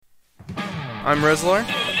I'm Rezlar.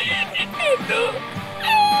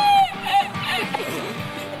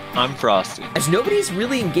 I'm Frosty. As nobody's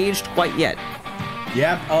really engaged quite yet.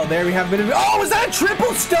 Yep. Oh, there we have a bit of. Oh, is that a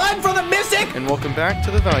triple stun for the Mystic? And welcome back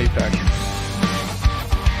to the Value Pack.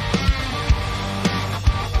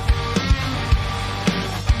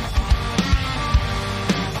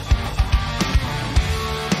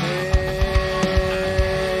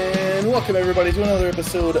 And welcome everybody to another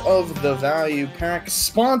episode of the Value Pack,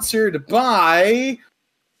 sponsored by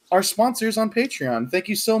our sponsors on Patreon. Thank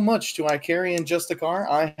you so much to iCarry and Justicar.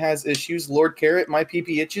 I has issues. Lord Carrot, my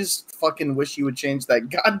PP itches. Fucking wish you would change that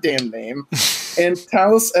goddamn name. And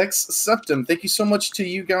Talus X Septum. Thank you so much to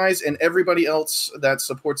you guys and everybody else that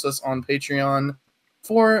supports us on Patreon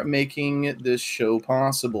for making this show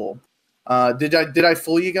possible. Did I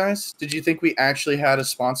fool you guys? Did you think we actually had a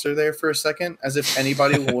sponsor there for a second? As if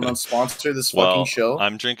anybody will want to sponsor this fucking show?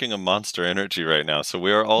 I'm drinking a Monster Energy right now, so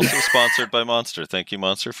we are also sponsored by Monster. Thank you,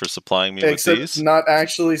 Monster, for supplying me with these. Except not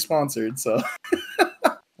actually sponsored, so.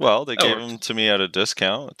 Well, they gave them to me at a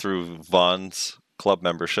discount through Vaughn's club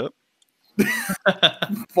membership.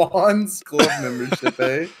 Vaughn's club membership,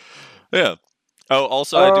 eh? Yeah. Oh,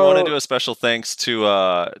 also, I do want to do a special thanks to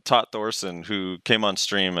Tot Thorson, who came on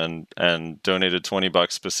stream and donated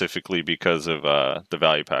 $20 specifically because of the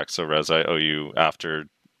value pack. So, Rez, I owe you after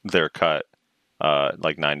their cut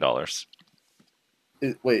like $9.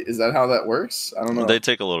 Wait, is that how that works? I don't know. They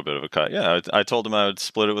take a little bit of a cut. Yeah, I told him I would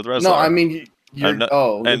split it with Rez. No, I mean, you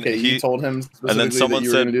told him specifically and then someone that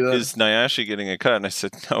you were said, going to do that? "Is Nyashi getting a cut?" And I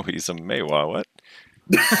said, "No, he's a Meiwa." What?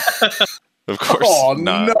 Of course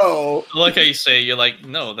not. No. I like how you say you're like,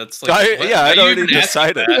 no, that's like I'd already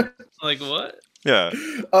decided. Like what? Yeah.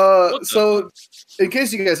 So, in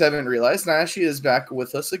case you guys haven't realized, Nyashi is back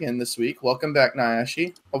with us again this week. Welcome back,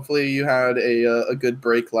 Nyashi. Hopefully, you had a good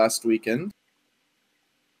break last weekend.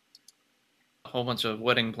 A whole bunch of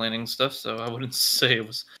wedding planning stuff, so I wouldn't say it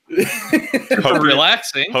was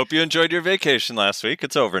relaxing. Hope you enjoyed your vacation last week.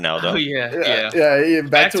 It's over now, though. Oh yeah.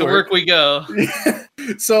 Back to work we go.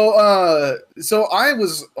 So I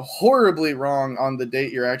was horribly wrong on the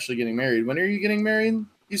date you're actually getting married. When are you getting married?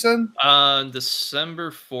 You said? December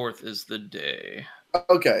 4th is the day.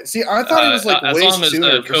 Okay. See, I thought it was like as way long as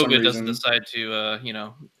sooner for some COVID doesn't reason. decide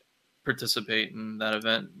to participate in that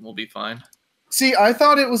event, we'll be fine. See, I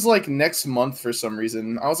thought it was like next month for some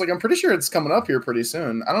reason. I was like, I'm pretty sure it's coming up here pretty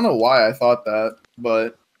soon. I don't know why I thought that,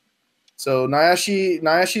 but so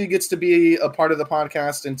Nyashi gets to be a part of the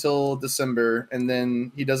podcast until December, and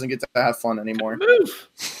then he doesn't get to have fun anymore.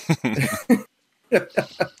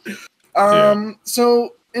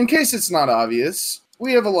 So in case it's not obvious,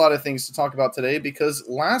 we have a lot of things to talk about today because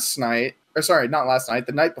the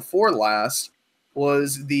night before last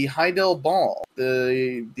was the Heidel Ball.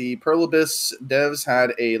 The Perlibus devs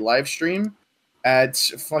had a live stream at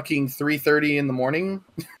fucking 3:30 in the morning.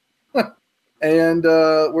 And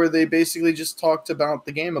where they basically just talked about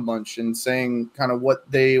the game a bunch and saying kind of what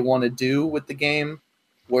they want to do with the game,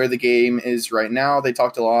 where the game is right now. They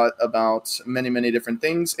talked a lot about many, many different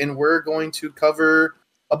things, and we're going to cover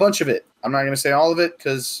a bunch of it. I'm not going to say all of it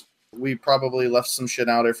because we probably left some shit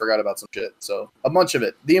out or forgot about some shit. So a bunch of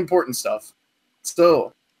it, the important stuff.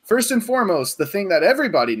 So first and foremost, the thing that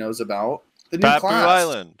everybody knows about, the new Papu class.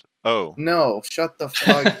 Island. Oh. No, shut the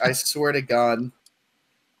fuck. I swear to God.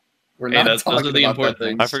 We're not talking those are the about important that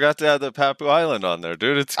thing. I forgot to add the Papu Island on there,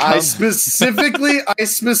 dude. It's I specifically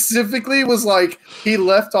was like, he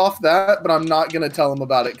left off that, but I'm not going to tell him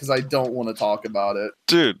about it because I don't want to talk about it.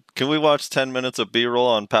 Dude, can we watch 10 minutes of B-roll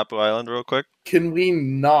on Papu Island real quick? Can we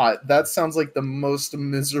not? That sounds like the most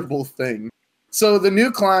miserable thing. So the new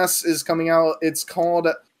class is coming out. It's called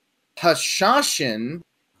Hashashin.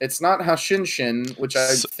 It's not Hashashin, which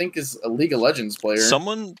I think is a League of Legends player.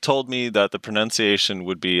 Someone told me that the pronunciation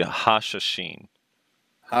would be Hashashin.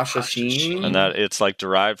 Hashashin? And that it's like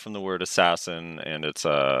derived from the word assassin, and it's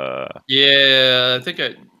Yeah, I think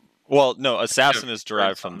Well, no, assassin is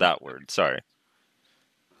derived from that word. Sorry.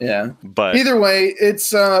 Yeah. But either way,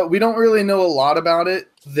 it's we don't really know a lot about it.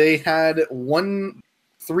 They had 1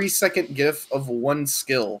 3-second GIF of one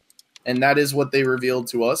skill, and that is what they revealed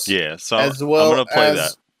to us. Yeah, so as well I'm gonna play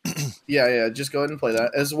that. Yeah, just go ahead and play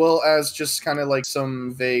that, as well as just kind of like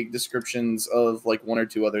some vague descriptions of like 1 or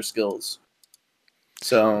 2 other skills.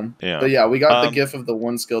 So, yeah. But yeah, we got the GIF of the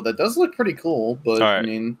one skill that does look pretty cool. But right. I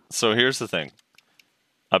mean, so here's the thing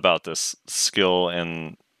about this skill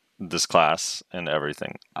and this class and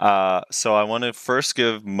everything. So I want to first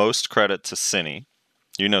give most credit to Cine.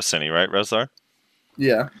 You know Cine, right, Rezlar?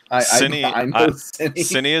 Yeah, I know Cine.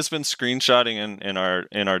 Cine has been screenshotting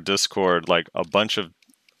in our Discord like a bunch of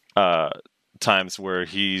times where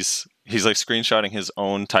he's he's like screenshotting his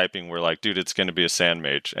own typing. We're like, dude, it's going to be a sand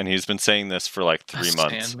mage, and he's been saying this for like 3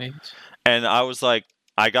 months. Sand mage? And I was like,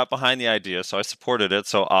 I got behind the idea, so I supported it.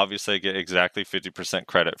 So obviously, I get exactly 50%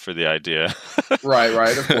 credit for the idea.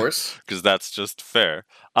 Right, of course. Because that's just fair.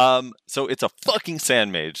 So it's a fucking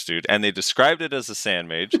sand mage, dude, and they described it as a sand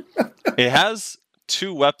mage. It has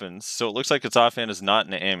 2 weapons, so it looks like its offhand is not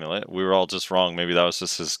an amulet. We were all just wrong. Maybe that was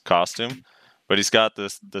just his costume. But he's got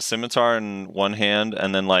the scimitar in one hand,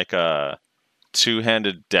 and then like a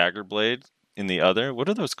 2-handed dagger blade in the other. What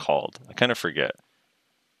are those called? I kind of forget.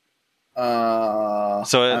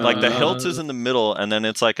 So like the hilt is in the middle, and then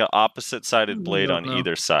it's like an opposite-sided blade on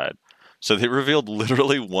either side. So they revealed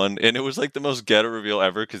literally one, and it was like the most ghetto reveal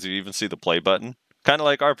ever because you even see the play button, kind of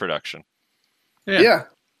like our production. Yeah,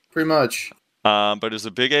 pretty much. But it was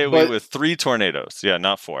a big AoE with 3 tornadoes. Yeah,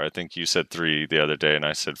 not 4. I think you said 3 the other day, and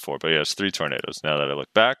I said 4. But yeah, it's 3 tornadoes. Now that I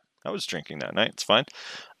look back, I was drinking that night. It's fine.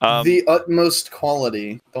 The utmost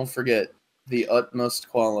quality. Don't forget the utmost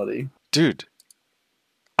quality, dude.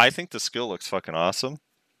 I think the skill looks fucking awesome.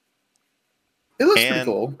 It looks pretty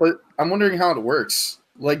cool, but I'm wondering how it works.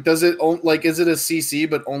 Like, is it a CC,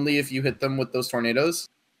 but only if you hit them with those tornadoes?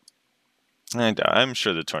 I'm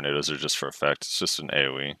sure the tornadoes are just for effect. It's just an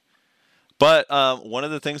AoE. But one of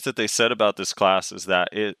the things that they said about this class is that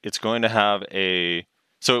it's going to have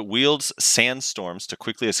so it wields sandstorms to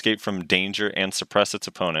quickly escape from danger and suppress its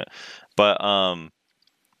opponent. But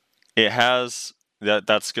it has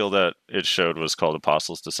that skill that it showed was called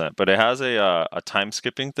Apostle's Descent. But it has a time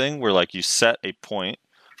skipping thing where like you set a point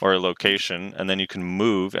or a location, and then you can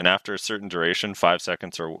move, and after a certain duration, 5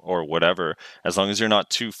 seconds or whatever, as long as you're not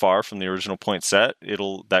too far from the original point set,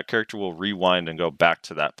 that character will rewind and go back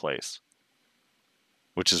to that place,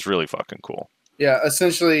 which is really fucking cool. Yeah,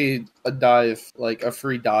 essentially a dive, like a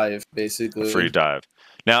free dive, basically. A free dive.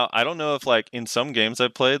 Now, I don't know if like in some games I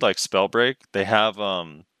played, like Spellbreak, they have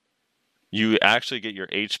you actually get your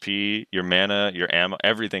HP, your mana, your ammo,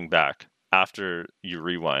 everything back after you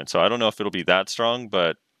rewind. So I don't know if it'll be that strong,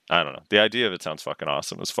 but I don't know. The idea of it sounds fucking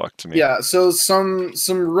awesome as fuck to me. Yeah, so some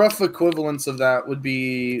rough equivalents of that would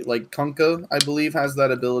be like Kunkka, I believe, has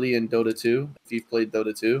that ability in Dota 2, if you've played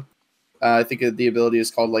Dota 2. I think the ability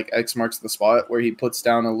is called like X marks the spot, where he puts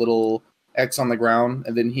down a little X on the ground,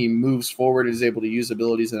 and then he moves forward and is able to use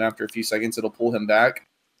abilities, and after a few seconds, it'll pull him back.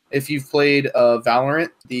 If you've played Valorant,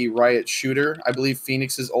 the Riot shooter, I believe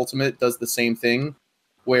Phoenix's ultimate does the same thing,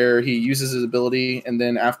 where he uses his ability, and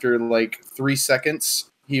then after like 3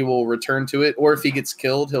 seconds, he will return to it, or if he gets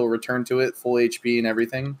killed, he'll return to it, full HP and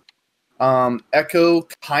everything. Echo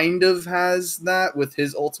kind of has that with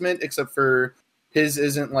his ultimate, except for his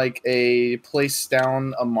isn't like a place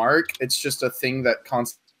down a mark. It's just a thing that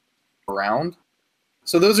constantly around.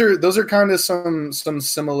 So those are kind of some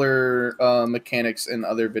similar mechanics in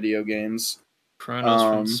other video games. Kronos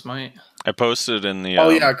from Smite. I posted in the... oh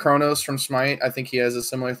yeah, Kronos from Smite. I think he has a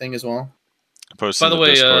similar thing as well. I posted By the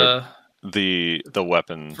way, Discord, the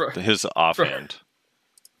weapon, his offhand.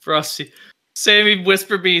 Frosty. Sammy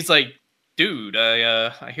whispered me, he's like, dude,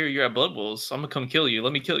 I hear you're at Blood Wolves. I'm gonna come kill you.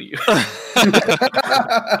 Let me kill you.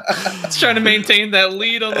 It's trying to maintain that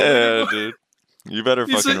lead on the leaderboard. Dude. You better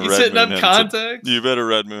fucking Red Moon him. You better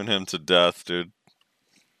Red Moon him to death, dude.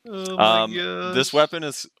 Oh my gosh. This weapon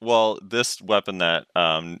is this weapon that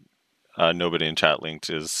nobody in chat linked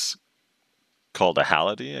is called a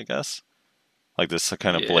Halliday, I guess. Like this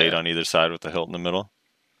kind of blade on either side with the hilt in the middle.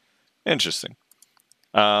 Interesting.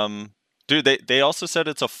 Dude, they also said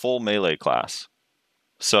it's a full melee class.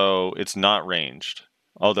 So it's not ranged.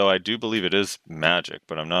 Although I do believe it is magic,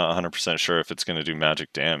 but I'm not 100% sure if it's going to do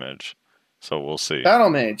magic damage. So we'll see. Battle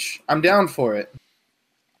Mage. I'm down for it.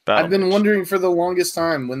 I've been wondering for the longest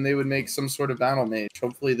time when they would make some sort of Battle Mage.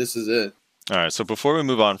 Hopefully this is it. All right, so before we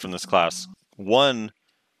move on from this class,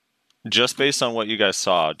 just based on what you guys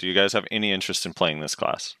saw, do you guys have any interest in playing this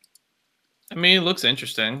class? I mean, it looks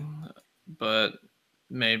interesting, but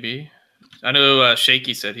maybe. I know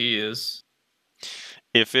Shaky said he is.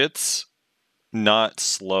 If it's not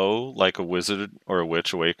slow like a Wizard or a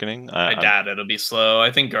Witch Awakening, I doubt it'll be slow.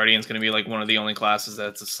 I think Guardian's going to be like one of the only classes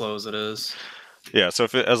that's as slow as it is. Yeah, so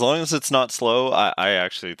as long as it's not slow, I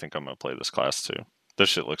actually think I'm going to play this class too. This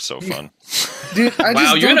shit looks so fun. Dude,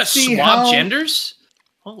 wow, you're going to swap genders?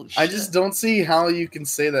 Holy shit. I just don't see how you can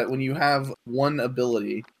say that when you have one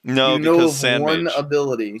ability. No, because Sand Mage. One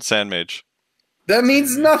ability. Sand Mage. That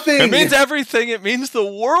means nothing. It means everything. It means the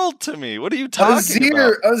world to me. What are you talking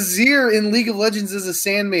about? Azir in League of Legends is a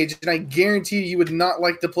Sand Mage, and I guarantee you would not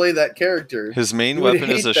like to play that character. His main weapon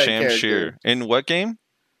is a Shamshir. In what game?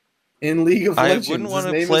 in League of Legends. I wouldn't want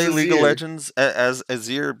His to name play is League of Azir. Legends as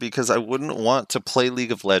Azir because I wouldn't want to play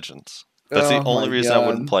League of Legends. That's the Oh only my reason I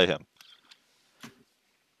wouldn't God. play him.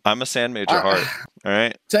 I'm a Sand Mage at heart. All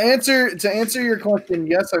right. To answer your question,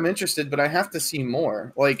 yes, I'm interested, but I have to see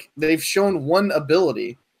more. Like, they've shown one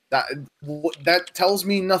ability. That tells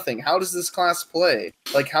me nothing. How does this class play?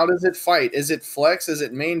 Like, how does it fight? Is it flex? Is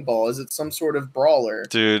it main ball? Is it some sort of brawler?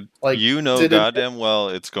 Dude, Like, you know did it- goddamn well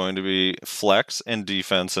it's going to be flex and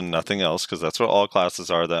defense and nothing else because that's what all classes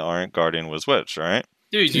are that aren't Guardian with Witch, all right?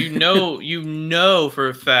 Dude, you know for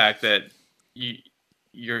a fact that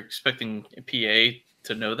you're expecting a PA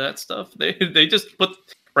to know that stuff. They just put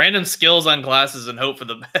random skills on classes and hope for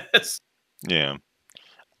the best. Yeah.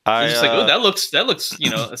 It's just like, oh, that looks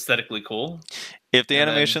aesthetically cool. If the And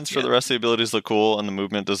animations then, for the rest of the abilities look cool and the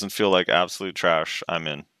movement doesn't feel like absolute trash, I'm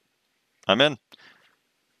in. And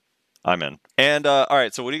all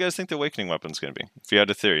right, so what do you guys think the Awakening weapon's going to be? If you had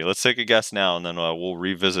a theory, let's take a guess now, and then we'll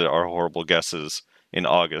revisit our horrible guesses in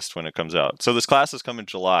August when it comes out. So this class has come in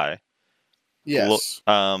July. Yes.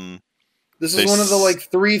 This is one of the like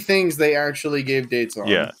 3 things they actually gave dates on.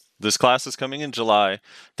 Yeah, this class is coming in July.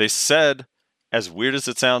 They said, as weird as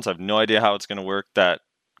it sounds, I have no idea how it's going to work, that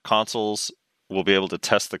consoles will be able to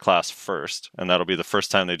test the class first, and that'll be the first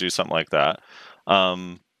time they do something like that.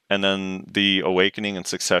 And then the Awakening and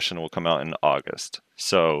Succession will come out in August.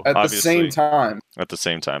 So at the same time. At the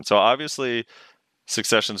same time. So obviously,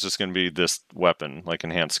 Succession's just going to be this weapon, like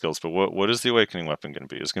enhanced skills. But what is the Awakening weapon going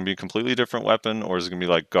to be? Is it going to be a completely different weapon, or is it going to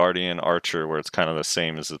be like Guardian, Archer, where it's kind of the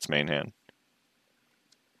same as its main hand?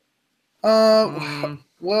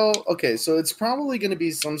 Well, okay, so it's probably going to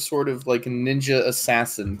be some sort of like ninja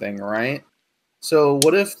assassin thing, right? So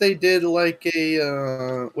what if they did like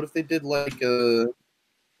a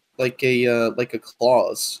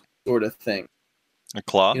claws sort of thing? A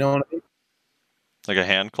claw? You know what I mean? Like a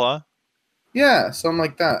hand claw? Yeah, something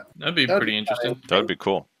like that. That'd be pretty interesting. That would be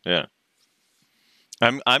cool. Yeah.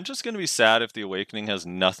 I'm just going to be sad if the Awakening has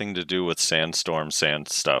nothing to do with Sandstorm sand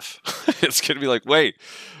stuff. It's going to be like, wait.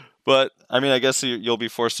 But, I mean, I guess you'll be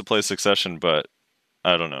forced to play Succession, but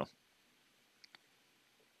I don't know.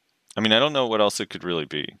 I mean, I don't know what else it could really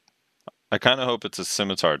be. I kind of hope it's a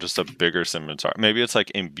scimitar, just a bigger scimitar. Maybe it's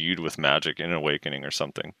like imbued with magic in Awakening or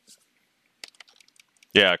something.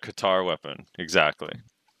 Yeah, Qatar weapon. Exactly.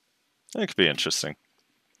 It could be interesting.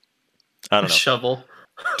 I don't know. Shovel.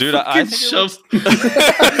 Dude, I think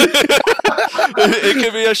it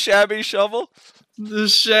could be a shabby shovel. The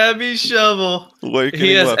shabby shovel. Awakening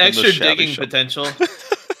he has weapon, extra digging potential.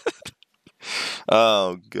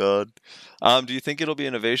 Oh, God. Do you think it'll be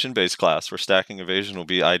an evasion-based class where stacking evasion will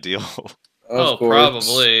be ideal? Oh,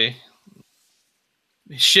 probably.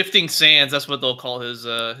 Shifting sands, that's what they'll call his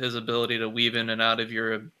ability to weave in and out of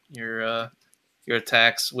your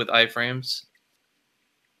attacks with iframes.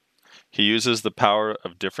 He uses the power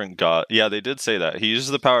of different gods. Yeah, they did say that. He uses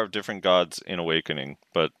the power of different gods in Awakening,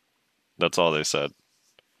 but that's all they said.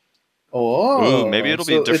 Oh, ooh, maybe it'll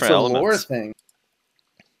be different it's a elements. lore thing.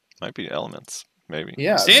 Might be elements, maybe.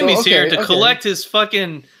 Yeah, Sammy's here to collect his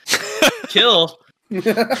fucking kill.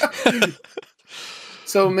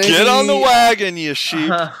 So maybe get on the wagon, you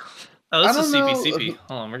sheep. Oh, this is CPCP.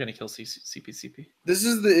 Hold on, we're gonna kill CPCP. This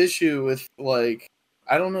is the issue with like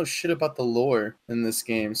I don't know shit about the lore in this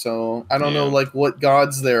game, so I don't know like what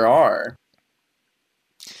gods there are.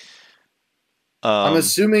 I'm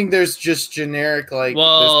assuming there's just generic like.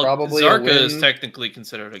 Well, there's probably Zarka is technically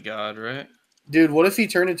considered a god, right? Dude, what if he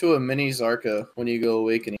turned into a mini Zarka when you go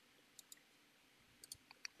Awakening?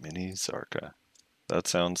 Mini Zarka. That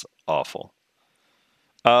sounds awful.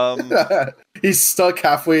 He's stuck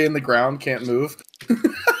halfway in the ground, can't move.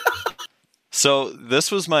 So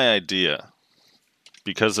this was my idea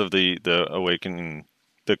because of the Awakening,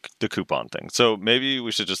 the coupon thing. So maybe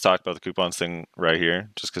we should just talk about the coupons thing right here,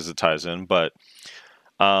 just because it ties in. But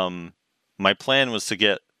my plan was to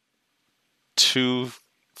get 2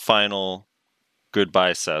 final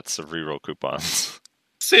goodbye sets of reroll coupons.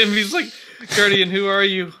 Sammy's like, Guardian, who are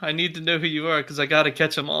you? I need to know who you are because I gotta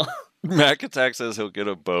catch them all. Mac Attack says he'll get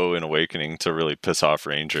a bow in Awakening to really piss off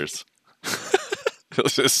Rangers. It'll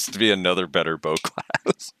just be another better bow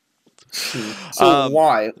class. So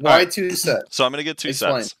why? Why 2 sets? So I'm gonna get 2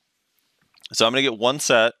 sets. So I'm gonna get 1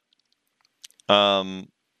 set to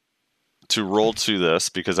roll to this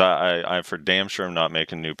because I for damn sure I'm not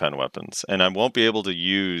making new pen weapons. And I won't be able to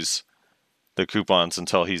use the coupons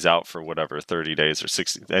until he's out for whatever 30 days or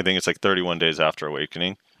 60. I think it's like 31 days after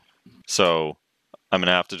Awakening. So I'm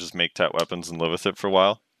gonna have to just make Tet weapons and live with it for a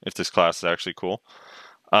while if this class is actually cool.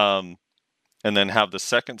 And then have the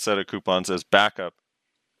second set of coupons as backup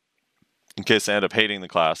in case I end up hating the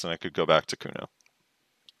class and I could go back to Kuno.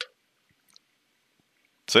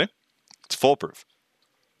 See? It's foolproof.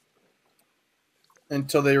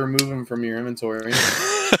 Until they remove him from your inventory.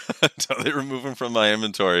 Until they remove him from my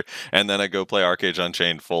inventory, and then I go play Arcade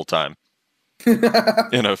Unchained full time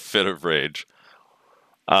in a fit of rage.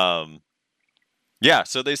 Yeah,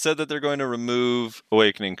 so they said that they're going to remove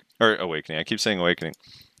Awakening. I keep saying Awakening.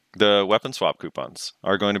 The weapon swap coupons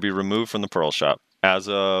are going to be removed from the Pearl Shop as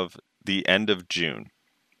of the end of June.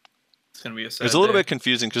 It's going to be a sad It was a little day. bit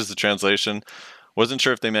confusing because the translation wasn't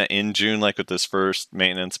sure if they meant in June, like with this first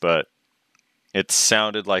maintenance, but it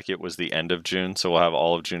sounded like it was the end of June, so we'll have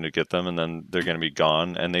all of June to get them, and then they're going to be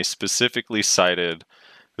gone. And they specifically cited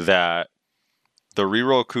that the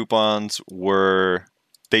reroll coupons were...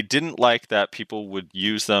 They didn't like that people would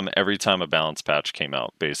use them every time a balance patch came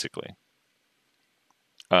out, basically.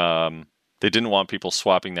 They didn't want people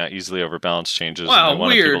swapping that easily over balance changes, Wow, and they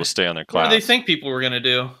wanted weird. people to stay on their class. What do they think people were going to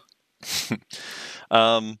do?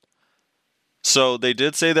 So they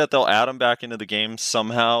did say that they'll add them back into the game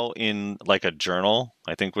somehow in like a journal,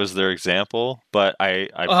 I think was their example. But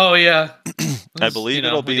Oh yeah, I believe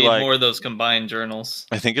it'll be we need like more of those combined journals.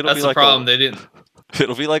 I think it'll That's be the like problem. They didn't.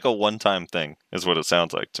 It'll be like a one-time thing, is what it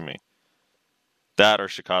sounds like to me. That or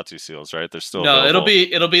Shikatsu seals, right? They're still No, available.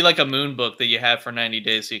 it'll be like a moon book that you have for 90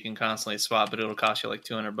 days, so you can constantly swap, but it'll cost you like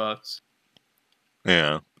 $200.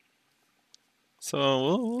 Yeah. So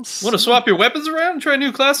we'll Want to swap your weapons around and try a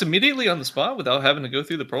new class immediately on the spot without having to go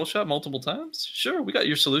through the Pearl Shop multiple times? Sure, we got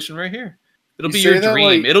your solution right here. It'll You be say your that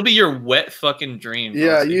dream. like- It'll be your wet fucking dream.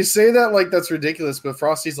 Yeah, Frosty. you say that like that's ridiculous, but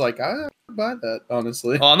Frosty's like, I would buy that,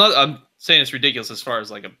 honestly. Well, I'm saying it's ridiculous as far as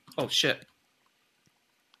like a. Oh shit.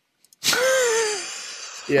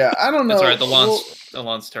 Yeah, I don't know. That's all right. The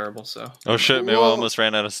lawn's terrible. So Oh shit, maybe I almost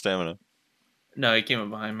ran out of stamina. no, he came up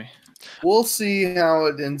behind me. We'll see how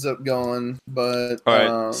it ends up going, but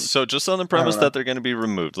All right. So just on the premise know. that they're going to be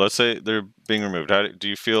removed, let's say they're being removed. Do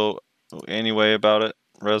you feel any way about it,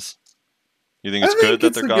 Rez? You think it's good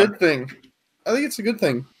that they're a gone? good thing. I think it's a good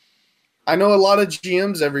thing. I know a lot of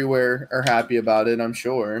GMs everywhere are happy about it, I'm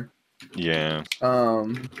sure. Yeah.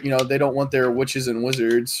 They don't want their witches and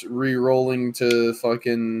wizards re-rolling to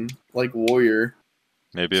fucking like warrior.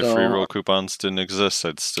 Maybe if free roll coupons didn't exist,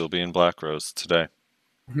 I'd still be in Black Rose today.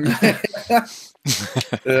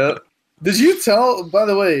 Yeah. Did you tell, by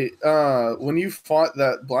the way, when you fought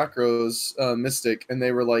that Black Rose Mystic and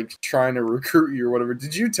they were like trying to recruit you or whatever,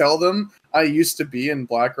 did you tell them I used to be in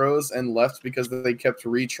Black Rose and left because they kept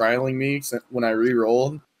retrialing me when I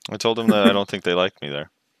re-rolled? I told them that I don't think they like me there.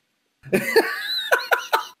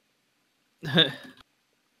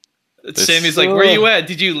 Sammy's like, "Where you at?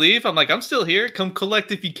 Did you leave?" I'm like, "I'm still here. Come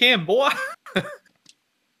collect if you can, boy."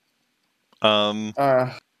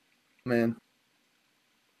 Man.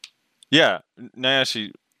 Yeah,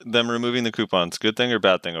 Nayashi, them removing the coupons, good thing or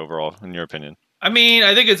bad thing overall, in your opinion? I mean,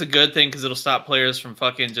 I think it's a good thing because it'll stop players from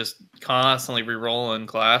fucking just constantly re-rolling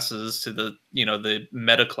classes to the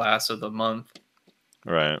meta class of the month.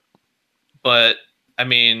 Right. But I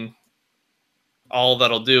mean, all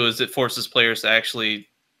that'll do is it forces players to actually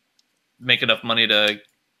make enough money to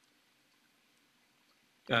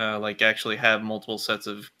actually have multiple sets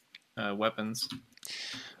of weapons.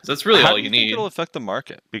 That's really all you need. Think it'll affect the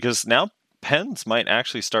market? Because now pens might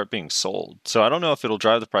actually start being sold. So I don't know if it'll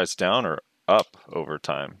drive the price down or up over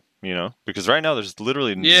time, Because right now there's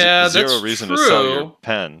literally zero reason to sell your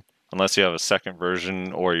pen unless you have a second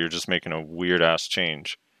version or you're just making a weird-ass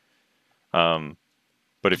change.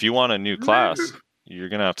 But if you want a new class, you're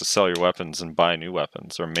going to have to sell your weapons and buy new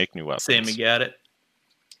weapons or make new weapons. Sammy got it.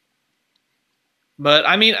 But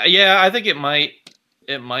I mean, yeah, I think it might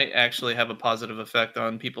actually have a positive effect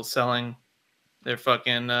on people selling their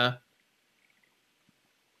fucking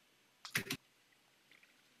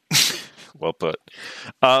Well put.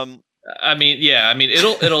 I mean,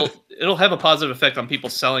 it'll have a positive effect on people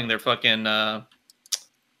selling their fucking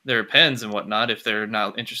their pens and whatnot if they're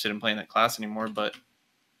not interested in playing that class anymore, but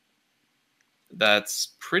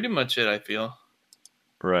that's pretty much it, I feel.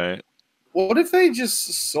 Right. What if they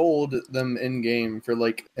just sold them in game for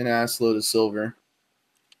like an ass load of silver?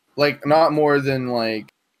 Like not more than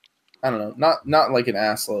like, I don't know, not like an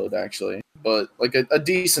ass load actually, but like a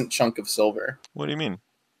decent chunk of silver. What do you mean?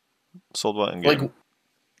 Sold what in game? Like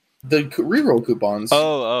the reroll coupons.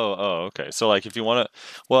 Oh, okay. So like if you want to,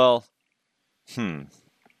 well,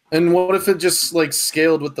 And what if it just like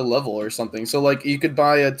scaled with the level or something? So like you could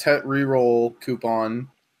buy a Tet reroll coupon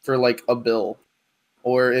for like $1.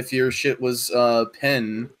 Or if your shit was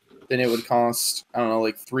pen, then it would cost, I don't know,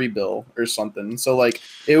 like 3 bill or something. So like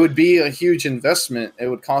it would be a huge investment. It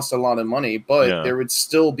would cost a lot of money, but there would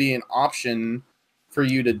still be an option for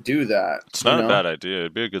you to do that. It's not a bad idea.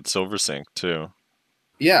 It'd be a good silver sink too.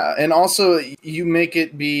 Yeah, and also you make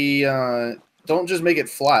it be don't just make it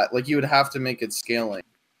flat. Like you would have to make it scaling.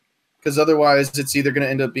 Because otherwise it's either going to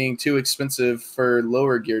end up being too expensive for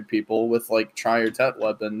lower geared people with like tri or tet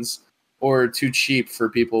weapons, or too cheap for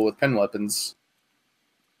people with pen weapons.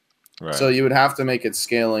 Right. So you would have to make it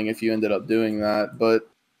scaling if you ended up doing that. But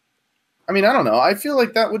I mean, I don't know. I feel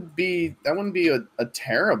like that wouldn't be a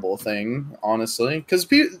terrible thing, honestly,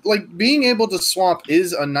 because like being able to swap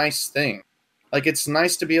is a nice thing. Like it's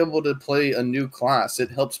nice to be able to play a new class. It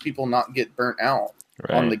helps people not get burnt out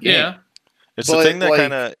on the game. Yeah. It's the thing that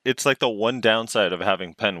kind of, it's like the one downside of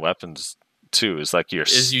having pen weapons too, is like you're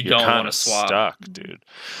don't want to swap. Stuck, dude.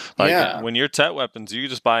 Like when you're tet weapons, you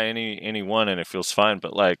just buy any one and it feels fine.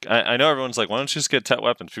 But like I know everyone's like, why don't you just get tet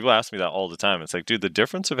weapons? People ask me that all the time. It's like, dude, the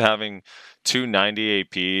difference of having 290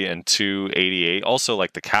 AP and 288, also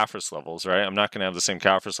like the Caphras levels, right? I'm not gonna have the same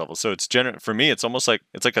Caphras level. So it's for me, it's almost like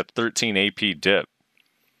it's like a 13 AP dip.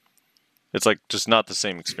 It's like just not the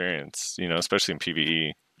same experience, you know, especially in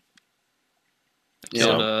PvE.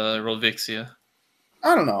 Rolled Vixia.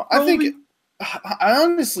 I don't know. I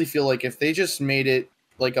honestly feel like if they just made it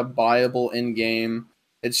like a buyable in-game,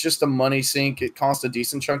 it's just a money sink. It costs a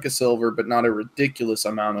decent chunk of silver, but not a ridiculous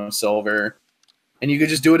amount of silver. And you could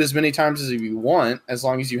just do it as many times as you want, as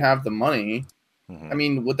long as you have the money. I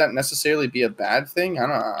mean, would that necessarily be a bad thing? I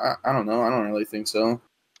don't know. I don't really think so.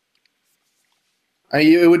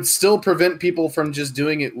 It would still prevent people from just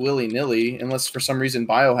doing it willy-nilly, unless for some reason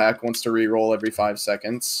Biohack wants to re-roll every 5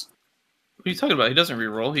 seconds. What are you talking about? He doesn't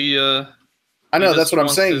re-roll. I know, that's what I'm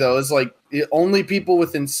saying, though. Is like only people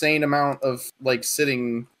with insane amount of like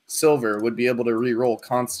sitting silver would be able to re-roll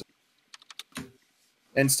constantly.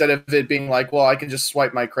 Instead of it being like, well, I can just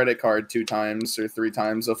swipe my credit card 2 times or 3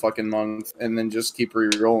 times a fucking month and then just keep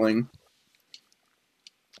re-rolling.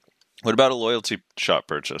 What about a loyalty shop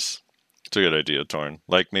purchase? It's a good idea, Torn.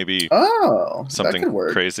 Like maybe something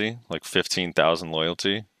crazy, like 15,000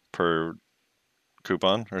 loyalty per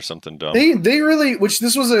coupon or something dumb. They really, which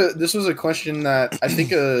this was a question that I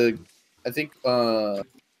think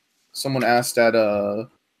someone asked at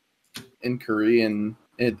in Korean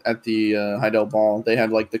at the Heidel ball. They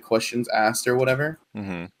had like the questions asked or whatever.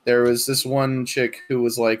 There was this one chick who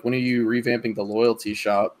was like, "When are you revamping the loyalty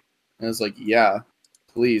shop?" And I was like, "Yeah.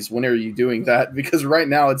 Please, when are you doing that? Because right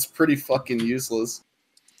now it's pretty fucking useless."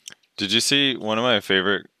 Did you see one of my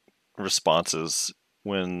favorite responses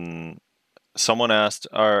when someone asked,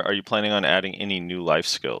 "Are you planning on adding any new life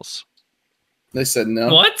skills?" They said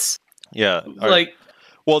no. What? Yeah.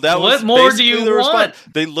 Well, that what was more do you want?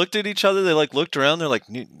 They looked at each other. They like looked around. They're like,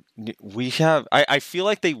 "We have." I feel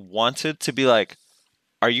like they wanted to be like,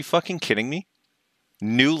 "Are you fucking kidding me?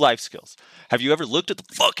 New life skills? Have you ever looked at the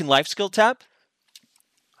fucking life skill tab?"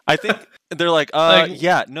 I think they're like,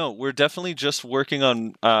 yeah, no, we're definitely just working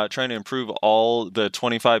on trying to improve all the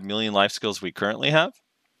 25 million life skills we currently have.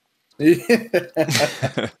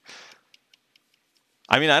 I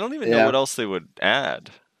mean, I don't even know what else they would add.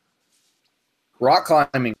 Rock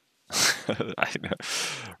climbing. I know,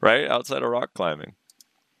 right? Outside of rock climbing.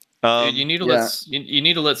 Dude, you need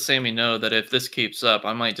to let Sammy know that if this keeps up,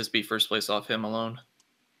 I might just be first place off him alone.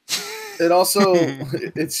 It also,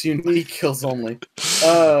 it's unique kills only.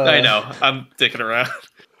 I know. I'm dicking around.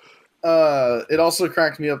 It also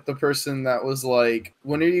cracked me up, the person that was like,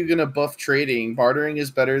 "When are you going to buff trading? Bartering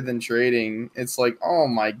is better than trading." It's like, oh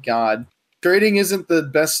my god. Trading isn't the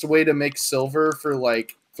best way to make silver for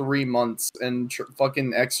like 3 months, and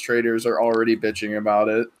fucking ex-traders are already bitching about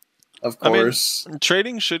it. Of course. I mean,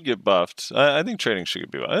 trading should get buffed. I think trading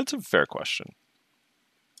should get buffed. That's a fair question.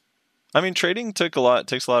 I mean, trading takes a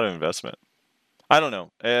lot of investment. I don't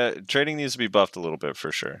know. Trading needs to be buffed a little bit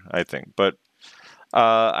for sure, I think. But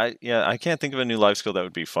I can't think of a new life skill that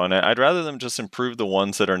would be fun. I'd rather them just improve the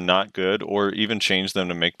ones that are not good, or even change them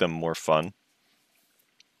to make them more fun.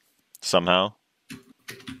 Somehow.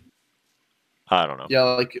 I don't know.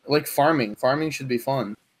 Yeah, like farming. Farming should be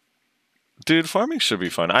fun. Dude, farming should be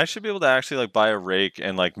fun. I should be able to actually like buy a rake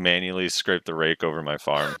and like manually scrape the rake over my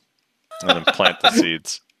farm and then plant the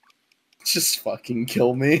seeds. Just fucking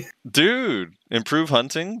kill me. Dude, improve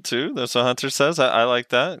hunting too. That's what Hunter says. I like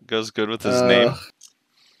that. Goes good with his name.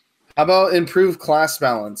 How about improve class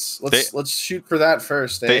balance? Let's shoot for that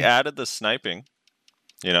first. They added the sniping.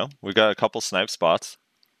 You know, we got a couple snipe spots.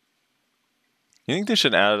 You think they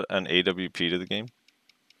should add an AWP to the game?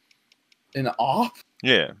 An op?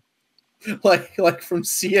 Yeah. Like from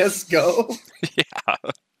CS:GO? Yeah.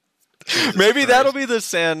 Maybe that'll be the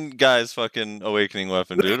Sand guy's fucking awakening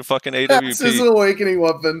weapon, dude. A fucking That's his AWP. awakening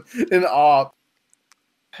weapon in AWP.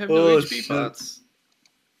 Have no Oh, HP shit. bots.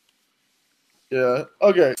 Yeah.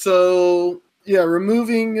 Okay. So yeah,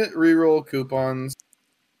 removing reroll coupons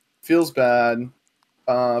feels bad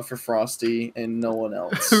for Frosty and no one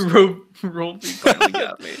else. Roll me finally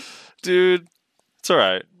got me. Dude, it's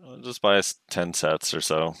alright. I'll just buy us 10 sets or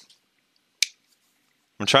so.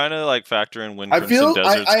 I'm trying to like factor in when I Crimson feel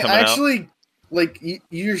Desert's I coming out. actually like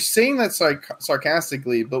you're saying that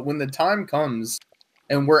sarcastically, but when the time comes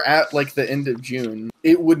and we're at like the end of June,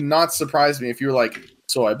 it would not surprise me if you're like,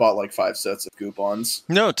 so I bought like 5 sets of coupons.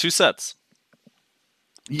 No, 2 sets.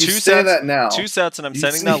 You Two say sets, that now. 2 sets, and I'm You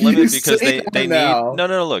setting say- that limit you because say they that need. now.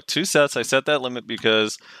 No. Look, 2 sets. I set that limit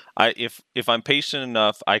because if I'm patient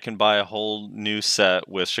enough, I can buy a whole new set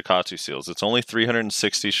with Shikatu seals. It's only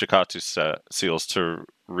 360 Shikatu seals to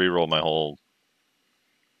reroll my whole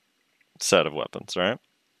set of weapons. Right?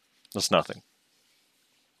 That's nothing.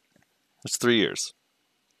 It's 3 years.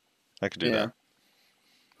 I could do that.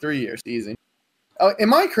 3 years, easy.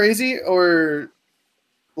 Am I crazy or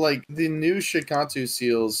like the new Shikatu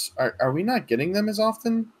seals? Are we not getting them as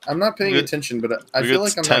often? I'm not paying attention, but I we feel get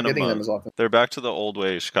like I'm 10 not a getting them month. as often. They're back to the old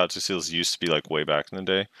way Shikatu seals used to be, like way back in the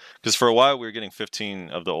day. Because for a while we were getting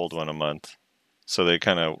 15 of the old one a month, so they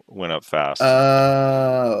kind of went up fast.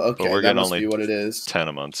 Okay, but we're that getting must only be what it is. 10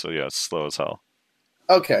 a month, so yeah, it's slow as hell.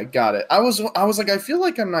 Okay, got it. I was like, I feel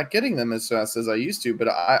like I'm not getting them as fast as I used to, but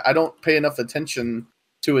I don't pay enough attention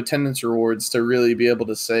to attendance rewards to really be able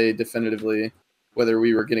to say definitively whether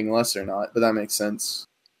we were getting less or not. But that makes sense.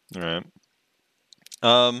 All right.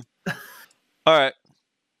 All right.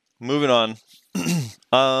 Moving on.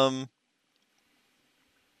 I'm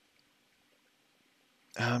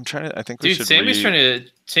trying to. I think we Dude, should.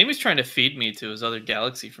 Sammy's trying to feed me to his other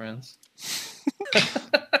galaxy friends.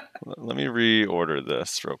 Let me reorder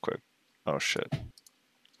this real quick. Oh shit.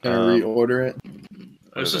 Gonna reorder it.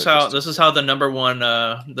 This is how the number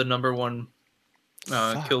one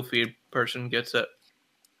kill feed person gets it.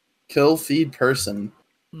 Kill feed person.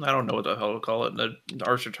 I don't know what the hell to call it. The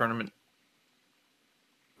Arsha tournament.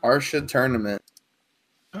 Arsha tournament.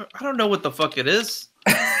 I don't know what the fuck it is.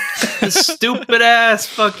 This stupid ass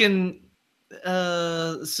fucking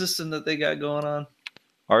system that they got going on.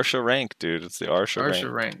 Arsha rank, dude. It's the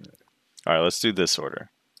Arsha rank. All right, let's do this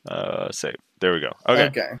order. Save. There we go.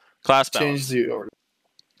 Okay. Class balance. Change the order.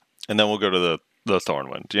 And then we'll go to the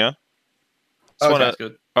Thornwind. Yeah. Okay,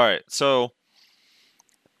 good. All right. So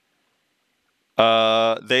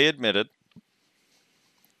they admitted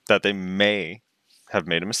that they may have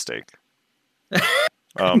made a mistake.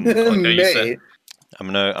 May.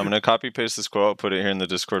 I'm gonna copy paste this quote. I'll put it here in the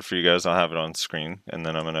Discord for you guys. I'll have it on screen, and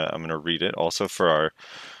then I'm gonna read it also for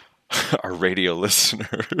our radio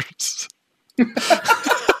listeners.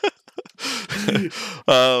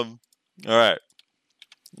 All right.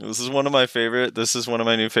 This is one of my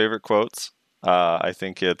new favorite quotes. I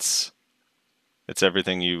think it's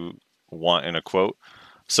everything you want in a quote.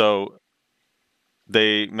 So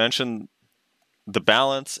they mentioned the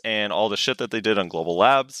balance and all the shit that they did on Global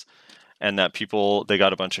Labs, and that they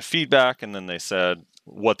got a bunch of feedback, and then they said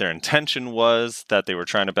what their intention was, that they were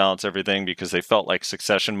trying to balance everything because they felt like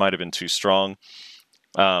Succession might have been too strong,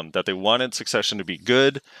 that they wanted Succession to be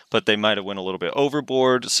good, but they might have went a little bit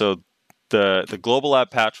overboard. So the Global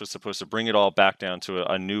Lab patch was supposed to bring it all back down to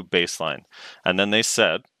a new baseline. And then they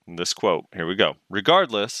said, this quote, here we go.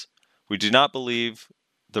 Regardless, we do not believe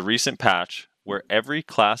the recent patch where every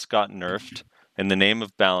class got nerfed in the name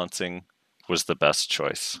of balancing was the best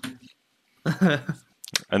choice.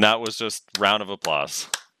 And that was just round of applause.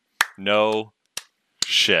 No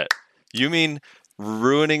shit. You mean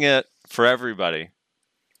ruining it for everybody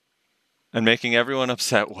and making everyone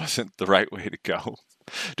upset wasn't the right way to go?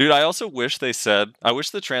 Dude, I also wish I wish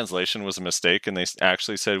the translation was a mistake and they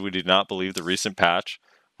actually said we did not believe the recent patch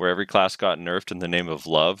where every class got nerfed in the name of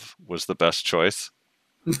love was the best choice.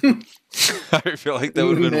 I feel like that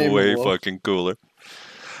would have been way fucking cooler.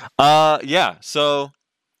 Yeah, so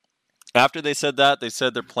after they said that, they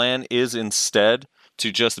said their plan is instead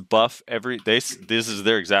to just buff this is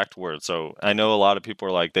their exact word. So I know a lot of people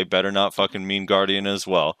are like, they better not fucking mean Guardian as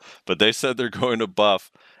well. But they said they're going to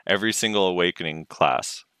buff every single Awakening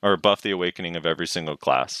class, or buff the Awakening of every single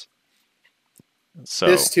class. So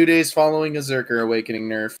this 2 days following a Zerker Awakening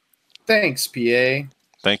nerf. Thanks, PA.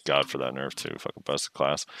 Thank God for that nerf too. Fucking busted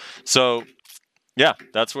class. So yeah,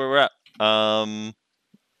 that's where we're at.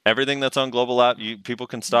 Everything that's on Global Lab, people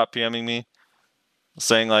can stop PMing me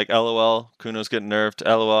saying like, LOL, Kuno's getting nerfed.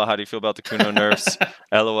 LOL, how do you feel about the Kuno nerfs?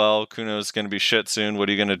 LOL, Kuno's going to be shit soon. What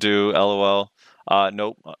are you going to do? LOL.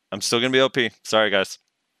 Nope. I'm still gonna be OP. Sorry, guys.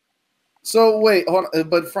 So wait, hold on,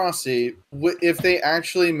 but Frosty, if they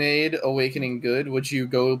actually made Awakening good, would you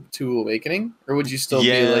go to Awakening, or would you still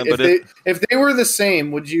be like if they were the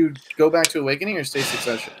same, would you go back to Awakening or stay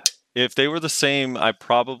Succession? If they were the same, I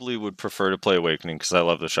probably would prefer to play Awakening because I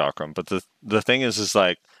love the chakram. But the thing is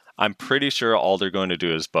like I'm pretty sure all they're going to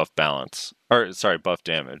do is buff balance, or sorry, buff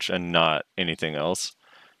damage, and not anything else.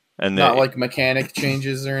 And not like mechanic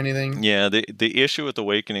changes or anything. Yeah, the issue with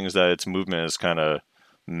Awakening is that its movement is kind of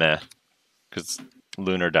meh. Because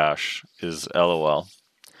Lunar Dash is LOL.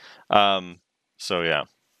 So yeah,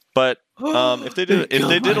 but if they did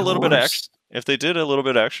a little bit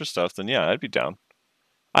of extra stuff, then yeah, I'd be down.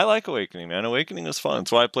 I like Awakening, man. Awakening is fun.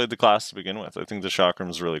 That's why I played the class to begin with. I think the chakram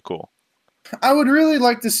is really cool. I would really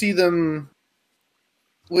like to see them,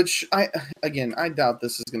 which I doubt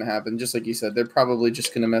this is going to happen. Just like you said, they're probably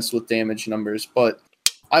just going to mess with damage numbers. But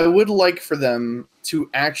I would like for them to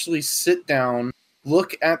actually sit down,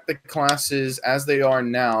 look at the classes as they are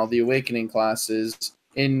now, the Awakening classes,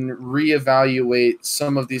 and reevaluate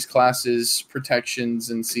some of these classes' protections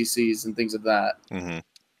and CCs and things of that. Mm-hmm.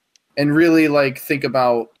 And really like think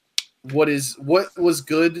about what was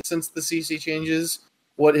good since the CC changes,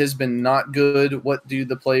 what has been not good, what do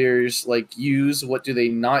the players like use, what do they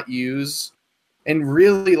not use, and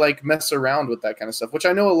really like mess around with that kind of stuff. Which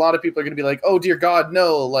I know a lot of people are going to be like, "Oh dear God,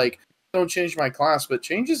 no! Like, don't change my class." But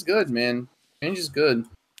change is good, man. Change is good,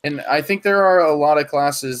 and I think there are a lot of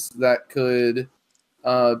classes that could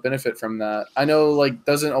benefit from that. I know, like,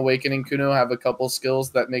 doesn't Awakening Kuno have a couple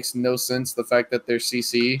skills that makes no sense? The fact that they're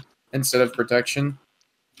CC instead of protection.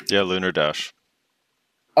 Yeah, Lunar Dash.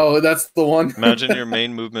 Oh, that's the one. Imagine your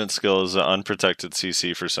main movement skill is an unprotected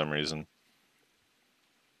CC for some reason.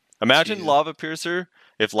 Imagine Lava Piercer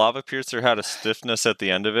if Lava Piercer had a stiffness at the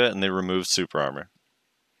end of it and they removed super armor.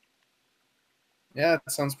 Yeah, it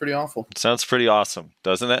sounds pretty awful. It sounds pretty awesome,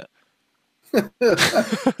 doesn't it?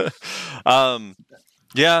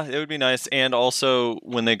 Yeah, it would be nice. And also,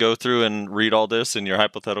 when they go through and read all this in your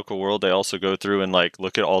hypothetical world, they also go through and like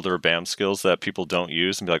look at all the Rabam skills that people don't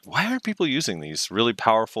use and be like, why aren't people using these really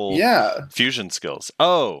powerful fusion skills?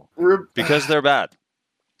 Oh, because they're bad.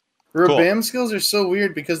 Rabam skills are so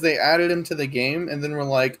weird because they added them to the game and then we're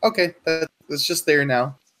like, okay, that's just there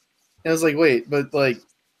now. And I was like, wait, but like,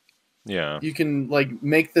 yeah, you can like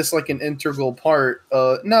make this like an integral part.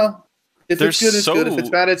 No. If it's good, it's good. If it's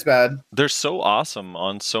bad, it's bad. They're so awesome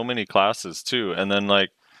on so many classes too, and then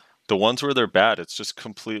like the ones where they're bad, it's just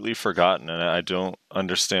completely forgotten, and I don't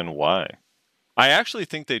understand why. I actually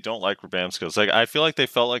think they don't like Rabam skills. Like I feel like they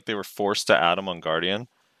felt like they were forced to add them on Guardian,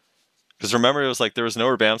 because remember it was like there was no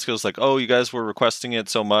Rabam skills. Like, oh, you guys were requesting it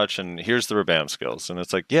so much, and here's the Rabam skills, and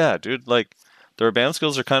it's like, yeah, dude, like the Rabam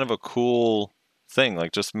skills are kind of a cool thing.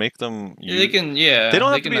 Like just make them. They can, yeah. They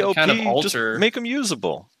don't have to be OP. Kind of alter. Just make them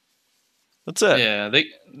usable. That's it. Yeah,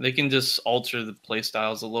 they can just alter the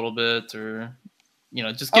playstyles a little bit, or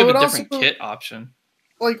just give a different kit option.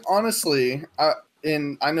 Like honestly,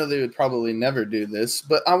 and I know they would probably never do this,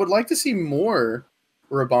 but I would like to see more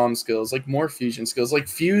Rabam skills, like more fusion skills, like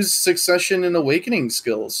fuse, succession, and awakening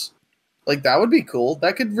skills. Like that would be cool.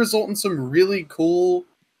 That could result in some really cool,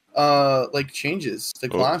 like changes to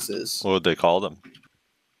classes. What would they call them?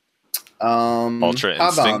 Ultra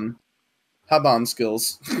Instinct. Habam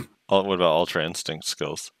skills. What about Ultra Instinct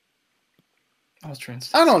skills? Ultra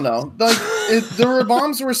Instinct. I don't know. Like the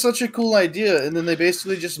Rabams were such a cool idea, and then they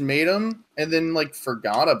basically just made them and then like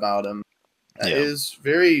forgot about them. That is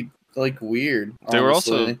very like weird.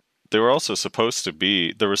 Honestly. They were also supposed to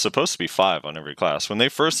be. There were supposed to be 5 on every class. When they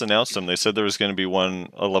first announced them, they said there was going to be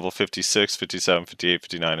a level 56, 57, 58,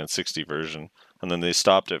 59, and 60 version, and then they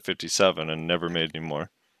stopped at 57 and never made any more.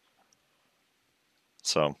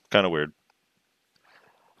 So kind of weird.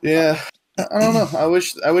 Yeah, I don't know. I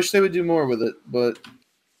wish they would do more with it, but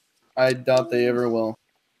I doubt they ever will.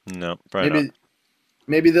 No, probably not.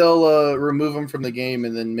 Maybe they'll remove them from the game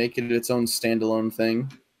and then make it its own standalone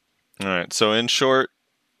thing. All right. So in short,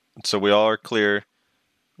 so we all are clear.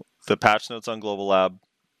 The patch notes on Global Lab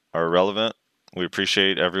are irrelevant. We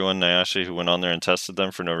appreciate everyone, Nayashe, who went on there and tested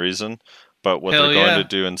them for no reason. But what they're going to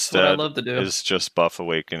do instead is just buff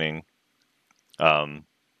Awakening Guardian.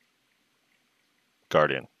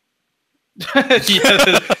 The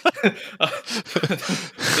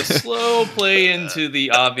slow play into the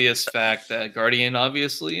obvious fact that Guardian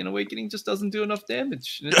obviously in Awakening just doesn't do enough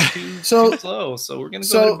damage. It's too slow, so we're going to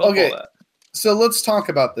go ahead and buff all that. So let's talk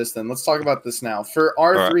about this then. Let's talk about this now. For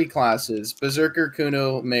our 3 classes, Berserker,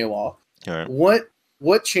 Kuno, Meiwa,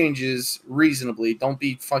 what changes reasonably? Don't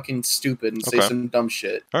be fucking stupid and say some dumb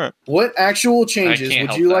shit. All right. What actual changes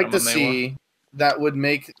would you like to see that would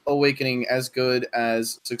make Awakening as good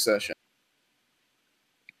as Succession?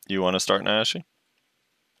 You want to start, Nashi?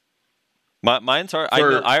 Mine's hard.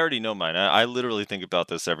 I already know mine. I literally think about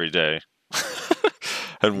this every day.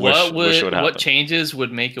 And wish it would happen. What changes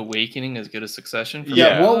would make Awakening as good as Succession?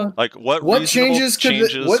 Like what changes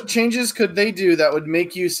could they do that would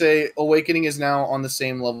make you say Awakening is now on the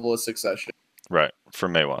same level as Succession? Right, for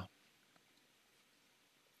Meiwa.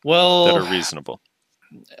 Well, that are reasonable.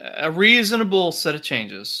 A reasonable set of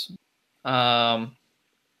changes.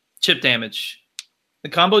 Chip damage. The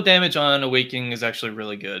combo damage on Awakening is actually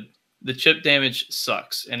really good. The chip damage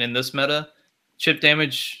sucks, and in this meta, chip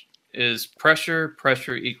damage is pressure.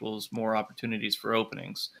 Pressure equals more opportunities for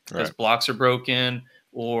openings because blocks are broken,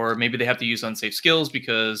 or maybe they have to use unsafe skills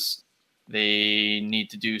because they need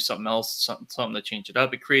to do something else, something to change it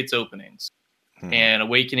up. It creates openings, and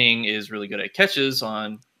Awakening is really good at catches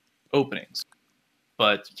on openings,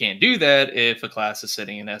 but you can't do that if a class is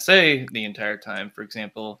sitting in SA the entire time. For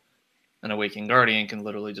example, an Awakened Guardian can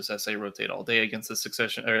literally just SA rotate all day against the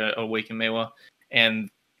Succession or Awakened Meiwa, and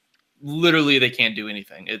literally they can't do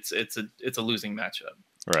anything. It's a losing matchup.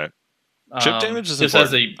 Right. Chip damage is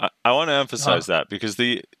important. I want to emphasize that because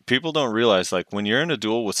the people don't realize, like, when you're in a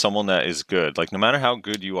duel with someone that is good, like, no matter how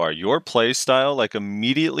good you are, your play style, like,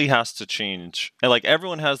 immediately has to change. And, like,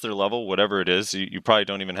 everyone has their level, whatever it is. You probably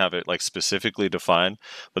don't even have it, like, specifically defined.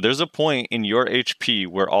 But there's a point in your HP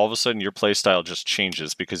where all of a sudden your play style just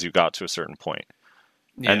changes because you got to a certain point.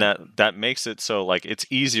 Yeah. And that makes it so, like, it's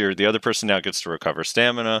easier. The other person now gets to recover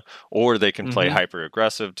stamina, or they can play hyper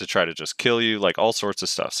aggressive to try to just kill you, like all sorts of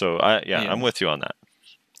stuff. So I'm with you on that.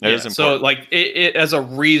 It is important. So like it as a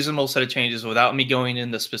reasonable set of changes without me going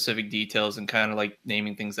into specific details and kind of like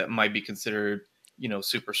naming things that might be considered,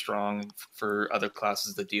 super strong for other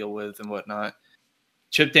classes to deal with and whatnot.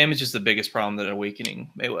 Chip damage is the biggest problem that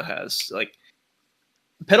Awakening Meiwa has. Like,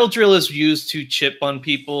 Pedal Drill is used to chip on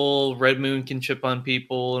people. Red Moon can chip on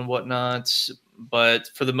people and whatnot. But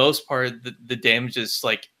for the most part, the damage is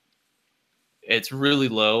like, it's really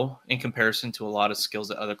low in comparison to a lot of skills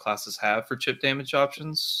that other classes have for chip damage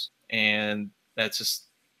options. And that's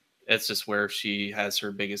just where she has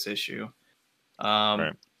her biggest issue.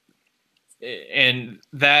 Right. And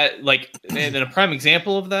that, like, and a prime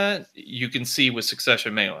example of that, you can see with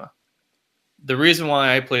Succession Meiwa. The reason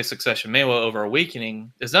why I play Succession Meiwa over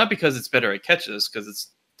Awakening is not because it's better at catches, because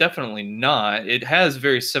it's definitely not. It has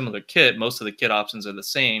very similar kit. Most of the kit options are the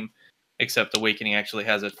same, except Awakening actually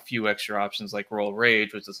has a few extra options like Royal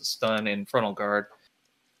Rage, which is a stun and frontal guard,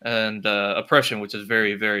 and Oppression, which is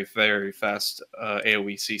very, very, very fast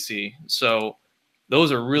AoE CC. So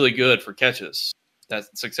those are really good for catches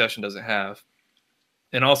that Succession doesn't have.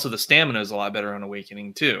 And also the stamina is a lot better on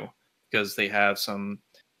Awakening too, because they have some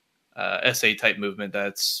SA type movement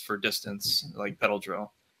that's for distance, like Pedal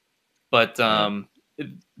Drill. But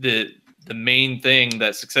the main thing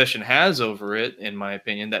that Succession has over it, in my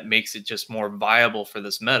opinion, that makes it just more viable for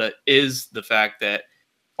this meta is the fact that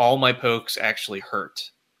all my pokes actually hurt.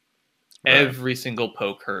 Right. Every single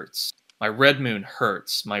poke hurts. My Red Moon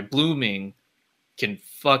hurts. My Blooming can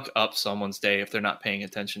fuck up someone's day if they're not paying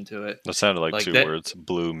attention to it. That sounded like two words.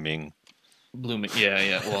 Blooming.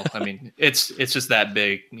 Yeah. Well, I mean, it's just that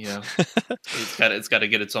big, It's got to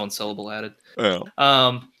get its own syllable added.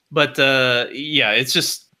 Oh. It's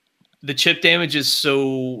just the chip damage is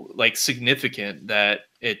so like significant that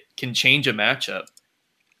it can change a matchup.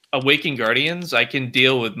 Awakened Guardians, I can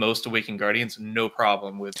deal with most Awakened Guardians, no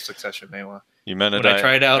problem with Succession Meiwa. When I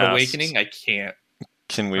tried out Awakening, I can't.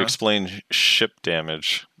 Can we explain ship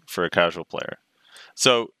damage for a casual player?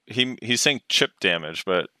 So he's saying chip damage,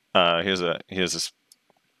 but he has a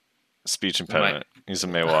speech impediment. He's a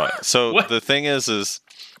Meiwa. So the thing is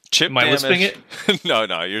chip damage. Am I lisping it?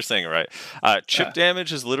 No, you're saying it right. Chip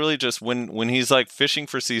damage is literally just when he's like fishing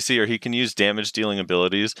for CC, or he can use damage dealing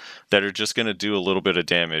abilities that are just going to do a little bit of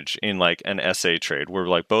damage in like an SA trade where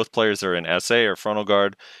like both players are in SA or frontal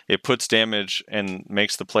guard. It puts damage and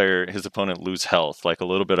makes his opponent lose health, like a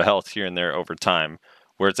little bit of health here and there over time,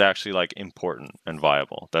 where it's actually like important and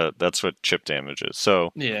viable. That's what chip damage is.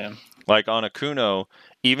 So yeah, like on a Kuno,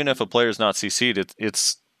 even if a player's not CC'd,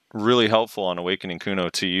 it's really helpful on Awakening Kuno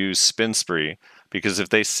to use Spin Spree, because if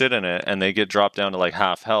they sit in it and they get dropped down to like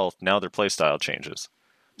half health, now their playstyle changes.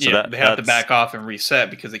 So they have to back off and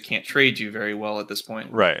reset because they can't trade you very well at this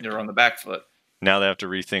point. Right. They're on the back foot. Now they have to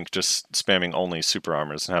rethink just spamming only super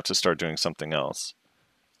armors and have to start doing something else.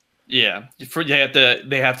 Yeah.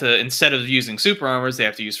 They have to instead of using super armors, they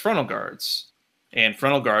have to use frontal guards. And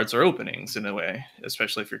frontal guards are openings in a way,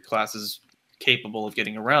 especially if your class is capable of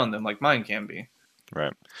getting around them like mine can be.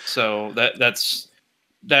 Right. So that's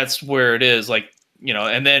that's where it is. Like,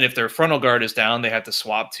 and then if their frontal guard is down, they have to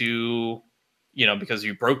swap to, because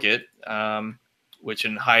you broke it, which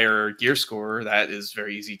in higher gear score, that is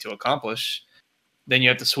very easy to accomplish. Then you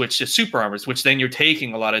have to switch to super armors, which then you're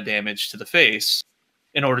taking a lot of damage to the face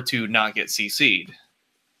in order to not get CC'd.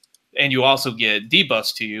 And you also get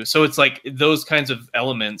debuffs to you. So it's like those kinds of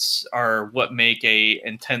elements are what make a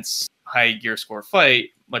intense high gear score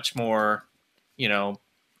fight much more,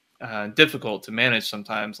 difficult to manage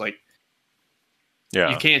sometimes. Like,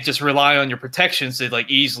 you can't just rely on your protections to like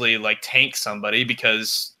easily like tank somebody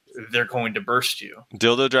because they're going to burst you.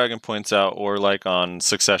 Dildo Dragon points out, or like on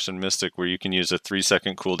Succession Mystic, where you can use a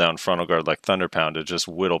 3-second cooldown frontal guard like Thunder Pound to just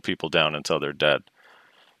whittle people down until they're dead.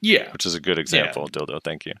 Yeah. Which is a good example, Dildo.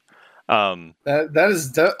 Thank you. That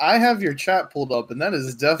is I have your chat pulled up, and that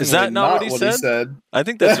is definitely that not what he said? I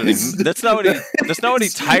think that's that's not what he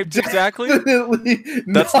typed exactly.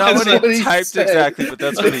 That's not what he typed exactly, but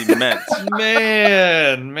that's what he meant.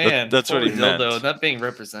 Man, that's what he Dildo, meant. not being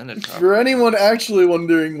represented properly. For anyone actually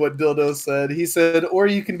wondering what Dildo said, he said, or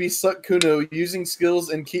you can be Suck Kuno using skills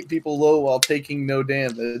and keep people low while taking no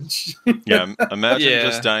damage. Yeah, imagine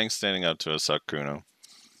just dying standing up to a Suck Kuno.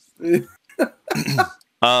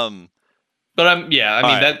 But I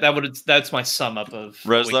mean that's my sum up of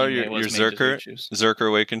Reslar, your Zerker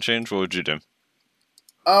Awaken change. What would you do?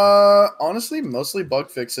 Honestly, mostly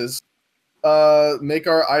bug fixes. Make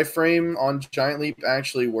our iframe on Giant Leap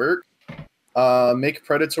actually work. Make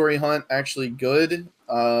Predatory Hunt actually good.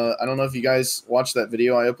 I don't know if you guys watched that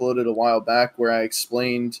video I uploaded a while back where I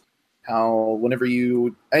explained how whenever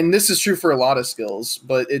you, and this is true for a lot of skills,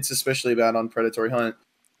 but it's especially bad on Predatory Hunt.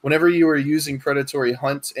 Whenever you are using Predatory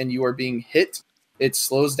Hunt and you are being hit, it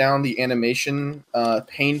slows down the animation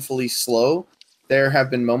painfully slow. There have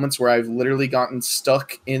been moments where I've literally gotten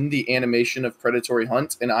stuck in the animation of Predatory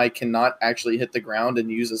Hunt and I cannot actually hit the ground and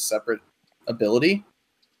use a separate ability.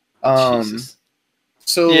 Jesus.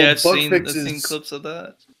 So yeah, I've seen clips of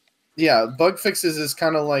that. Yeah, bug fixes is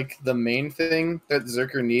kind of like the main thing that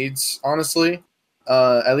Zerker needs, honestly.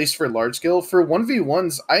 At least for large scale. For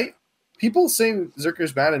 1v1s, people say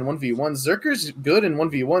Zerker's bad in 1v1s. Zerker's good in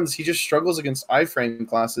 1v1s. He just struggles against iframe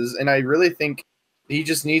classes, and I really think he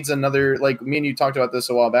just needs another, like, me and you talked about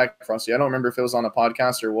this a while back, Frosty. I don't remember if it was on a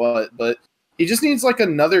podcast or what, but he just needs, like,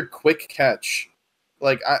 another quick catch.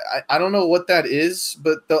 Like, I don't know what that is,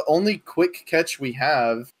 but the only quick catch we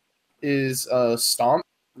have is Stomp,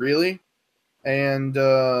 really. And,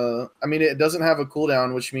 I mean, it doesn't have a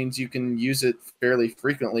cooldown, which means you can use it fairly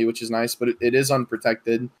frequently, which is nice, but it is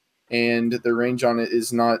unprotected. And the range on it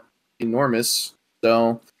is not enormous.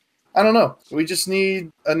 So, I don't know. We just need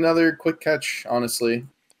another quick catch, honestly.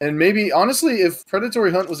 And maybe, honestly, if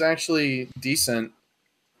Predatory Hunt was actually decent,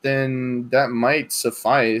 then that might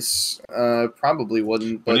suffice. Probably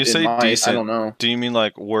wouldn't, but when you say might. Decent, I don't know. Do you mean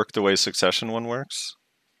like work the way Succession one works?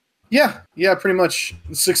 Yeah, pretty much.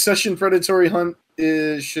 Succession Predatory Hunt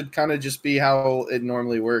should kind of just be how it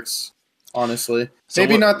normally works. Honestly, so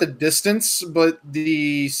maybe not the distance, but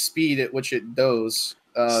the speed at which it does.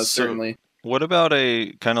 Certainly. What about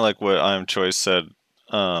a kind of like what I Am Choice said?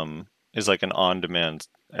 Is like an on-demand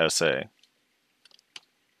SA,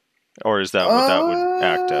 or is that what that would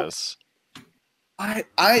act as?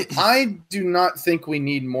 I do not think we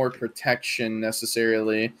need more protection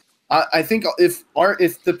necessarily. I think if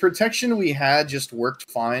the protection we had just worked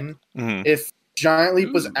fine, if Giant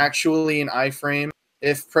Leap was actually an iframe.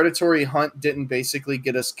 If Predatory Hunt didn't basically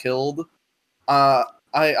get us killed, I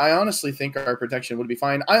honestly think our protection would be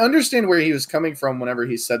fine. I understand where he was coming from whenever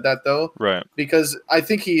he said that, though. Right. Because I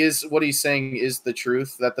think what he's saying is the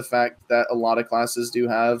truth, that the fact that a lot of classes do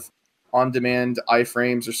have on-demand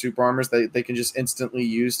iframes or super armors that they can just instantly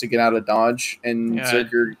use to get out of dodge, and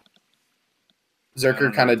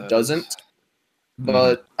Zerker kind of doesn't.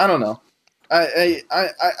 But I don't know.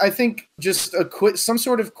 I think just some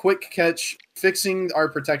sort of quick catch, fixing our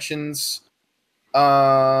protections,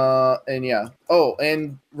 and yeah. Oh,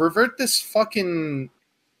 and revert this fucking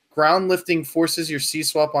ground lifting forces your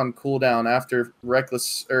C-swap on cooldown after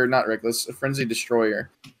Frenzy Destroyer.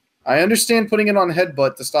 I understand putting it on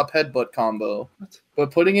Headbutt to stop Headbutt combo,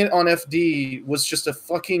 but putting it on FD was just a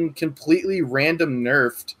fucking completely random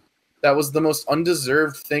nerfed. That was the most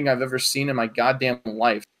undeserved thing I've ever seen in my goddamn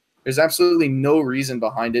life. There's absolutely no reason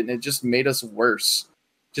behind it, and it just made us worse.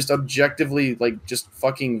 Just objectively, like, just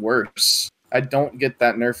fucking worse. I don't get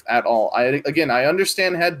that nerf at all. I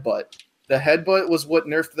understand Headbutt. The Headbutt was what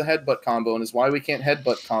nerfed the Headbutt combo, and is why we can't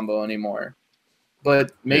Headbutt combo anymore.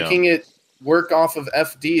 But making it work off of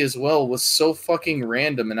FD as well was so fucking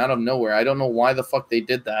random and out of nowhere. I don't know why the fuck they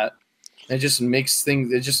did that. It just makes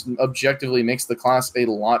things. It just objectively makes the class a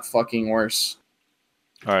lot fucking worse.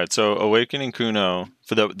 All right, so Awakening Kuno,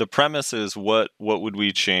 for the premise is what would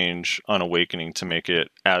we change on Awakening to make it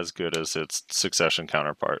as good as its Succession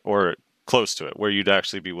counterpart, or close to it, where you'd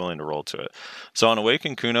actually be willing to roll to it. So on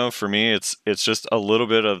Awakening Kuno, for me, it's just a little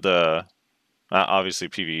bit of the obviously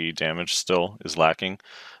PvE damage still is lacking,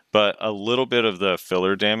 but a little bit of the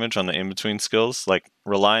filler damage on the in-between skills, like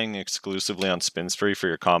relying exclusively on Spin Spree for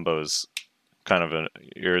your combo is kind of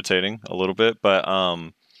irritating a little bit, but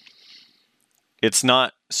it's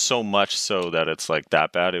not so much so that it's like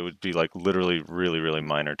that bad. It would be like literally really, really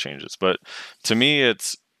minor changes. But to me,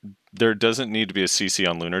 there doesn't need to be a CC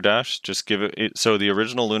on Lunar Dash. Just give it. So the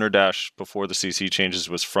original Lunar Dash before the CC changes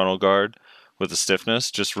was Frontal Guard with the stiffness.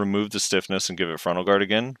 Just remove the stiffness and give it Frontal Guard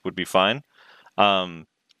again would be fine.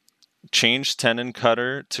 Change Tendon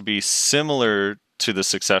Cutter to be similar to the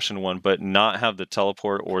Succession one, but not have the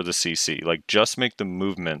teleport or the CC. Like just make the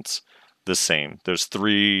movements the same. There's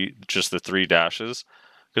just the 3 dashes,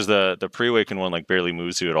 because the pre-awaken one like barely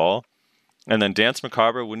moves you at all. And then Dance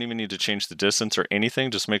Macabre wouldn't even need to change the distance or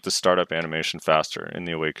anything, just make the startup animation faster in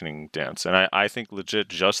the Awakening dance. And I think legit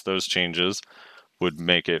just those changes would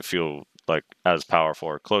make it feel like as powerful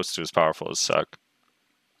or close to as powerful as Suck.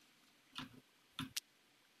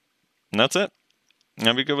 And that's it.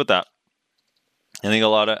 I'd be good with that. I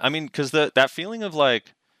think because that feeling of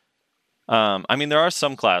like, there are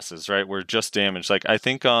some classes, right, where just damage, like I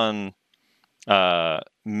think on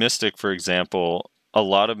Mystic, for example, a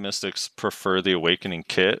lot of Mystics prefer the Awakening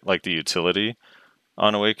kit, like the utility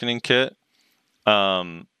on Awakening kit.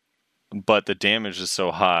 But the damage is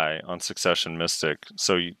so high on Succession Mystic,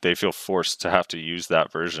 so they feel forced to have to use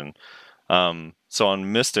that version. So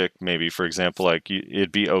on Mystic, maybe, for example, like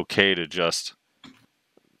it'd be okay to just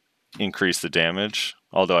increase the damage,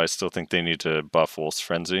 although I still think they need to buff Wolf's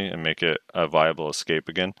Frenzy and make it a viable escape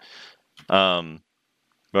again.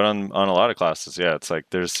 But on a lot of classes, yeah, it's like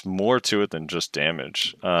there's more to it than just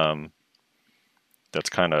damage. That's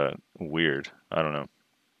kind of weird. I don't know.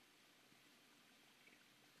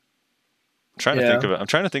 I'm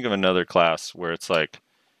trying to think of another class where it's like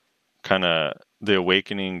kind of the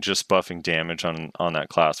Awakening just buffing damage on that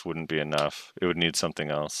class wouldn't be enough. It would need something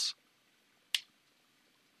else.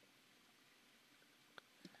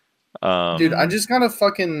 Dude, I just got a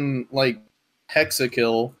fucking like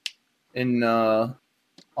hexakill in on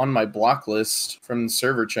my block list from the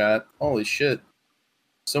server chat. Holy shit.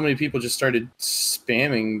 So many people just started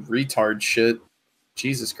spamming retard shit.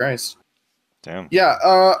 Jesus Christ. Damn. Yeah,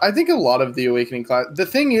 I think a lot of the Awakening class. The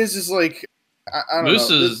thing is like, I don't know.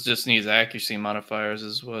 Mooses just needs accuracy modifiers,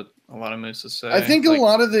 is what a lot of Mooses say. I think a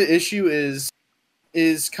lot of the issue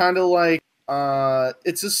is kind of like,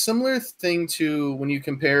 it's a similar thing to when you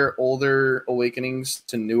compare older Awakenings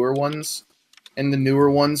to newer ones, and the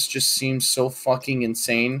newer ones just seem so fucking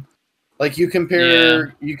insane. Like you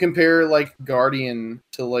compare like Guardian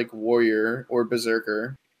to like Warrior or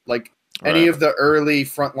Berserker, like any of the early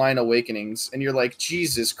frontline Awakenings, and you're like,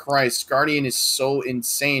 Jesus Christ, Guardian is so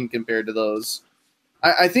insane compared to those.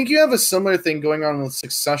 I think you have a similar thing going on with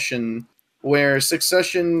Succession, where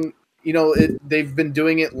Succession, they've been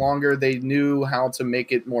doing it longer. They knew how to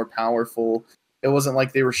make it more powerful. It wasn't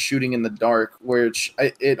like they were shooting in the dark, which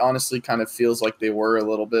it honestly kind of feels like they were a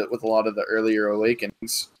little bit with a lot of the earlier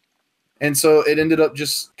Awakenings. And so it ended up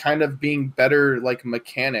just kind of being better like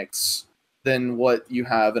mechanics than what you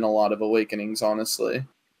have in a lot of Awakenings, honestly.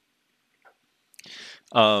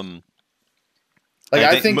 I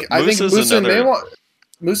think Musa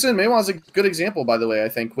and Meiwa is a good example, by the way, I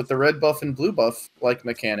think, with the red buff and blue buff like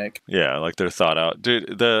mechanic. Yeah, like they're thought out.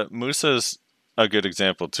 Dude, the Musa's a good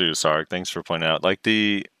example too, Sark. Thanks for pointing out. Like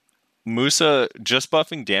the Musa, just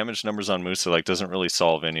buffing damage numbers on Musa like doesn't really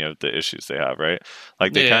solve any of the issues they have, right?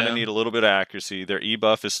 Like they kind of need a little bit of accuracy. Their E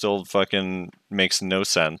buff is still fucking makes no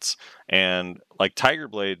sense. And like Tiger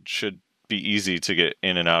Blade should be easy to get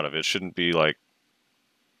in and out of. It shouldn't be like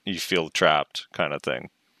you feel trapped kind of thing.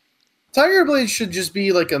 Tiger Blade should just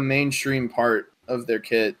be like a mainstream part of their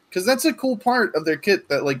kit, because that's a cool part of their kit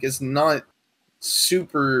that like is not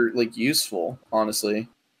super like useful, honestly.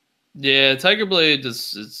 Yeah, Tiger Blade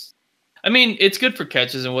is. I mean, it's good for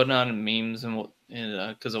catches and whatnot and memes and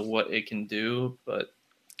because of what it can do, but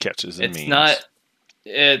catches and memes. Not.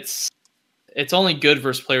 It's only good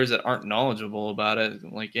versus players that aren't knowledgeable about it.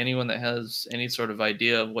 Like anyone that has any sort of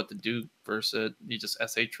idea of what to do versus it, you just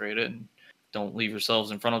SA trade it and don't leave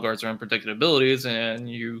yourselves in frontal guards or unprotected abilities, and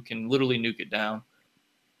you can literally nuke it down.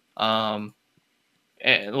 And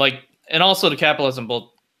also to capitalize on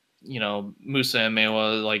both, Musa and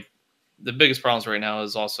Meiwa, like the biggest problems right now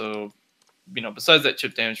is also besides that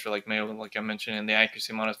chip damage for like Mayo, like I mentioned, and the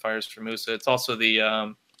accuracy modifiers for Musa, it's also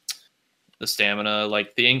the stamina.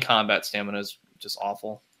 Like the in combat stamina is just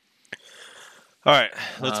awful. All right,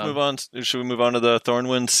 let's move on. Should we move on to the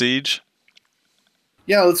Thornwind Siege?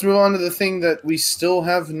 Yeah, let's move on to the thing that we still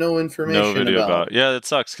have no information No video about. Yeah, it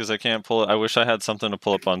sucks because I can't pull it. I wish I had something to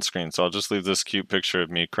pull up on screen, so I'll just leave this cute picture of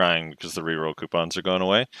me crying because the reroll coupons are going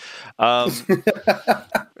away.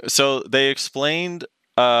 So they explained.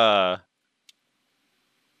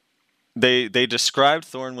 They described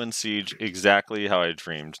Thornwind Siege exactly how I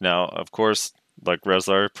dreamed. Now, of course, like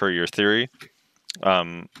Reslar, per your theory,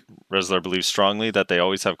 Reslar believes strongly that they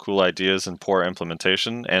always have cool ideas and poor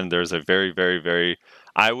implementation, and there's a very, very, very,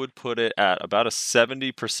 I would put it at about a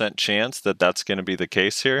 70% chance that that's going to be the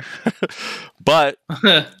case here. But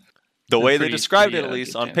the way they described it, at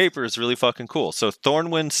least on paper, is really fucking cool. So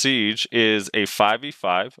Thornwind Siege is a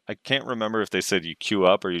 5v5. I can't remember if they said you queue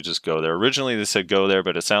up or you just go there. Originally they said go there,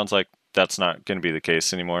 but it sounds like that's not going to be the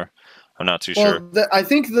case anymore. I'm not too sure. I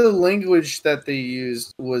think the language that they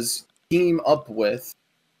used was team up with.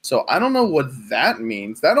 So I don't know what that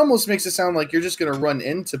means. That almost makes it sound like you're just going to run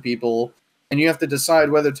into people and you have to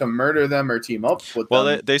decide whether to murder them or team up with them.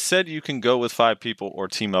 Well, they said you can go with 5 people or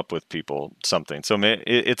team up with people, something. So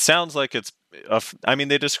it sounds like it's... I mean,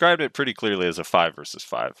 they described it pretty clearly as a 5 versus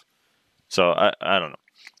 5. So I don't know.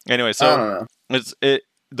 Anyway, so I don't know.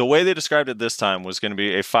 The way they described it this time was going to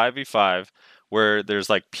be a 5v5 where there's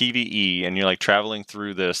like PvE and you're like traveling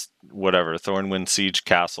through this whatever Thornwind Siege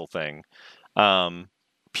castle thing,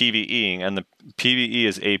 PvEing, and the PvE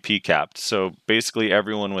is AP capped. So basically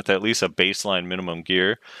everyone with at least a baseline minimum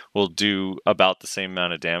gear will do about the same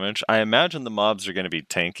amount of damage. I imagine the mobs are going to be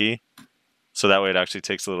tanky, so that way it actually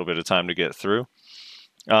takes a little bit of time to get through.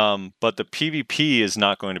 But the PvP is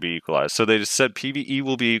not going to be equalized. So they just said PvE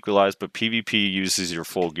will be equalized, but PvP uses your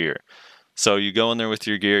full gear. So you go in there with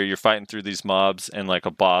your gear, you're fighting through these mobs and like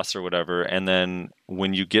a boss or whatever, and then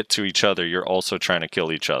when you get to each other, you're also trying to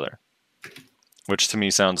kill each other. Which to me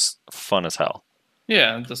sounds fun as hell.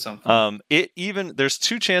 Yeah, it does sound fun. There's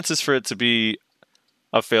 2 chances for it to be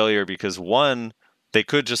a failure because 1, they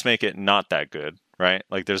could just make it not that good, right?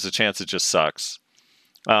 Like there's a chance it just sucks.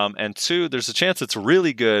 And 2, there's a chance it's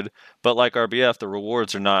really good, but like RBF, the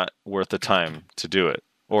rewards are not worth the time to do it,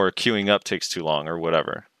 or queuing up takes too long, or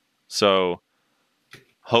whatever. So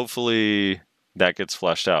hopefully that gets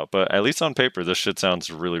fleshed out. But at least on paper, this shit sounds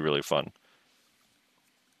really, really fun.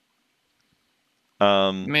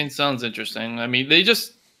 I mean, it sounds interesting. I mean, they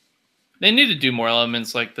need to do more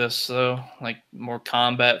elements like this, though, like more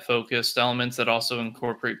combat-focused elements that also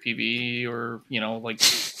incorporate PvE or like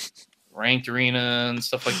ranked arena and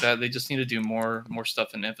stuff like that. They just need to do more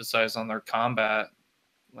stuff and emphasize on their combat.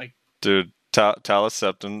 Like, dude, Talus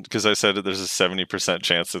Septum, because I said that there's a 70%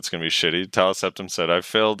 chance it's going to be shitty. Talus Septum said, I've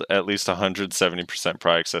failed at least 170%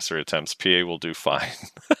 pry accessory attempts. PA will do fine.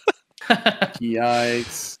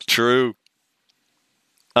 Yikes. True.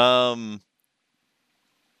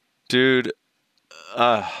 Dude,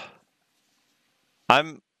 I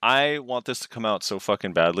want this to come out so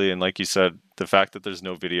fucking badly, and like you said, the fact that there's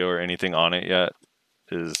no video or anything on it yet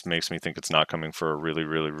makes me think it's not coming for a really,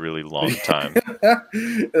 really, really long time.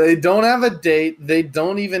 They don't have a date. They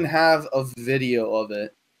don't even have a video of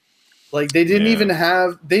it. Like they didn't even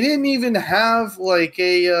have like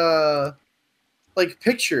a like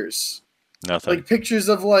pictures. Nothing. Like pictures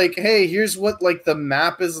of like, hey, here's what like the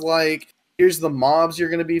map is like. Here's the mobs you're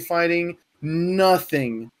going to be fighting.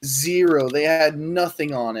 Nothing. Zero. They had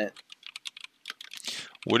nothing on it.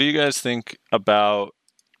 What do you guys think about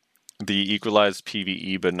the equalized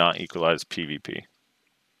PvE but not equalized PvP?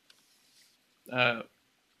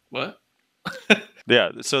 What? Yeah,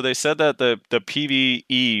 so they said that the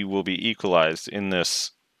PvE will be equalized in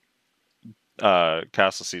this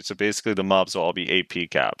castle seat. So basically the mobs will all be AP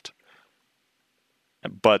capped.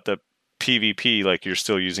 But the PvP, like you're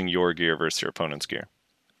still using your gear versus your opponent's gear.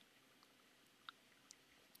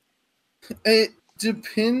 It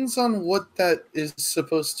depends on what that is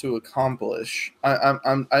supposed to accomplish.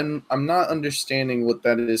 I'm not understanding what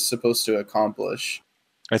that is supposed to accomplish.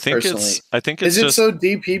 I think it's is it so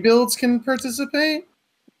DP builds can participate?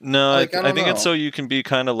 No, like, I think it's so you can be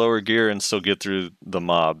kind of lower gear and still get through the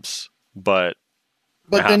mobs, but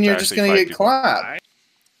then you're just going to get clapped.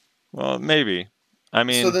 Well, maybe. I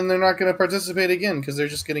mean, so then they're not going to participate again because they're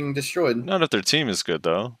just getting destroyed. Not if their team is good,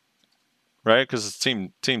 though, right? Because it's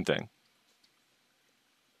team thing.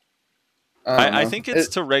 I think it's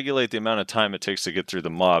to regulate the amount of time it takes to get through the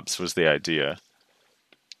mobs was the idea.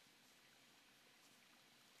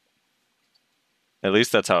 At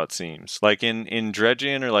least that's how it seems. Like in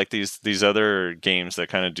Dredgian or like these other games that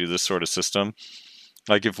kind of do this sort of system,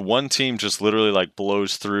 like if one team just literally like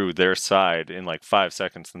blows through their side in like 5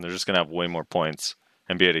 seconds, then they're just gonna have way more points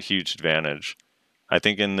and be at a huge advantage. I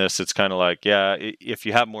think in this it's kind of like, yeah, if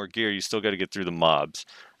you have more gear, you still got to get through the mobs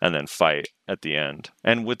and then fight at the end.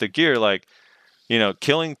 And with the gear, like, you know,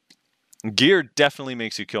 killing gear definitely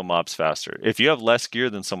makes you kill mobs faster. If you have less gear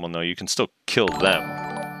than someone though, you can still kill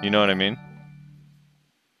them. You know what I mean?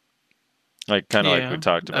 Like kind of like we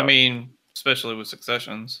talked about. I mean, especially with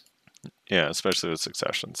successions. Yeah, especially with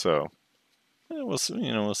succession. So we'll see.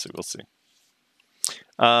 You know, we'll see.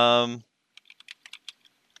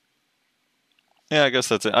 Yeah, I guess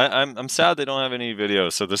that's it. I'm sad they don't have any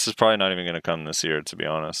videos, so this is probably not even going to come this year, to be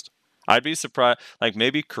honest. I'd be surprised. Like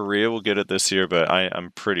maybe Korea will get it this year, but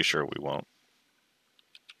I'm pretty sure we won't.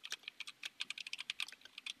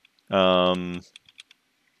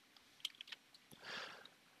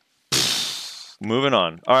 Moving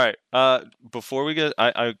on. All right. Before we get,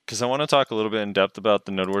 because I want to talk a little bit in depth about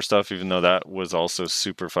the Node War stuff, even though that was also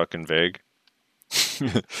super fucking vague.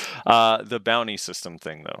 The bounty system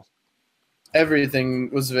thing, though. Everything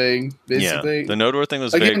was vague, basically. Yeah, the Node War thing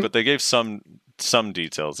was vague, but they gave some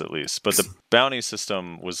details at least. But the bounty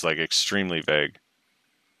system was like extremely vague.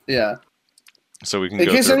 Yeah. So we can. In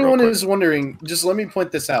go case through anyone is wondering, just let me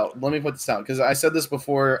point this out. Because I said this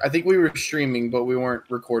before. I think we were streaming, but we weren't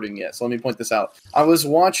recording yet. So let me point this out. I was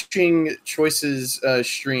watching Choice's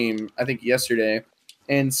stream, I think yesterday,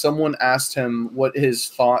 and someone asked him what his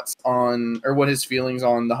thoughts on, or what his feelings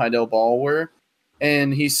on the Heidel ball were,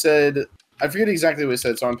 and he said, I forget exactly what he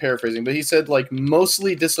said, so I'm paraphrasing, but he said like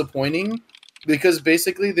mostly disappointing because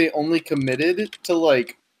basically they only committed to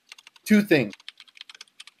like 2 things.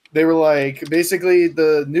 They were like, basically,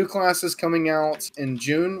 the new class is coming out in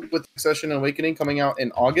June with Succession and Awakening coming out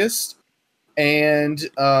in August. And,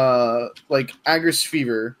 like, Agris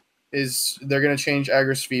Fever they're going to change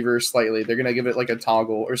Agris Fever slightly. They're going to give it, like, a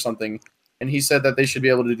toggle or something. And he said that they should be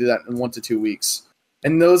able to do that in 1 to 2 weeks.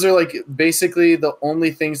 And those are, like, basically the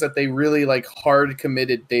only things that they really, like, hard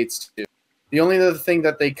committed dates to. The only other thing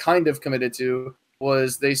that they kind of committed to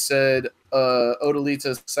was they said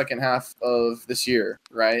Odalita's second half of this year,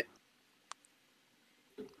 right?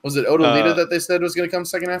 Was it Odalita that they said was going to come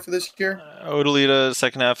second half of this year? Odalita,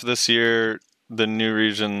 second half of this year. The new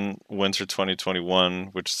region, winter 2021,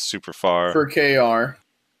 which is super far. For KR.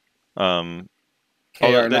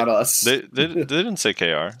 KR, not us. They didn't say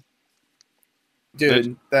KR.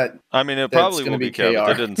 Dude, I mean, it probably will be KR, but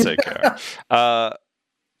they didn't say KR.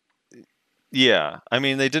 Yeah, I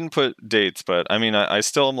mean, they didn't put dates, but I mean, I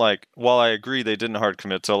still am like, while I agree they didn't hard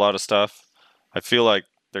commit to a lot of stuff, I feel like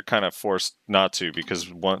they're kind of forced not to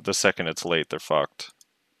because the second it's late, they're fucked.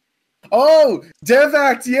 Oh,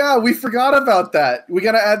 DevAct, yeah, we forgot about that. We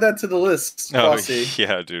got to add that to the list. Oh,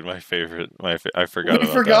 yeah, dude, my favorite. I forgot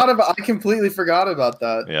I completely forgot about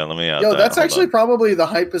that. Yeah, let me add that. That's actually probably the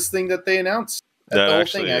hypest thing that they announced. That the whole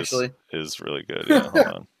actually thing, actually is really good. Yeah, hold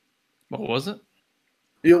on. What was it?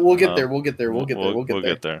 Yeah, we'll get there. We'll get there. We'll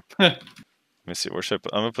get there. Let me see. Where should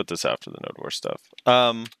I'm gonna put this after the Node War stuff.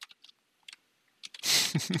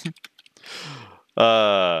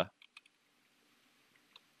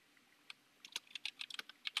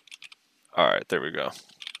 All right, there we go.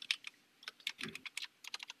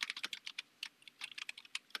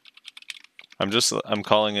 I'm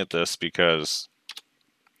calling it this because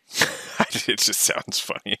it just sounds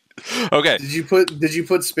funny. Okay. Did you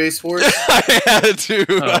put Space Force? I had to.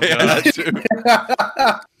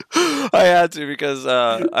 I had to because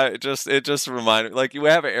it just reminded, like, you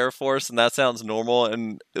have an Air Force and that sounds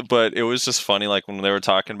normal, but it was just funny, like when they were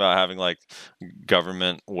talking about having like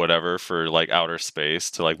government whatever for like outer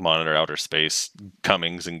space to like monitor outer space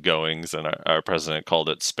comings and goings, and our president called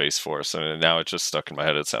it Space Force, and now it's just stuck in my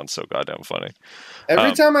head. It sounds so goddamn funny.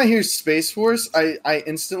 Every time I hear Space Force, I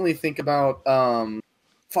instantly think about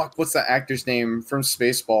what's the actor's name from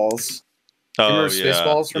Spaceballs? Oh,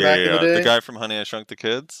 Spaceballs from back in the day? The guy from Honey, I Shrunk the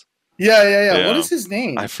Kids? Yeah. What is his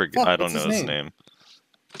name? I forget. I don't know his name.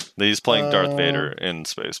 He's playing Darth Vader in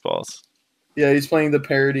Spaceballs. Yeah, he's playing the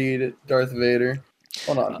parodied Darth Vader.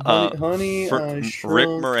 Hold on. Honey, I Shrunk Rick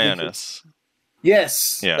Moranis.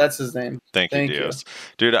 Yes, that's his name. Thank you, Dios.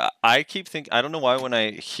 Dude, I keep thinking, I don't know why when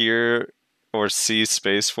I hear or see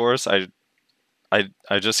Space Force, I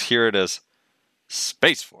just hear it as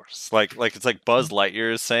Space Force. Like it's like Buzz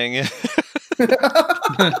Lightyear is saying it.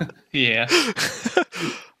 Yeah.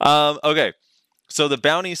 Okay. So the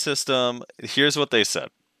bounty system, here's what they said.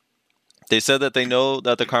 They said that they know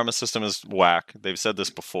that the karma system is whack. They've said this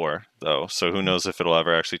before, though, so who knows if it'll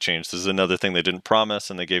ever actually change. This is another thing they didn't promise,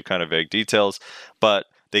 and they gave kind of vague details. But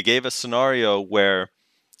they gave a scenario where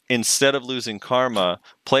instead of losing karma,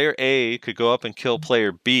 player A could go up and kill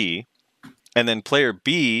player B, and then player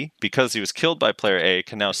B, because he was killed by player A,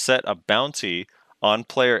 can now set a bounty on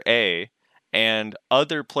player A, and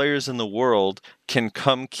other players in the world can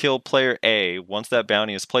come kill player A once that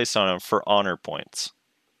bounty is placed on him for honor points.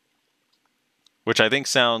 Which I think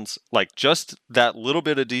sounds like just that little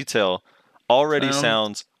bit of detail already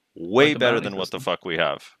sounds way like better than what the fuck we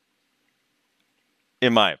have.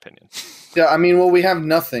 In my opinion. Yeah, I mean, well, we have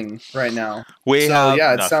nothing right now. We have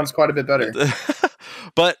yeah, it nothing. sounds quite a bit better.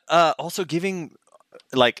 But also giving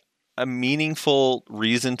like a meaningful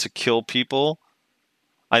reason to kill people,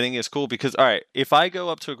 I think is cool because, all right, if I go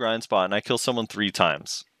up to a grind spot and I kill someone 3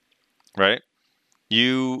 times, right?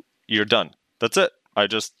 You're done. That's it.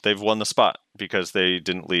 They've won the spot because they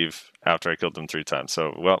didn't leave after I killed them 3 times.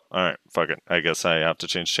 So, well, all right, fuck it. I guess I have to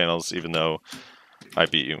change channels even though I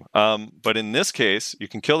beat you. But in this case, you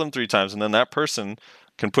can kill them 3 times and then that person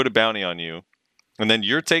can put a bounty on you. And then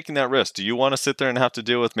you're taking that risk. Do you want to sit there and have to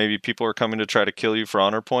deal with maybe people are coming to try to kill you for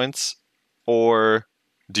honor points? Or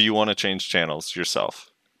do you want to change channels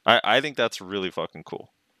yourself? I think that's really fucking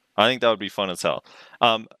cool. I think that would be fun as hell.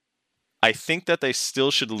 I think that they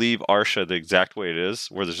still should leave Arsha the exact way it is,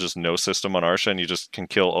 where there's just no system on Arsha and you just can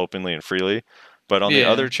kill openly and freely. But on the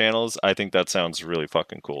other channels, I think that sounds really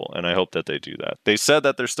fucking cool, and I hope that they do that. They said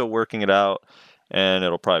that they're still working it out, and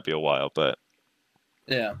it'll probably be a while, but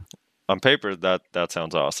yeah, on paper, that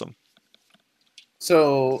sounds awesome.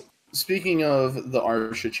 So, speaking of the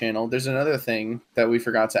Arsha channel, there's another thing that we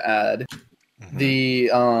forgot to add.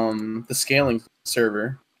 Mm-hmm. The scaling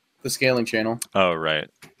server, the scaling channel. Oh, right.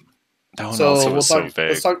 That one so also was so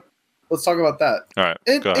vague. Let's talk about that. All right,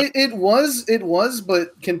 go ahead. It was,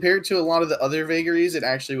 but compared to a lot of the other vagaries, it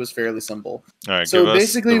actually was fairly simple. All right, so give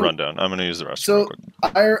basically, us the rundown. I'm going to use the rest. So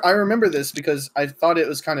I remember this because I thought it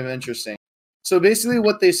was kind of interesting. So basically,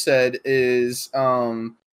 what they said is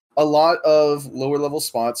a lot of lower level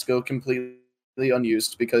spots go completely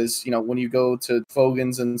unused because when you go to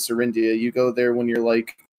Fogan's and Serindia, you go there when you're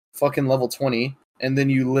like fucking level 20. And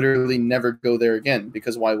then you literally never go there again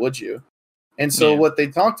because why would you? And so what they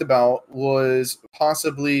talked about was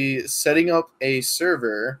possibly setting up a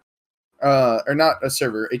server, or not a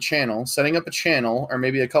server, a channel, setting up a channel or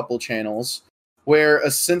maybe a couple channels where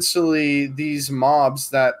essentially these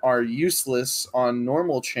mobs that are useless on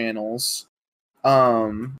normal channels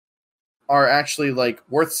are actually like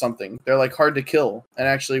worth something. They're like hard to kill and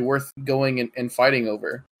actually worth going and fighting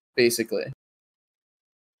over, basically.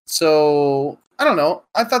 So I don't know.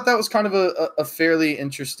 I thought that was kind of a fairly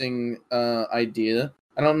interesting idea.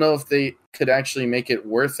 I don't know if they could actually make it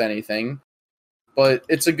worth anything, but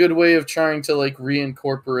it's a good way of trying to like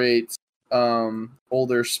reincorporate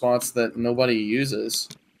older spots that nobody uses.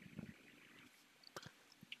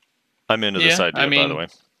 I'm into this idea, by the way.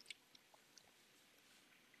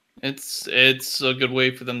 It's a good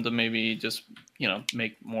way for them to maybe just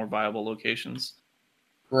make more viable locations.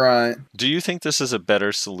 Right. Do you think this is a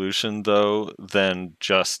better solution, though, than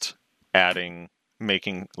just revamping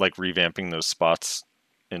those spots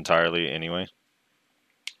entirely anyway?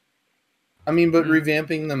 I mean, but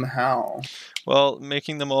revamping them how? Well,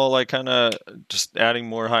 making them all like kind of just adding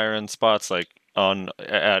more higher end spots like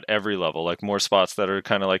at every level, like more spots that are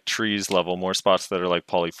kind of like trees level, more spots that are like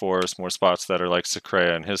polyforest, more spots that are like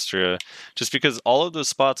Secrea and Histria. Just because all of those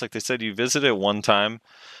spots, like they said, you visit it one time.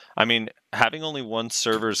 I mean, having only one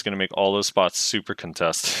server is going to make all those spots super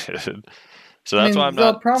contested. So that's why I'm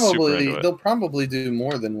not super into it. They'll probably do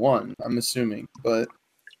more than one, I'm assuming. But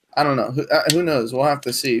I don't know. Who knows? We'll have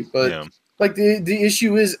to see. But like the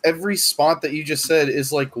issue is every spot that you just said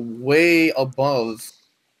is like way above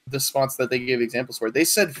the spots that they gave examples for. They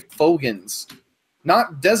said Fogans.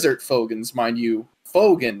 Not desert Fogans, mind you.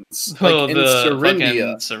 Fogans. Like in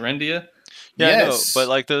Serindia. Serindia? Yeah, yes. I know, but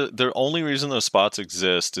like the only reason those spots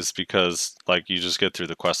exist is because like you just get through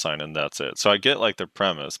the quest line and that's it. So I get like their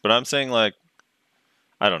premise, but I'm saying like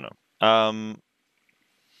I don't know.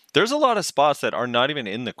 There's a lot of spots that are not even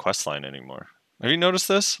in the quest line anymore. Have you noticed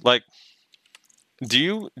this? Like,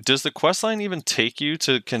 does the quest line even take you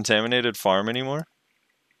to Contaminated Farm anymore?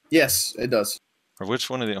 Yes, it does. Or which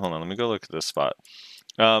one of the? Hold on, let me go look at this spot.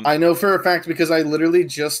 I know for a fact because I literally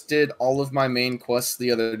just did all of my main quests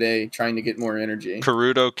the other day trying to get more energy.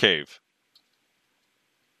 Perudo Cave.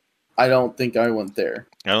 I don't think I went there.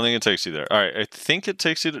 I don't think it takes you there. All right, I think it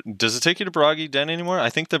takes you to... Does it take you to Baragi Den anymore? I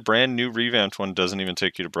think the brand new revamped one doesn't even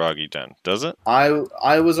take you to Baragi Den. Does it? I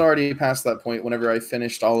was already past that point whenever I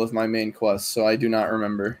finished all of my main quests, so I do not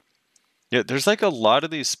remember. Yeah, there's like a lot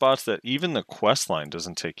of these spots that even the quest line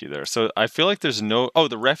doesn't take you there. So I feel like there's no... Oh,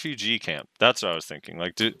 the refugee camp. That's what I was thinking.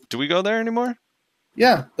 Like, do we go there anymore?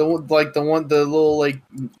 Yeah, the little like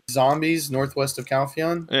zombies northwest of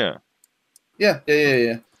Calpheon. Yeah.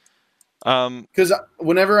 Yeah. Because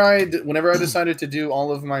whenever I decided to do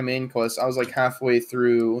all of my main quests, I was like halfway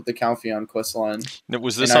through the Calpheon quest line. Now,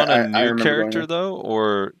 was this And on a I new remember character though,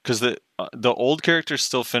 or because the old characters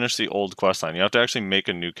still finish the old quest line? You have to actually make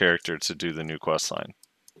a new character to do the new quest line.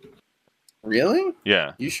 Really?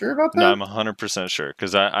 Yeah. You sure about that? No, I'm 100% sure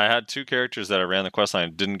because I had 2 characters that I ran the quest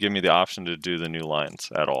line, didn't give me the option to do the new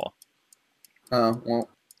lines at all. Oh well,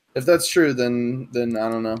 if that's true, then I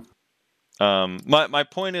don't know. My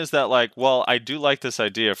point is that, like, while I do like this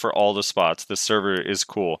idea for all the spots, the server is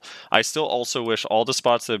cool. I still also wish all the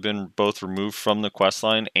spots that have been both removed from the quest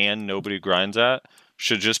line and nobody grinds at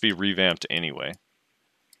should just be revamped anyway.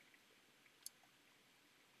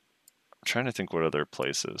 I'm trying to think what other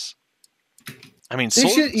places. I mean,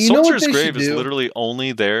 Soldier's Grave is literally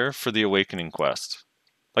only there for the Awakening quest.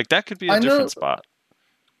 Like, that could be a different spot.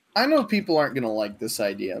 I know people aren't going to like this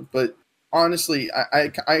idea, but honestly, I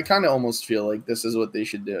kind of almost feel like this is what they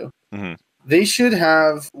should do. Mm-hmm. They should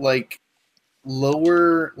have, like,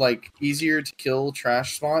 lower, like, easier to kill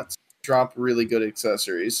trash spots drop really good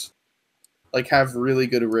accessories. Like, have really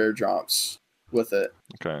good rare drops with it.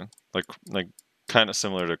 Okay. Like kind of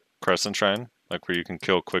similar to Crescent Shrine, like where you can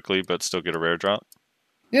kill quickly but still get a rare drop?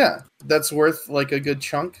 Yeah, that's worth, like, a good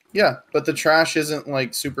chunk. Yeah, but the trash isn't,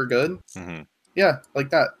 like, super good. Mm-hmm. Yeah, like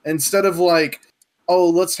that. Instead of, like, oh,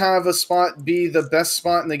 let's have a spot be the best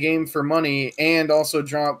spot in the game for money and also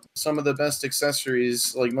drop some of the best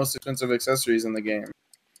accessories, like most expensive accessories in the game.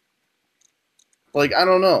 Like, I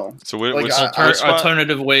don't know. So like,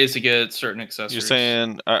 alternative ways to get certain accessories. You're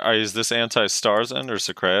saying, is this anti-Stars End or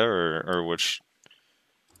Secrea or which?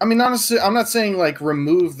 I mean, honestly, I'm not saying, like,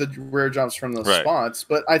 remove the rare drops from those spots,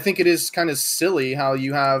 but I think it is kind of silly how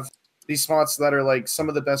you have these spots that are, like, some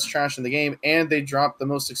of the best trash in the game and they drop the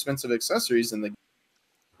most expensive accessories in the game.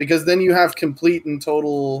 Because then you have complete and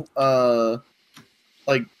total,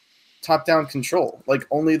 like, top-down control. Like,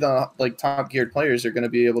 only the, like, top-geared players are going to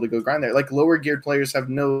be able to go grind there. Like, lower-geared players have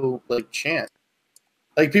no, like, chance.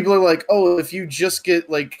 Like, people are like, oh, if you just get,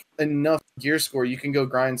 like, enough gear score, you can go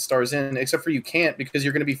grind Stars in. Except for you can't because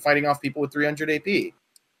you're going to be fighting off people with 300 AP.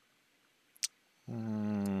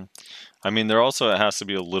 I mean, there also has to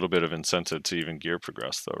be a little bit of incentive to even gear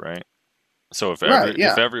progress, though, right? So if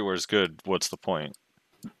everywhere's good, what's the point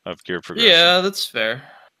of gear progression? Yeah, that's fair.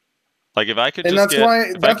 Like, if I could and just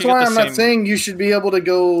that's why I'm not saying you should be able to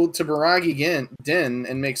go to Baragi Den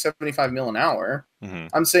and make 75 mil an hour. Mm-hmm.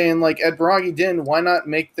 I'm saying, like, at Baragi Den, why not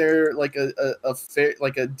make there, like, a fair,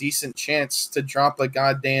 like, a decent chance to drop a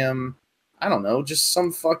goddamn, I don't know, just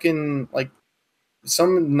some fucking, like,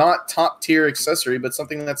 some not top tier accessory, but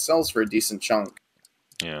something that sells for a decent chunk.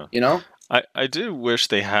 Yeah. You know? I do wish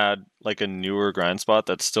they had, like, a newer grind spot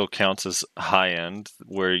that still counts as high end,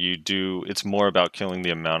 where it's more about killing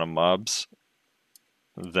the amount of mobs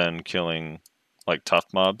than killing, like, tough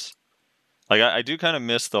mobs. Like, I do kind of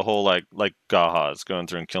miss the whole, like Gahas, going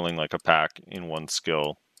through and killing, like, a pack in 1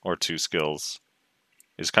 skill or 2 skills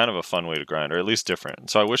is kind of a fun way to grind, or at least different.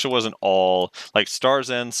 So I wish it wasn't all, like, Stars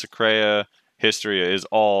End, Secrea, Hysteria is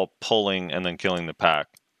all pulling and then killing the pack.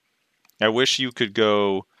 I wish you could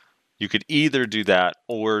either do that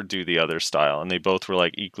or do the other style, and they both were,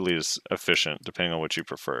 like, equally as efficient depending on what you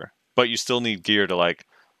prefer. But you still need gear to, like,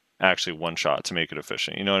 actually one shot to make it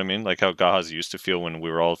efficient. You know what I mean? Like how Gahas used to feel when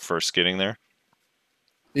we were all first getting there.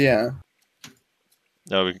 Yeah.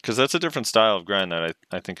 No, because that's a different style of grind that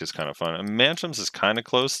I think is kind of fun. And Mantrams is kind of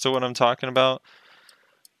close to what I'm talking about,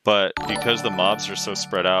 but because the mobs are so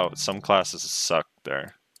spread out, some classes suck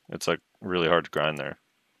there. It's, like, really hard to grind there.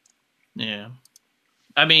 Yeah.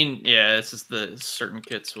 I mean, yeah, it's just the certain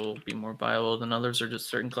kits will be more viable than others, or just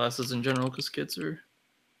certain classes in general, because kits are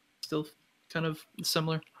still kind of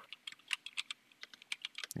similar.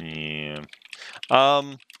 Yeah. I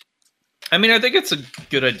mean, I think it's a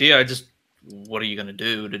good idea. What are you going to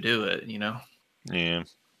do it, you know? Yeah.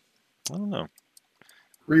 I don't know.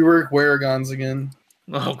 Rework Waragons again.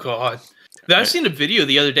 Oh, God. I've seen a video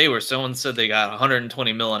the other day where someone said they got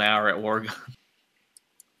 120 mil an hour at Wargon.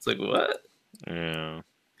 It's like, what? Yeah.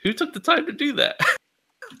 Who took the time to do that?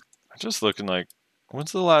 I'm just looking like,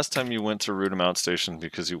 when's the last time you went to Rudamount Station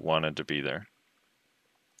because you wanted to be there?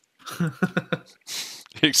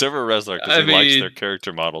 Except for Rezlar, because he likes their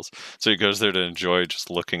character models, so he goes there to enjoy just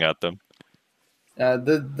looking at them.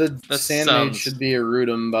 The Sandmaid should be a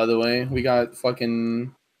Rudum, by the way. We got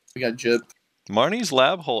Jip. Marnie's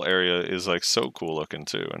lab hole area is like so cool looking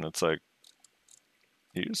too, and it's like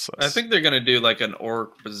useless. I think they're gonna do like an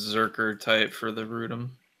Orc Berserker type for the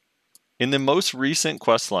Rudum. In the most recent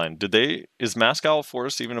quest line, is Mascal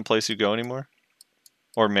Forest even a place you go anymore?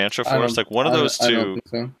 Or Mantra Forest? Like one of those two,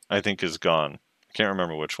 I think is gone. I can't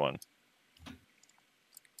remember which one.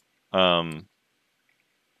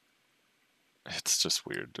 It's just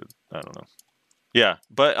weird, dude. I don't know. Yeah,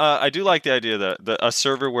 but I do like the idea that a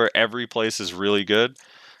server where every place is really good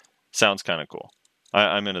sounds kind of cool.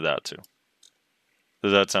 I'm into that too.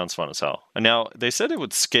 That sounds fun as hell. And now they said it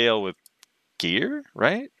would scale with gear,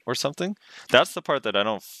 right? Or something. That's the part that I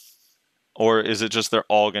don't. Or is it just they're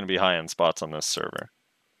all going to be high-end spots on this server?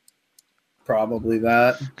 Probably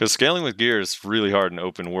that. Because scaling with gear is really hard in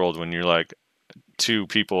open world when you're like two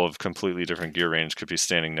people of completely different gear range could be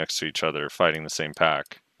standing next to each other fighting the same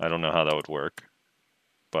pack. I don't know how that would work.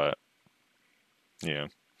 But, yeah.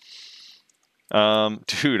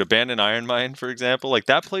 Dude, Abandoned Iron Mine, for example. Like,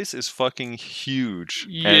 that place is fucking huge.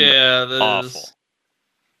 Yeah, and awful.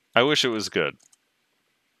 I wish it was good.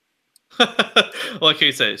 Like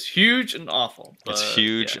I said, it's huge and awful. But, it's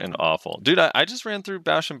huge and awful. Dude, I just ran through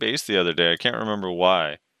Bash and Base the other day. I can't remember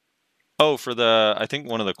why. Oh, for I think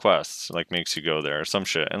one of the quests, like, makes you go there or some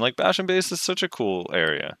shit. And, like, Bash and Base is such a cool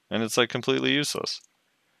area. And it's, like, completely useless.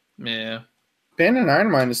 Yeah. Abandoned Iron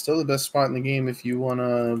Mine is still the best spot in the game if you want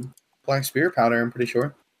a Black Spirit Powder, I'm pretty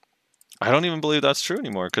sure. I don't even believe that's true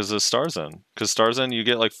anymore because of Starzen. Because Starzen, you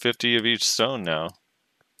get like 50 of each stone now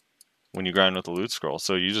when you grind with the loot scroll.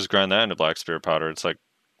 So you just grind that into Black Spirit Powder. It's like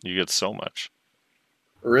you get so much.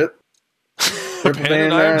 Rip.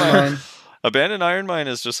 Abandoned Iron Mine. Abandoned Iron Mine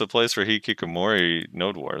is just a place for Hikikomori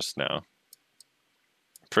Node Wars now.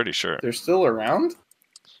 Pretty sure. They're still around?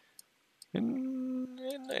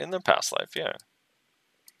 In their past life, yeah.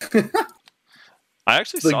 I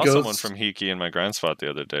actually saw someone from Hiki in my grind spot the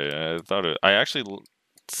other day. I actually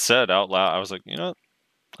said out loud, I was like, you know what?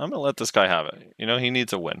 I'm going to let this guy have it. You know, he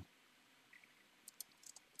needs a win.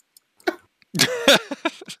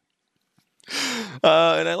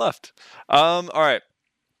 And I left. All right.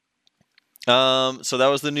 So that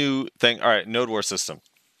was the new thing. All right, Node War system.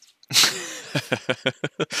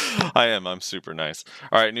 I'm super nice.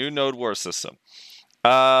 All right, new Node War system.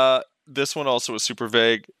 This one also is super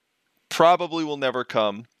vague. Probably will never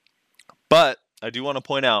come. But I do want to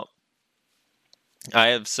point out, I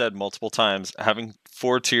have said multiple times, having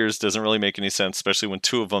 4 tiers doesn't really make any sense, especially when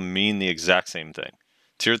 2 of them mean the exact same thing.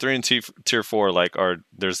 Tier 3 and Tier 4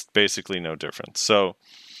 there's basically no difference. So,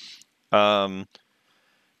 in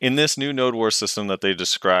this new Node War system that they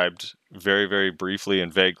described very, very briefly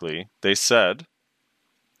and vaguely, they said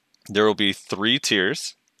there will be 3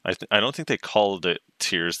 tiers. I don't think they called it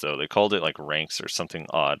tiers, though. They called it like ranks or something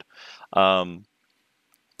odd.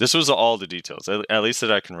 This was all the details, at least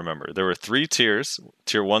that I can remember. There were 3 tiers,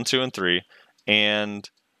 tier 1, 2, and 3, and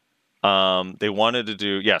they wanted to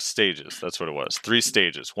do, stages. That's what it was. 3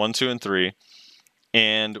 stages, 1, 2, and 3.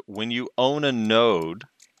 And when you own a node,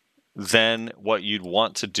 then what you'd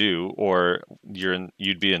want to do, or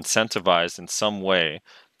you'd be incentivized in some way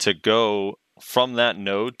to go from that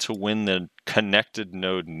node to win the connected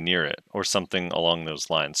node near it, or something along those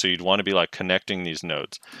lines. So you'd want to be like connecting these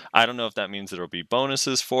nodes. I don't know if that means there'll be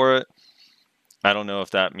bonuses for it. I don't know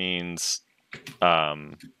if that means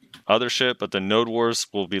other shit, but the node wars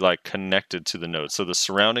will be like connected to the nodes. So the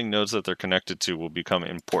surrounding nodes that they're connected to will become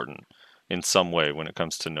important in some way when it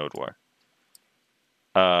comes to node war.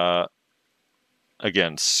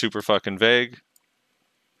 Again, super fucking vague.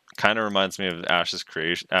 Kind of reminds me of Ashes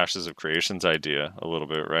of Creation's idea a little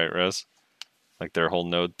bit, right, Rez? Like their whole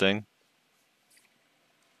node thing.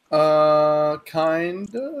 Kinda.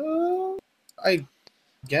 I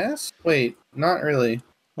guess. Wait, not really.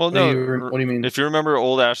 Well, no. What do you mean? If you remember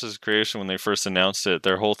old Ashes of Creation when they first announced it,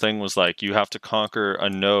 their whole thing was like you have to conquer a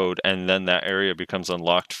node, and then that area becomes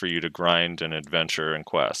unlocked for you to grind and adventure and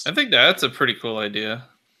quest. I think that's a pretty cool idea.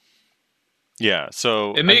 Yeah,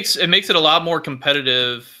 so it makes it a lot more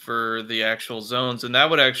competitive for the actual zones, and that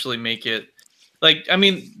would actually make it like, I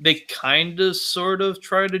mean, they kind of sort of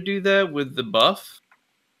try to do that with the buff,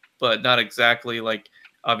 but not exactly, like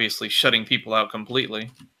obviously shutting people out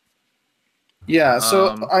completely. Yeah,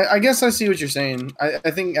 so I guess I see what you're saying.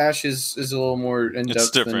 I think Ashes is a little more in depth.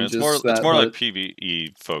 It's different. It's more like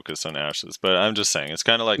PvE focus on Ashes, but I'm just saying it's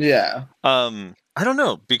kind of like I don't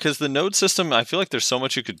know, because the node system, I feel like there's so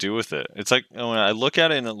much you could do with it. It's like when I look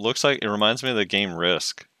at it and it looks like it reminds me of the game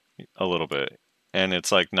Risk a little bit. and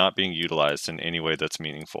it's like not being utilized in any way that's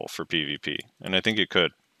meaningful for PvP. And I think it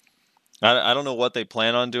could. I don't know what they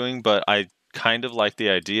plan on doing, but I kind of like the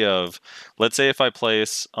idea of, let's say if I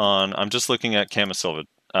place on, I'm just looking at Camisilva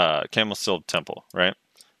Temple, right?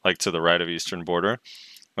 Like to the right of Eastern Border.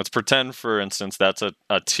 Let's pretend, for instance, that's a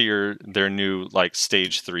tier, their new like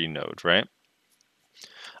stage 3 node, right?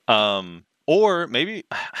 Or maybe,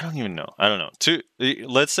 I don't even know. I don't know.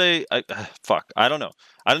 Let's say, fuck, I don't know.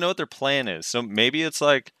 I don't know what their plan is. So maybe it's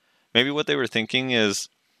like, maybe what they were thinking is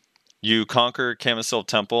you conquer Camisilva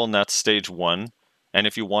Temple and that's stage 1. And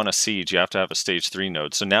if you want a siege, you have to have a stage 3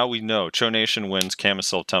 node. So now we know Cho Nation wins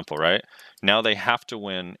Camisilva Temple, right? Now they have to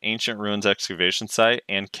win Ancient Ruins Excavation Site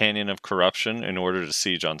and Canyon of Corruption in order to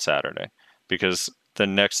siege on Saturday. Because the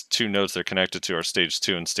next 2 nodes they're connected to are stage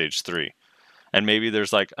 2 and stage 3. And maybe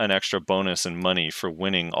there's like an extra bonus in money for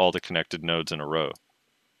winning all the connected nodes in a row.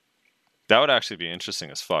 That would actually be interesting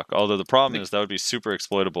as fuck. Although the problem is that would be super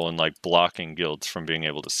exploitable in like blocking guilds from being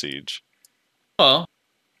able to siege. Well,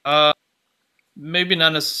 maybe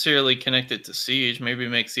not necessarily connected to Siege. Maybe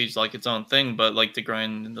make Siege like its own thing, but like to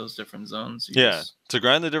grind in those different zones. To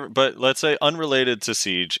grind the different, but let's say unrelated to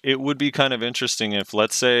Siege, it would be kind of interesting if,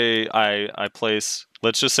 let's say I place,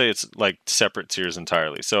 let's just say it's like separate tiers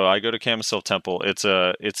entirely. So I go to Camisilva Temple, it's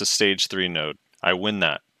a stage 3 node. I win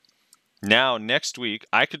that. Now, next week,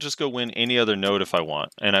 I could just go win any other node if I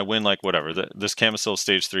want. And I win like whatever. This Camisilva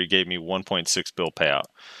stage 3 gave me 1.6 bill payout.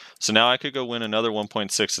 So now I could go win another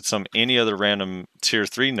 1.6 at any other random tier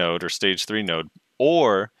 3 node or stage 3 node.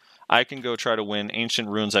 Or I can go try to win Ancient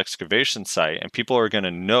Ruins Excavation Site. And people are going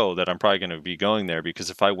to know that I'm probably going to be going there,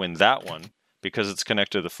 because if I win that one, because it's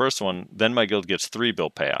connected to the first one, then my guild gets 3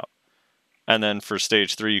 bill payout. And then for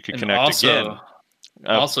stage 3, you could connect again.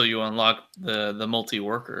 Also, you unlock the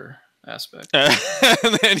multi-worker aspect. And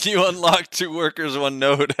then you unlock 2 workers, 1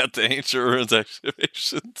 node at the Ancient Ruins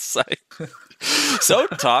Excavation Site. So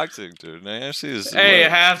toxic, dude. Hey, you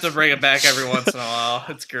have to bring it back every once in a while.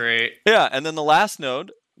 It's great. Yeah, and then the last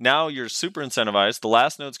node, now you're super incentivized. The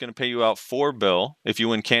last node's going to pay you out 4 bill if you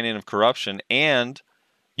win Canyon of Corruption, and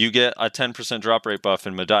you get a 10% drop rate buff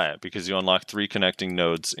in Medaya because you unlock 3 connecting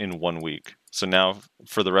nodes in 1 week. So now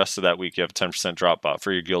for the rest of that week, you have a 10% drop buff,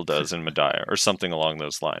 or your guild does in Medaya, or something along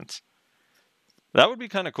those lines. That would be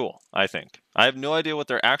kind of cool, I think. I have no idea what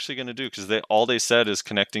they're actually going to do, because all they said is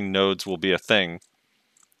connecting nodes will be a thing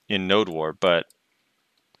in Node War, but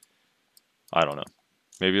I don't know.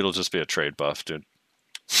 Maybe it'll just be a trade buff, dude.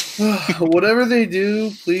 Whatever they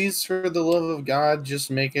do, please, for the love of God,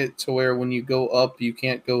 just make it to where when you go up, you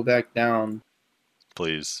can't go back down.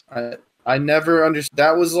 Please. I never understood.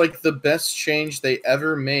 That was like the best change they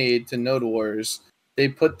ever made to Node Wars. They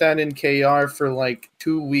put that in KR for like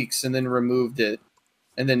 2 weeks and then removed it,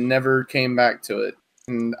 and then never came back to it.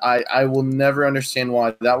 And I will never understand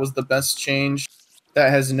why. That was the best change that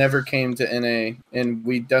has never came to NA, and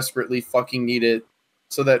we desperately fucking need it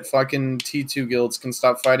so that fucking T2 guilds can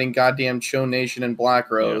stop fighting goddamn Cho Nation and Black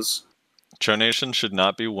Rose. Yeah. Cho Nation should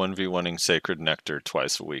not be 1v1ing Sacred Nectar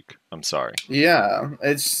twice a week. I'm sorry. Yeah,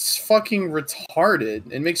 it's fucking retarded.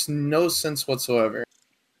 It makes no sense whatsoever.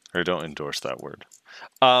 I don't endorse that word.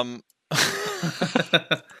 I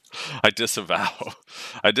disavow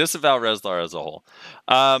Rezlar as a whole.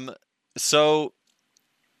 So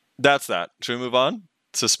that's that. Should we move on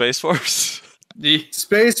to Space Force?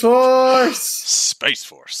 Space Force! Space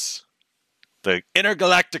Force. The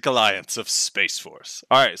Intergalactic Alliance of Space Force.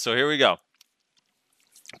 All right, so here we go.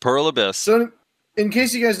 Pearl Abyss. So, in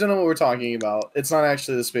case you guys don't know what we're talking about, it's not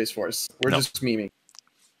actually the Space Force. We're just memeing.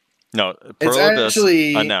 No, Pearl Abyss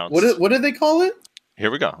actually announced. What did they call it? Here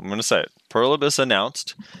we go. I'm going to say it. Pearl Abyss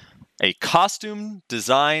announced a costume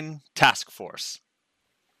design task force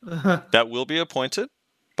that will be appointed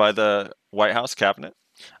by the White House cabinet.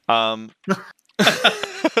 That's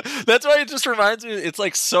why it just reminds me. It's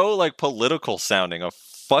like so like political sounding. A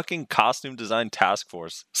fucking costume design task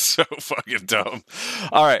force. So fucking dumb.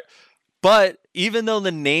 All right. But even though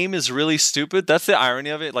the name is really stupid, that's the irony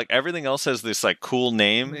of it. Like everything else has this like cool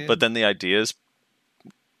name, but then the idea is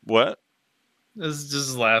what? I was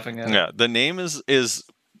just laughing at it. Yeah, the name is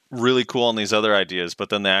really cool on these other ideas, but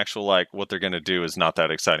then the actual like what they're going to do is not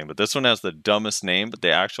that exciting. But this one has the dumbest name, but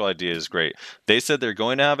the actual idea is great. They said they're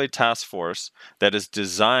going to have a task force that is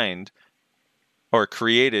designed or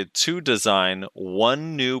created to design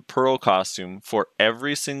 1 new Pearl costume for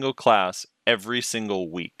every single class every single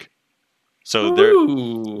week. So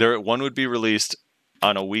there one would be released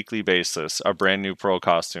on a weekly basis, a brand new Pearl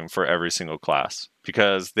costume for every single class.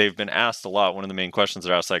 Because they've been asked a lot. One of the main questions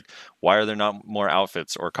they're asked, like, why are there not more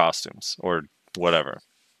outfits or costumes or whatever?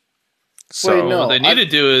 So what they need to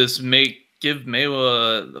do is make give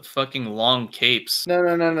Maywa the fucking long capes. No.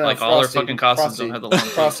 Like Frosty, all our fucking costumes don't have the long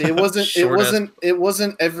capes. Frosty, it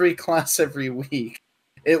wasn't every class every week.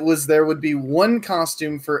 There would be one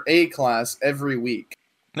costume for a class every week.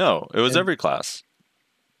 No, it was every class.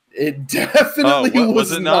 It definitely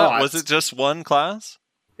was it not. Was it just one class?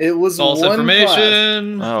 It was false one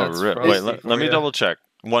information. Class. Oh, wait, let me double check.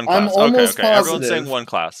 One class. I'm almost okay. Everyone's positive. saying one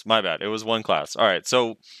class. My bad. It was one class. All right.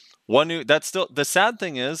 So one new. That's still the sad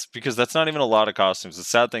thing is because that's not even a lot of costumes. The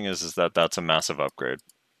sad thing is that that's a massive upgrade.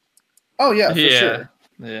 Oh yeah, for sure.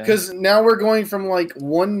 Yeah. Because now we're going from like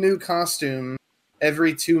one new costume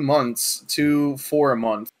every 2 months to 4 a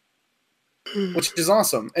month, which is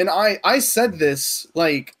awesome. And I said this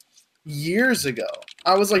like years ago.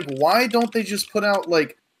 I was like, why don't they just put out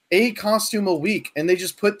like a costume a week and they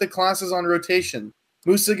just put the classes on rotation?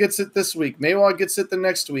 Musa gets it this week, Maywa gets it the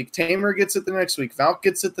next week, Tamer gets it the next week, Valk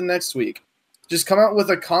gets it the next week. Just come out with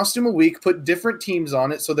a costume a week, put different teams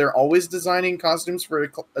on it so they're always designing costumes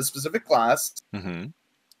for a specific class. Mm-hmm.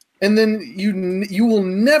 And then you will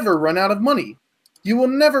never run out of money. You will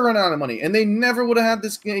never run out of money. And they never would have had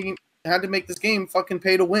to make this game fucking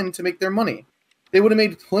pay to win to make their money. They would have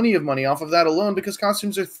made plenty of money off of that alone because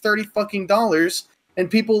costumes are $30 and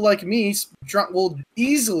people like me will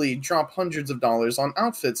easily drop hundreds of dollars on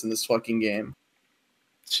outfits in this fucking game.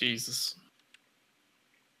 Jesus.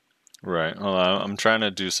 Right. Well, I'm trying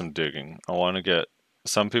to do some digging. I want to get.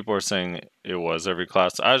 Some people are saying it was every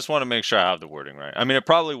class. I just want to make sure I have the wording right. I mean, it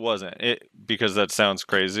probably wasn't. Because that sounds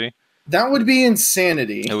crazy. That would be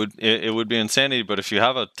insanity. It would be insanity. But if you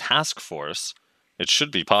have a task force, it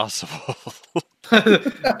should be possible.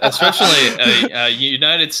 Especially a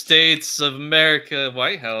United States of America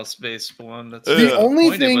White House based one. That's the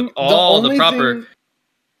only thing. The only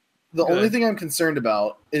ahead. thing I'm concerned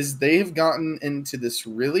about is they've gotten into this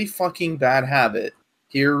really fucking bad habit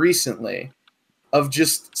here recently of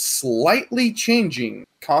just slightly changing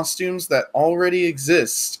costumes that already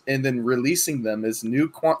exist and then releasing them as new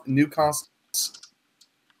costumes.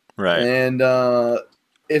 Right. And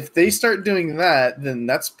if they start doing that, then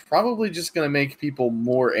that's probably just going to make people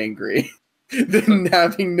more angry than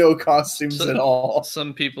having no costumes at all.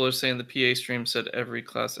 Some people are saying the PA stream said every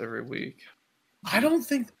class every week. I don't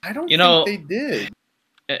think they did.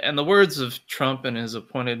 And the words of Trump and his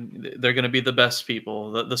appointed, they're going to be the best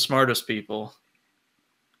people, the smartest people.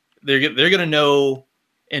 They're going to know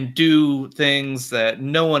and do things that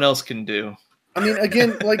no one else can do. I mean,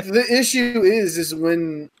 again, like the issue is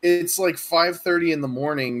when it's like 5:30 in the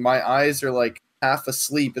morning, my eyes are like half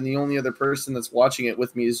asleep, and the only other person that's watching it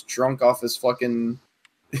with me is drunk off his fucking,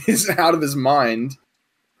 is out of his mind.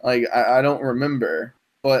 Like I don't remember,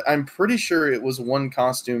 but I'm pretty sure it was one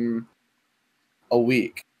costume a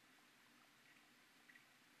week.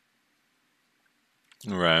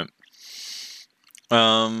 Right.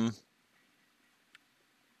 I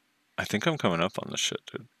think I'm coming up on this shit,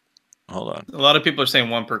 dude. Hold on. A lot of people are saying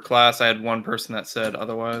one per class. I had one person that said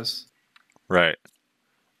otherwise. Right.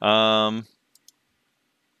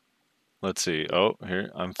 Let's see. Oh,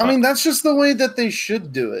 here I'm. I mean, that's just the way that they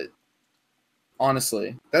should do it.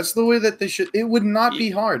 Honestly, that's the way that they should. It would not be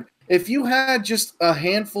hard if you had just a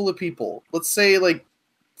handful of people. Let's say like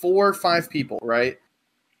 4 or 5 people, right?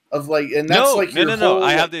 Of like, and that's no.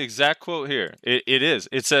 I have the exact quote here. It is.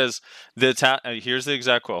 It says here's the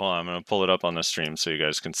exact quote. Hold on, I'm gonna pull it up on the stream so you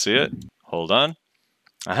guys can see it. Hold on.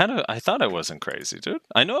 I thought I wasn't crazy, dude.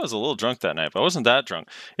 I know I was a little drunk that night, but I wasn't that drunk.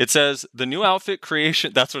 It says the new outfit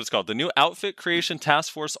creation. That's what it's called. The new outfit creation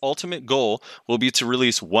task force ultimate goal will be to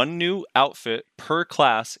release one new outfit per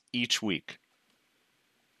class each week.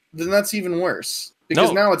 Then that's even worse.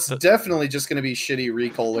 Because now it's definitely just going to be shitty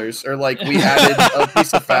recolors, or like we added a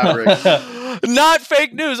piece of fabric. Not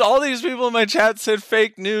fake news. All these people in my chat said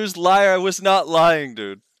fake news. Liar. I was not lying,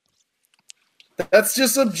 dude. That's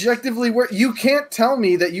just objectively where you can't tell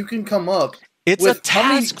me that you can come up. It's a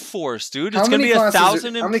task force, dude. It's going to be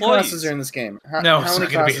 1,000 employees. How many classes are in this game? How many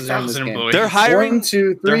classes are in this game? They're hiring 1,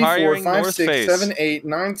 2, 3, 4, 5, North 6, Face. 7, 8,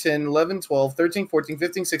 9, 10, 11, 12, 13, 14,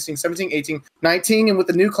 15, 16, 17, 18, 19, and with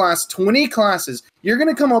the new class, 20 classes. You're going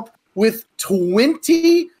to come up with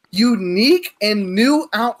 20 unique and new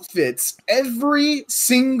outfits every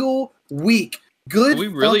single week. Good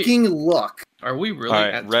fucking luck. Are we really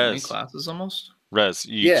at 20 classes almost? Rez,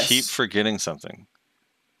 you keep forgetting something.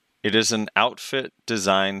 It is an outfit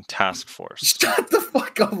design task force. Shut the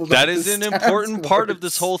fuck up about that is an important part of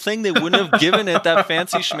this whole thing. They wouldn't have given it that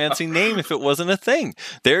fancy schmancy name if it wasn't a thing.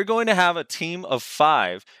 They're going to have a team of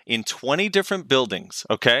 5 in 20 different buildings,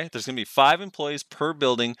 okay? There's going to be 5 employees per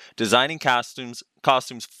building designing costumes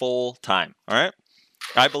full time, all right?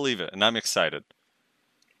 I believe it, and I'm excited.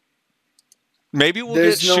 Maybe we'll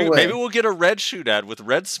There's get no way. Maybe we'll get a red shoot ad with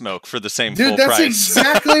red smoke for the same Dude, full that's price.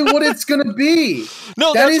 exactly what it's gonna be.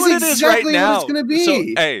 No, That that's is what it is right exactly now. what it's gonna be. So,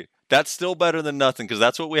 hey, that's still better than nothing because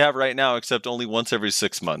that's what we have right now, except only once every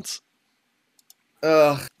 6 months.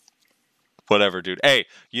 Ugh. Whatever, dude. Hey,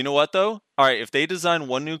 you know what though? All right, if they design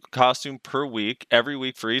one new costume per week, every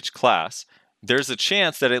week for each class, there's a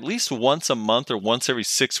chance that at least once a month or once every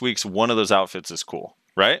 6 weeks, one of those outfits is cool,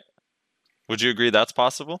 right? Would you agree that's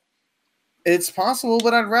possible? It's possible,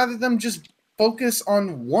 but I'd rather them just focus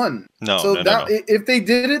on one. No. If they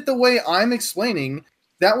did it the way I'm explaining,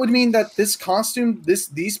 that would mean that this costume,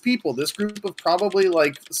 these people, this group of probably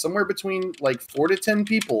like somewhere between like 4 to 10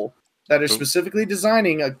 people that are specifically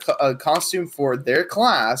designing a costume for their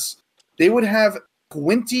class, they would have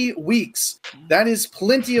 20 weeks. That is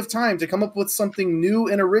plenty of time to come up with something new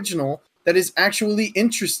and original that is actually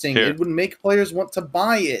interesting. Here. It would make players want to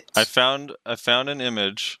buy it. I found an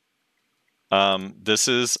image. I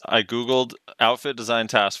googled outfit design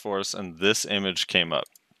task force and this image came up.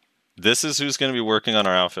 This is who's going to be working on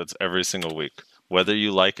our outfits every single week, whether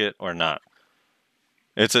you like it or not.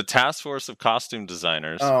 It's a task force of costume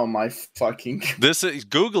designers. Oh my fucking!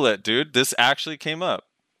 Google it, dude. This actually came up.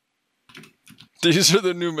 These are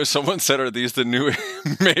the new. Someone said, "Are these the new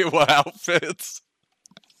Maywa outfits?"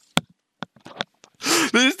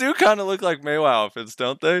 These do kind of look like Maywa outfits,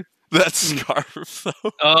 don't they? That scarf,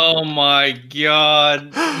 though. Oh my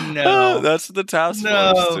god, no! That's the task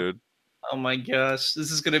force, dude. Oh my gosh,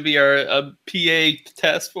 this is gonna be our PA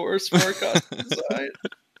task force for our costume design.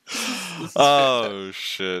 Oh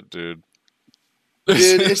shit, dude!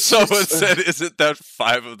 Dude, Someone said, "Isn't that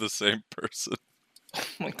 5 of the same person?" Oh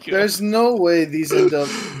my god! There's no way these end up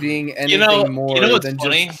being anything more than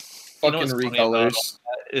funny? just fucking recolors.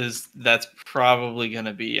 That's probably going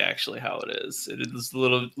to be actually how it is. It is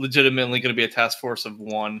legitimately going to be a task force of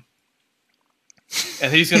 1,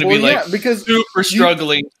 and he's going to be because super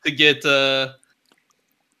struggling to get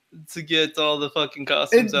all the fucking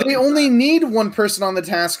costumes. They only need one person on the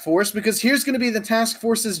task force because here's going to be the task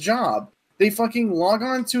force's job. They fucking log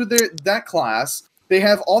on to that class. They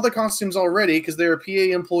have all the costumes already because they're a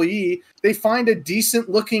PA employee. They find a decent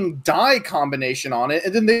looking dye combination on it,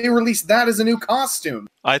 and then they release that as a new costume.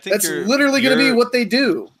 I think that's literally going to be what they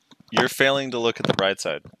do. You're failing to look at the bright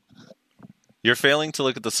side. You're failing to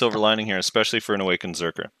look at the silver lining here, especially for an awakened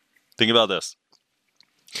Zerker. Think about this.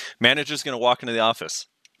 Manager's going to walk into the office.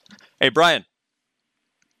 Hey, Brian,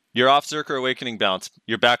 you're off Zerker Awakening bounce.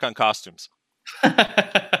 You're back on costumes.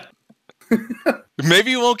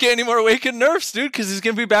 Maybe you won't get any more Awakened nerfs, dude, because he's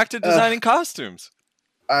going to be back to designing costumes.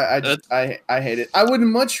 I hate it. I would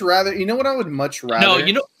much rather. You know what I would much rather? No,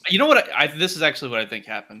 you know what? This is actually what I think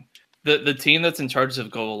happened. The team that's in charge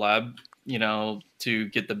of Global Lab, to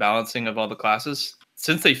get the balancing of all the classes,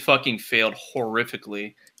 since they fucking failed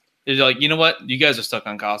horrifically, they're like, you know what? You guys are stuck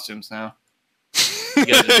on costumes now.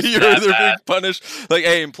 They're being punished. Like,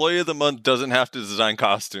 hey, employee of the month doesn't have to design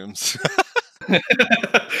costumes.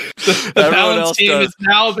 the balance team has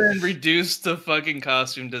now been reduced to fucking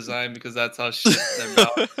costume design because that's how shit their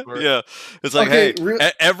balance works. Yeah, it's like,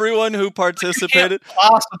 everyone who participated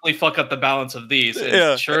possibly fuck up the balance of these.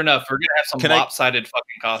 And sure enough, we're gonna have some lopsided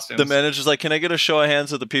fucking costumes. The manager's like, "Can I get a show of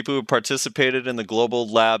hands of the people who participated in the Global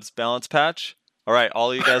Labs balance patch?" All right,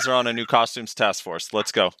 all of you guys are on a new costumes task force.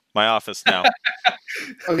 Let's go. My office now.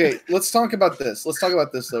 Okay, let's talk about this. Let's talk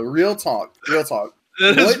about this though. Real talk.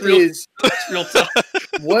 What is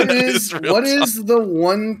the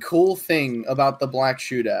one cool thing about the black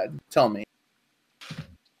shoe ad? Tell me.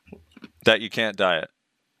 That you can't dye it.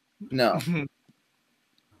 No.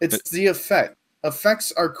 It's the effect.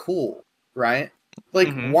 Effects are cool, right? Like,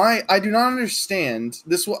 why? I do not understand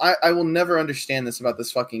this. I will never understand this about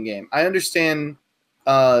this fucking game. I understand,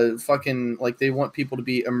 fucking, like, they want people to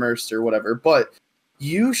be immersed or whatever, but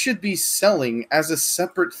you should be selling as a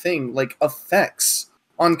separate thing, like, effects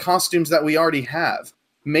on costumes that we already have.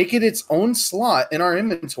 Make it its own slot in our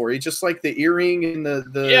inventory, just like the earring and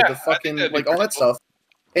the fucking, like, all that stuff.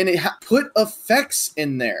 And put effects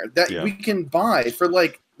in there that we can buy for,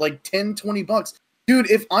 like $10-$20. Dude,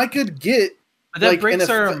 if I could get... But that breaks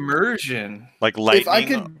our immersion. Like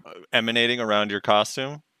lightning emanating around your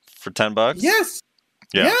costume for $10? Yes.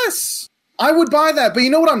 Yeah. Yes. I would buy that. But you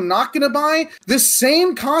know what I'm not going to buy? The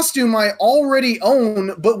same costume I already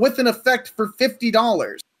own, but with an effect for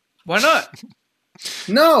 $50. Why not?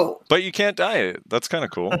 No. But you can't dye it. That's kind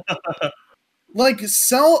of cool. Like,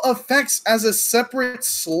 sell effects as a separate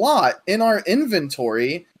slot in our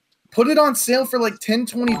inventory. Put it on sale for like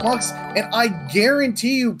 $10-$20, and I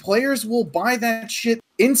guarantee you players will buy that shit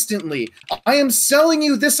instantly. I am selling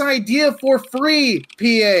you this idea for free,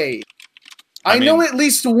 PA. I know at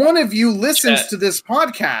least one of you listens to this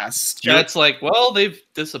podcast. Chat's like, well, they've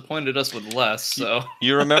disappointed us with less. So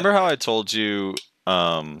you remember how I told you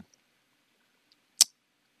that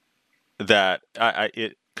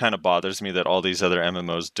it kind of bothers me that all these other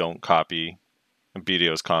MMOs don't copy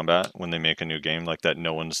BDO's combat when they make a new game, like that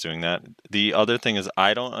no one's doing that. The other thing is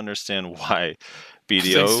I don't understand why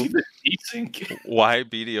BDO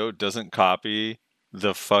doesn't copy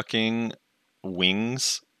the fucking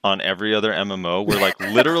wings on every other MMO. Where like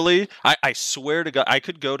literally, I swear to God, I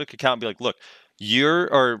could go to Kakao and be like, look,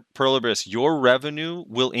 Pearl Abyss, your revenue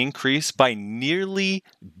will increase by nearly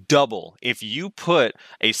double if you put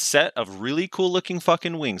a set of really cool looking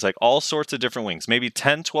fucking wings, like all sorts of different wings, maybe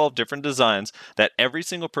 10, 12 different designs that every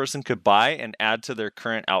single person could buy and add to their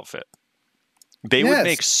current outfit. They would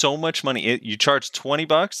make so much money. You charge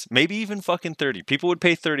 $20, maybe even fucking 30. People would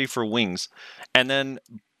pay 30 for wings, and then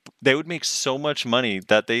they would make so much money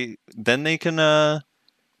that they can lower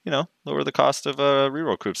the cost of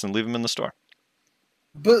reroll groups and leave them in the store.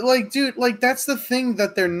 But like, dude, like that's the thing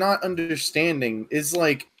that they're not understanding is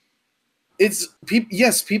like,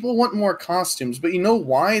 yes, people want more costumes, but you know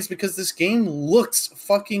why? It's because this game looks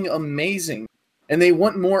fucking amazing, and they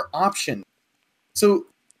want more options. So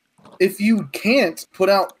if you can't put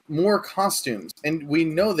out more costumes, and we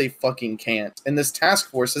know they fucking can't, and this task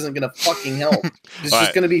force isn't gonna fucking help, it's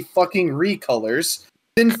just gonna be fucking recolors,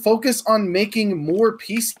 then focus on making more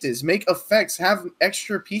pieces, make effects, have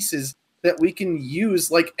extra pieces that we can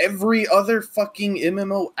use like every other fucking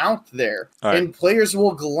MMO out there. And players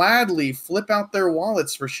will gladly flip out their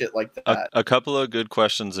wallets for shit like that. A couple of good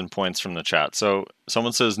questions and points from the chat. So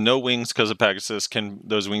someone says, no wings because of Pegasus. Can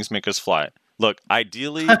those wings make us fly? Look,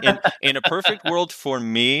 ideally, in a perfect world for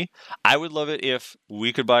me, I would love it if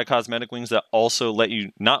we could buy cosmetic wings that also let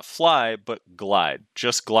you not fly, but glide.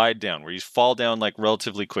 Just glide down, where you fall down like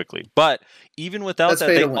relatively quickly. But even without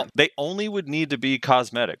that, they only would need to be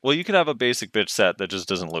cosmetic. Well, you could have a basic bitch set that just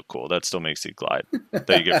doesn't look cool. That still makes you glide,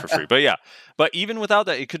 that you get for free. But yeah, but even without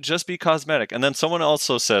that, it could just be cosmetic. And then someone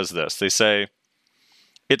also says this. They say,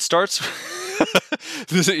 it starts...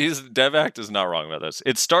 DevAct is not wrong about this.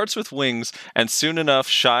 It starts with wings, and soon enough,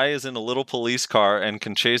 Shy is in a little police car and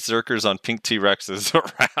can chase Zerkers on pink T-Rexes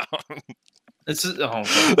around.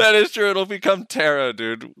 That is true. It'll become Terra,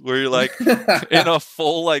 dude, where you're like in a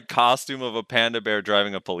full like costume of a panda bear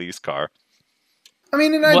driving a police car. I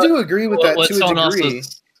mean, and I do agree with that to a degree.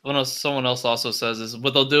 Someone else also says is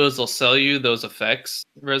what they'll do is they'll sell you those effects,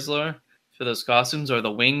 Rezlar, for those costumes or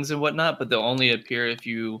the wings and whatnot, but they'll only appear if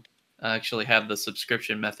you actually have the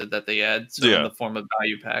subscription method that they add, in the form of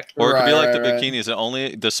value pack. Or it could be like the bikinis.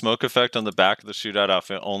 Only the smoke effect on the back of the shootout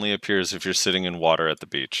outfit only appears if you're sitting in water at the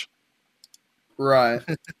beach. Right.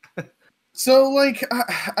 So, like,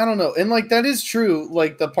 I don't know. And, like, that is true.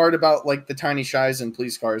 Like, the part about, like, the tiny shies and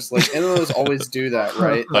police cars. Like, MMOs always do that,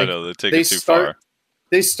 right? Like, I know. They take it too far.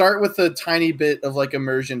 They start with a tiny bit of, like,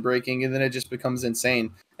 immersion breaking, and then it just becomes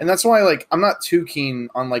insane. And that's why, like, I'm not too keen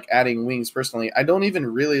on, like, adding wings, personally. I don't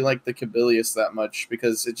even really like the Cabilius that much,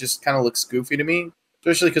 because it just kind of looks goofy to me.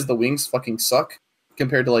 Especially because the wings fucking suck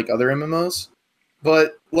compared to, like, other MMOs.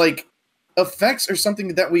 But, like, effects are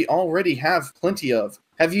something that we already have plenty of.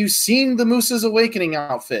 Have you seen the Moose's Awakening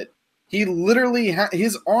outfit? He literally,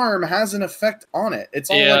 his arm has an effect on it. It's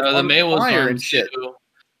all like on fire and shit. Too.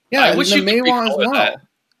 Yeah, and the Maywa as well. That.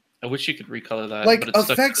 I wish you could recolor that. Like,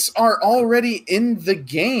 effects are already in the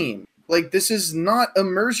game. Like, this is not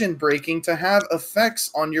immersion breaking to have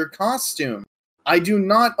effects on your costume. I do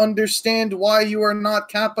not understand why you are not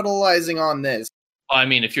capitalizing on this. I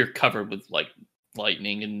mean, if you're covered with, like,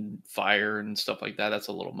 lightning and fire and stuff like that, that's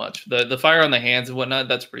a little much. The fire on the hands and whatnot,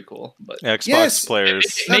 that's pretty cool. But Xbox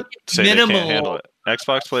players say they can't handle it.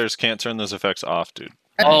 Xbox players can't turn those effects off, dude.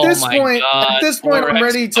 At this point, I'm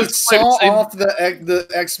ready to saw off the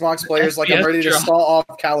Xbox players like I'm ready to saw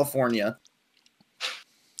off California.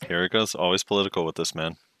 Here it goes. Always political with this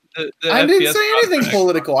man. I didn't say anything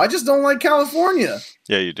political. I just don't like California.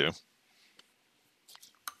 Yeah, you do.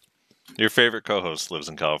 Your favorite co-host lives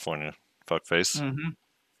in California. Fuckface.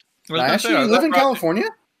 Mm-hmm. Actually, you live in California?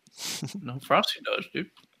 No, Frosty does,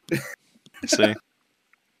 dude. See?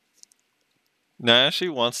 Nash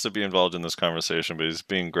wants to be involved in this conversation, but he's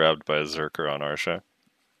being grabbed by a Zerker on our show.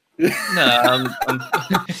 No, I'm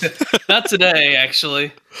not today,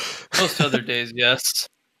 actually. Most other days, yes.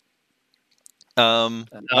 Okay. I'm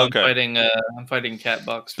fighting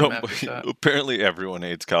Catbox from Africa. Apparently everyone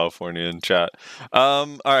hates California in chat.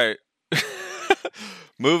 All right.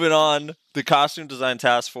 Moving on. The Costume Design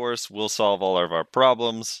Task Force will solve all of our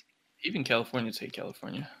problems. Even Californians hate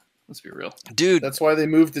California. Let's be real, dude. That's why they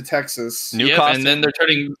moved to Texas. New yep, costume, and then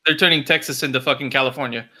they're turning Texas into fucking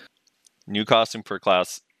California. new costume per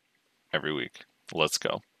class every week. Let's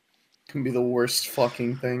go. Can be the worst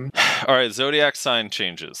fucking thing. All right, Zodiac sign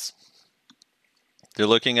changes. They're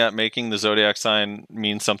looking at making the Zodiac sign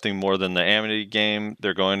mean something more than the Amity game.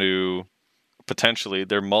 They're going to potentially,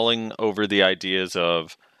 they're mulling over the ideas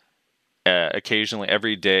of occasionally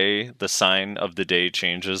every day the sign of the day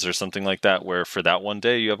changes or something like that, where for that one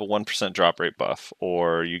day you have a 1% drop rate buff,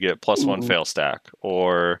 or you get +1 fail stack,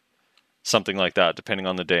 or something like that, depending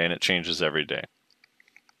on the day, and it changes every day.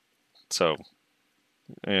 So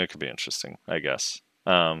it could be interesting, I guess.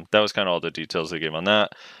 That was kind of all the details they gave on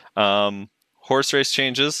that. Horse race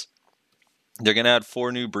changes. They're going to add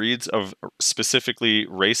 4 new breeds of specifically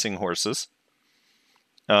racing horses.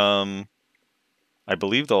 I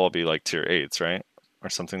believe they'll all be like tier 8s, right? Or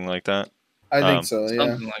something like that. I think so, yeah.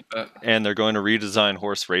 Something like that. And they're going to redesign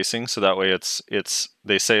horse racing, so that way it's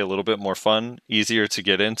they say a little bit more fun, easier to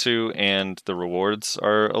get into, and the rewards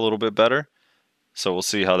are a little bit better. So we'll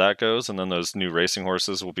see how that goes, and then those new racing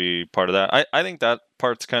horses will be part of that. I think that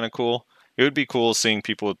part's kind of cool. It would be cool seeing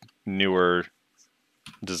people with newer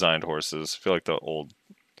designed horses. I feel like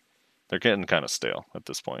they're getting kind of stale at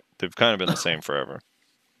this point. They've kind of been the same forever.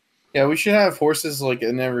 Yeah, we should have horses like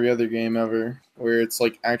in every other game ever, where it's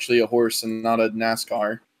like actually a horse and not a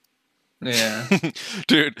NASCAR. Yeah.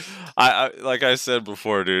 Dude, I like I said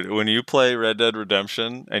before, dude, when you play Red Dead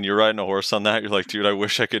Redemption and you're riding a horse on that, you're like, dude, I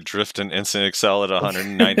wish I could drift an instant excel at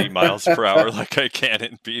 190 miles per hour like I can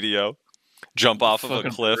in BDO. Jump off of a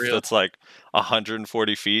Fucking cliff for real. that's like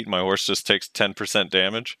 140 feet. My horse just takes 10%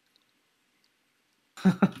 damage.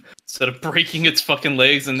 Instead of breaking its fucking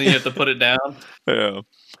legs and then you have to put it down. Yeah.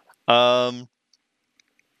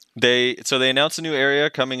 They announced a new area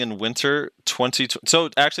coming in winter 2020. So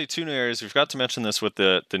actually 2 new areas. We forgot to mention this with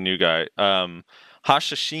the new guy.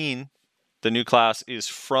 Hashashin, the new class, is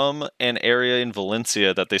from an area in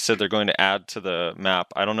Valencia that they said they're going to add to the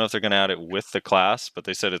map. I don't know if they're going to add it with the class, but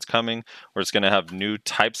they said it's coming, or it's going to have new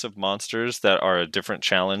types of monsters that are a different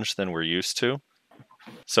challenge than we're used to.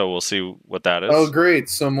 So we'll see what that is. Oh, great.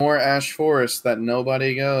 So more Ash Forest that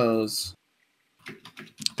nobody goes.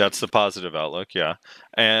 That's the positive outlook, yeah.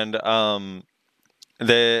 And I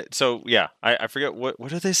forget what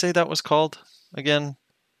did they say that was called again?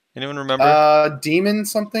 Anyone remember? Demon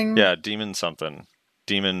something? Yeah, Demon something.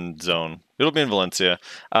 Demon Zone. It'll be in Valencia.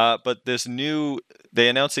 But they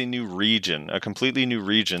announced a new region, a completely new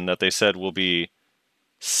region that they said will be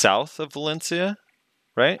south of Valencia,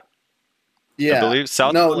 right? Yeah. I believe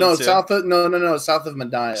south no, of Valencia. south of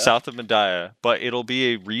Medalla. South of Medalla, but it'll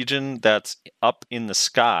be a region that's up in the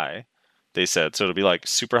sky, they said. So it'll be like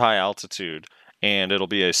super high altitude, and it'll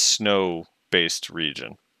be a snow-based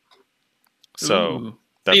region. So Ooh.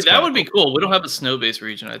 that's that would be cool. We don't have a snow-based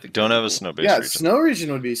region, I think. Don't have a snow-based region. Snow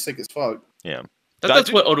region would be sick as fuck. Yeah.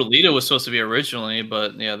 That's what Odolita was supposed to be originally,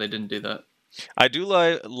 but yeah, they didn't do that. I do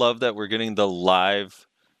love that we're getting the live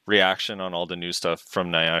reaction on all the new stuff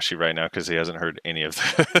from Nyashi right now, because he hasn't heard any of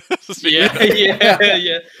this.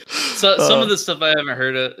 yeah. So some of the stuff I haven't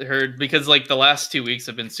heard because like the last 2 weeks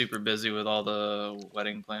I've been super busy with all the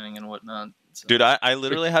wedding planning and whatnot. So. Dude, I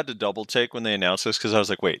literally had to double take when they announced this, because I was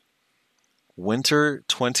like, wait, winter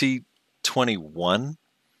 2021?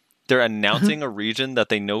 They're announcing a region that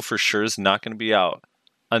they know for sure is not going to be out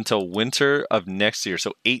until winter of next year,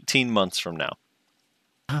 so 18 months from now.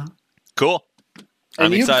 Cool.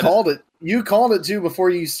 And I'm excited. Called it. You called it too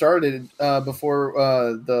before you started. Before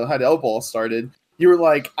the Heidel ball started, you were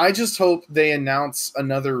like, "I just hope they announce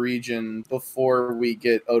another region before we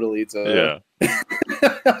get Odolita."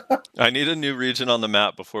 Yeah. I need a new region on the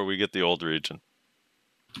map before we get the old region.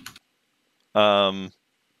 Oh,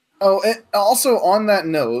 and also on that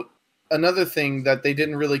note, another thing that they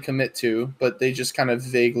didn't really commit to, but they just kind of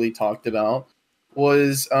vaguely talked about,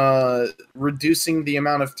 was reducing the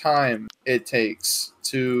amount of time it takes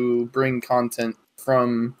to bring content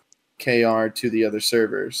from KR to the other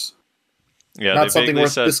servers. Yeah, not something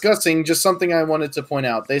worth discussing, just something I wanted to point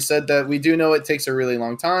out. They said that we do know it takes a really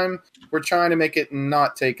long time. We're trying to make it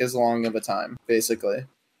not take as long of a time, basically.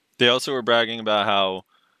 They also were bragging about how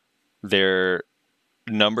their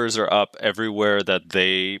numbers are up everywhere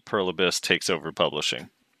that Pearl Abyss takes over publishing.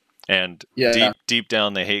 And deep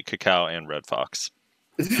down, they hate Cacao and Red Fox.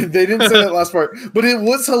 They didn't say that last part, but it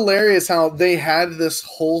was hilarious how they had this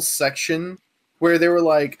whole section where they were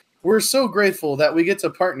like, "We're so grateful that we get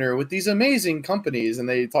to partner with these amazing companies," and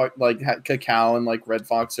they talked like Cacao and like Red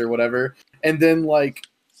Fox or whatever, and then like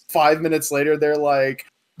 5 minutes later, they're like,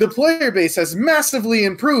 the player base has massively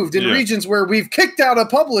improved in regions where we've kicked out a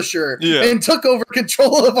publisher and took over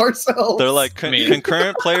control of ourselves. They're like,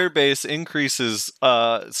 concurrent player base increases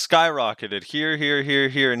skyrocketed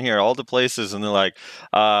here, and here, all the places. And they're like,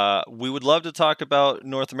 we would love to talk about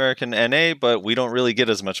North American NA, but we don't really get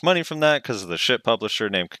as much money from that because of the shit publisher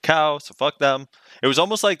named Kakao, so fuck them. It was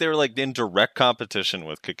almost like they were like in direct competition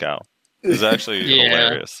with Kakao. It was actually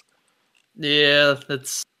hilarious. Yeah,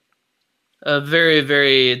 that's a very,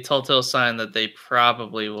 very telltale sign that they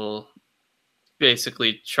probably will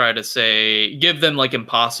basically try to give them like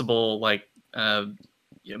impossible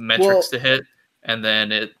metrics to hit, and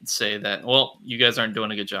then say that, well, you guys aren't doing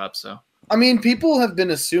a good job. So I mean, people have been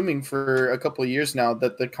assuming for a couple of years now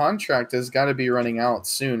that the contract has got to be running out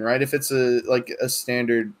soon, right? If it's a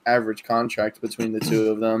standard average contract between the two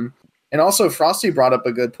of them. And also, Frosty brought up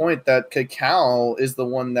a good point that Kakao is the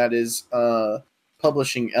one that is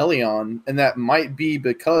publishing Elion, and that might be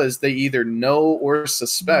because they either know or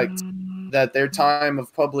suspect that their time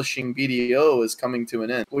of publishing BDO is coming to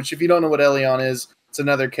an end. Which, if you don't know what Elion is, it's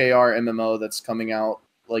another KR MMO that's coming out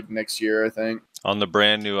like next year, I think. On the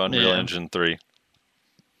brand new Unreal Engine 3.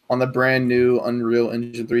 On the brand new Unreal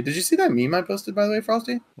Engine 3. Did you see that meme I posted, by the way,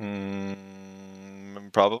 Frosty?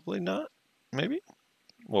 Probably not. Maybe.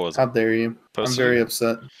 What was it? How dare you? I'm very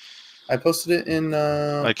upset. I posted it in...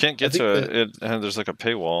 I can't get to it. There's like a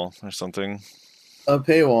paywall or something. A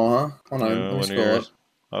paywall, huh? Hold on, let me scroll up.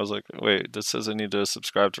 I was like, wait, this says I need to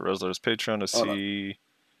subscribe to Resler's Patreon to see...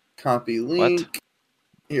 Copy link. What?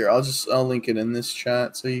 Here, I'll link it in this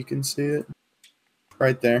chat so you can see it.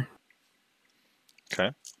 Right there.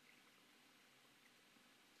 Okay.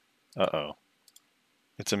 Uh-oh.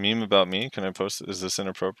 It's a meme about me. Can I post it? Is this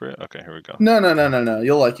inappropriate? Okay, here we go. No.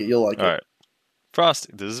 You'll like it. All right.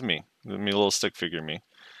 Frosty, this is me. This is me, little stick figure me.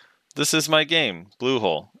 This is my game.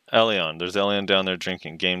 Bluehole. Elion. There's Elion down there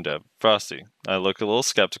drinking. Game dev. Frosty. I look a little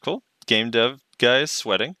skeptical. Game dev guy is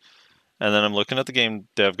sweating. And then I'm looking at the game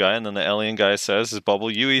dev guy, and then the Elion guy says, "His bubble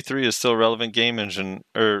UE3 is still a relevant engine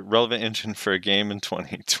for a game in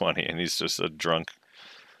 2020." And he's just a drunk.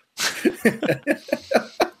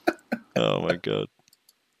 Oh my god.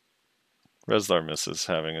 Reslar misses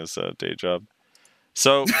having his day job.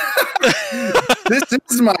 So this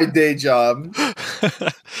is my day job.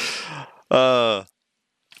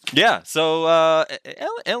 Yeah, so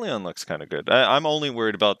Elion looks kind of good. I'm only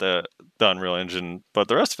worried about the Unreal Engine, but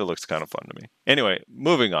the rest of it looks kind of fun to me. Anyway,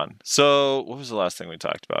 moving on. So what was the last thing we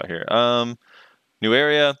talked about here? New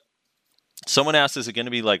area. Someone asked, is it going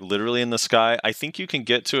to be like literally in the sky? I think you can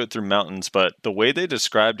get to it through mountains, but the way they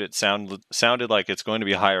described it sounded like it's going to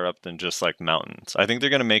be higher up than just like mountains. I think they're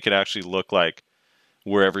going to make it actually look like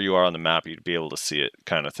wherever you are on the map, you'd be able to see it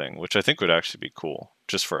kind of thing, which I think would actually be cool,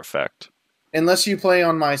 just for effect. Unless you play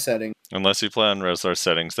on my setting. Unless you play on Reslar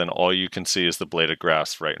settings, then all you can see is the blade of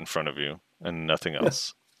grass right in front of you and nothing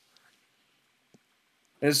else.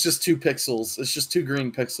 It's just 2 pixels. It's just 2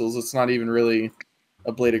 green pixels. It's not even really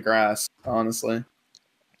a blade of grass, honestly.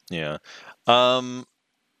 Yeah.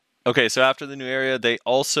 Okay, so after the new area, they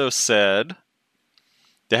also said...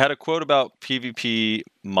 They had a quote about PvP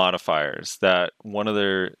modifiers that when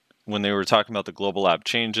they were talking about the global app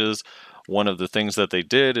changes, one of the things that they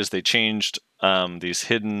did is they changed these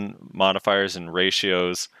hidden modifiers and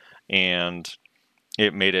ratios, and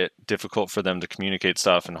it made it difficult for them to communicate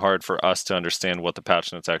stuff and hard for us to understand what the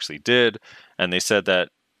patch notes actually did. And they said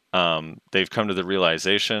that they've come to the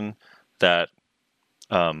realization that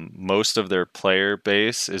most of their player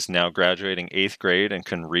base is now graduating 8th grade and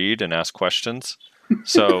can read and ask questions.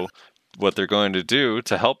 So what they're going to do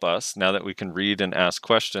to help us, now that we can read and ask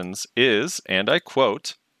questions, is, and I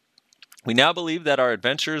quote, "We now believe that our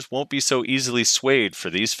adventurers won't be so easily swayed for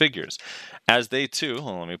these figures, as they too,"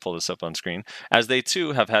 hold on, let me pull this up on screen, "as they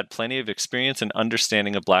too have had plenty of experience and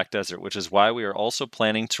understanding of Black Desert, which is why we are also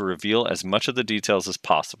planning to reveal as much of the details as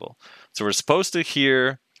possible." So we're supposed to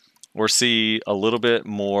hear or see a little bit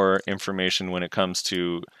more information when it comes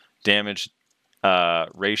to damage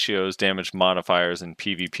ratios, damage modifiers, and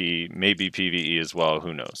PvP, maybe PvE as well,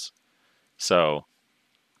 who knows. So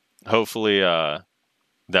hopefully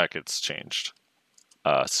that gets changed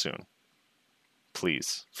soon.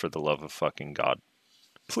 Please, for the love of fucking God,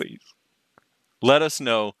 please let us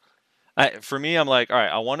know. For me, I'm like, all right,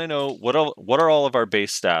 I want to know what are all of our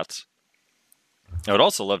base stats. I would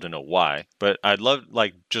also love to know why, but I'd love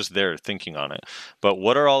like just their thinking on it. But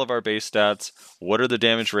what are all of our base stats? What are the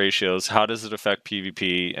damage ratios? How does it affect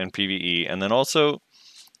PvP and PvE? And then also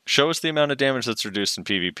show us the amount of damage that's reduced in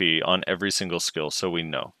PvP on every single skill, so we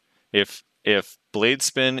know. If blade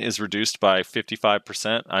spin is reduced by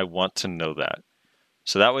 55%, I want to know that.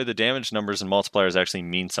 So that way the damage numbers and multipliers actually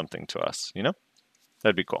mean something to us, you know?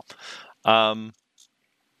 That'd be cool.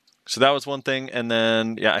 So that was one thing, and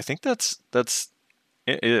then yeah, I think that's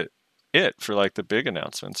it for like the big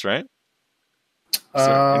announcements, right? Is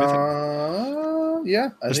there anything? Yeah.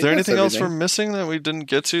 Is there anything else we're missing that we didn't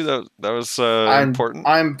get to that was important?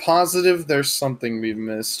 I'm positive there's something we've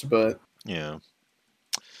missed, but yeah.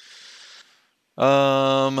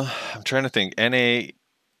 I'm trying to think.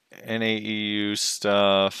 NAEU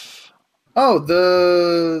stuff. Oh,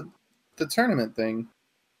 the tournament thing.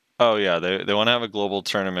 Oh yeah, they want to have a global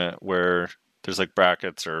tournament where there's like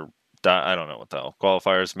brackets or I don't know what the hell,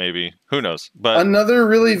 qualifiers maybe. Who knows? But another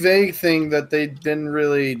really vague thing that they didn't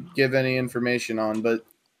really give any information on, but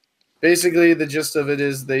basically the gist of it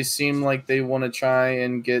is they seem like they want to try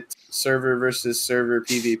and get server versus server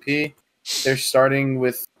PvP. They're starting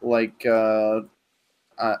with like I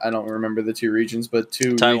don't remember the two regions, but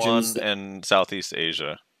two Taiwan regions and Southeast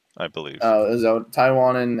Asia, I believe. Is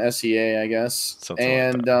Taiwan and SEA, I guess. Something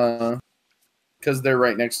and like because they're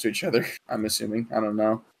right next to each other, I'm assuming. I don't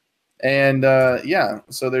know. And yeah,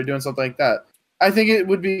 so they're doing something like that. I think it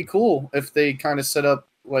would be cool if they kind of set up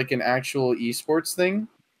like an actual esports thing,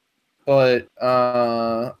 but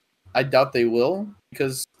I doubt they will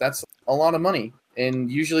because that's a lot of money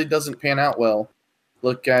and usually doesn't pan out well.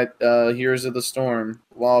 Look at Heroes of the Storm,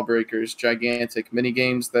 Lawbreakers, Gigantic, mini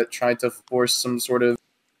games that try to force some sort of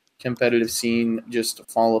competitive scene just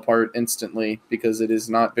fall apart instantly because it is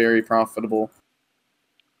not very profitable.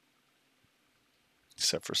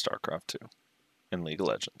 Except for StarCraft 2 and League of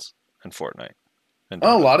Legends and Fortnite. And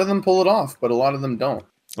a lot of them pull it off, but a lot of them don't.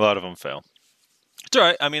 A lot of them fail. It's all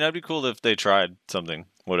right. I mean, that'd be cool if they tried something,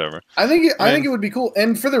 whatever. I think it would be cool.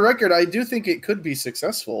 And for the record, I do think it could be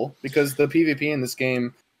successful because the PvP in this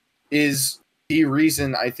game is the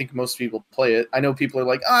reason I think most people play it. I know people are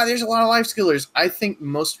like, there's a lot of life skillers. I think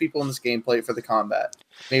most people in this game play it for the combat.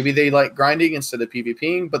 Maybe they like grinding instead of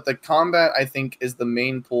PvPing, but the combat, I think, is the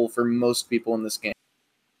main pull for most people in this game.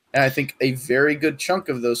 And I think a very good chunk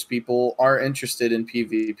of those people are interested in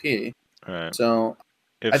PvP. Right. So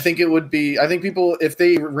I think it would be, I think people, if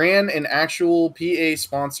they ran an actual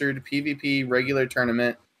PA-sponsored PvP regular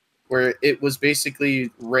tournament where it was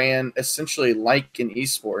basically ran essentially like an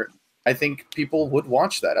esport, I think people would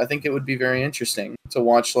watch that. I think it would be very interesting to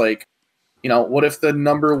watch, like, what if the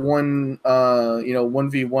number one,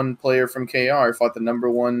 1v1 player from KR fought the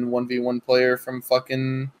number one 1v1 player from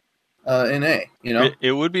fucking NA,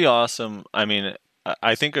 It would be awesome. I mean,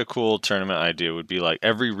 I think a cool tournament idea would be like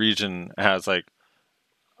every region has like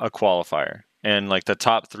a qualifier and like the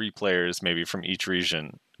top 3 players maybe from each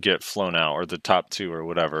region get flown out, or the top 2 or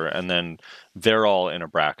whatever, and then they're all in a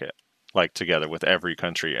bracket like together with every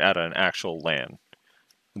country at an actual LAN.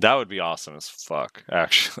 That would be awesome as fuck,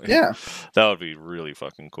 actually. Yeah. That would be really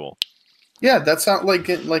fucking cool. Yeah, that's not like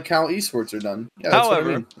how esports are done. Yeah, that's what I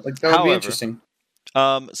mean. Like, that would be interesting.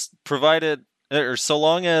 Provided, or so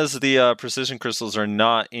long as the precision crystals are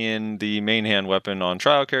not in the main hand weapon on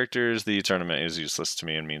trial characters, the tournament is useless to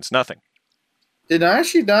me and means nothing. Did I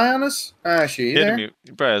actually die on us? Actually, there?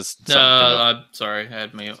 No, I'm sorry, I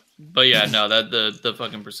had me. But yeah, no, that the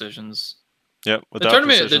fucking precisions. Yep.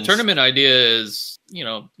 The tournament idea is,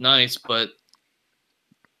 nice, but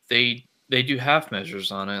they do half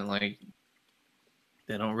measures on it. Like,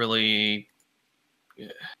 they don't really.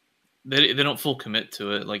 They don't full commit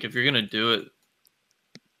to it. Like, if you're gonna do it,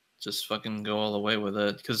 just fucking go all the way with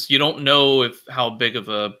it, because you don't know how big of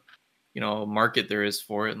a market there is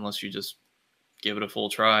for it unless you just give it a full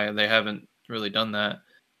try. And they haven't really done that.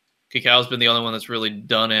 Cacao's been the only one that's really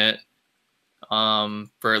done it,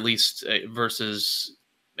 for at least versus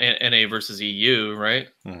NA versus EU, right?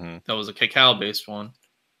 Mm-hmm. That was a Cacao based one,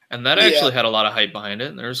 and that actually had a lot of hype behind it.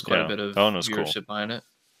 And there's quite a bit of viewership behind it.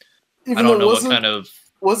 I don't know what kind of.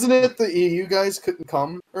 Wasn't it the EU guys couldn't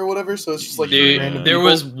come or whatever? So it's just like there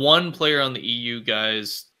was one player on the EU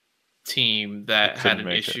guys team that had an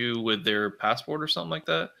issue with their passport or something like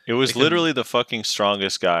that. It was literally the fucking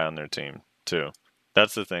strongest guy on their team too.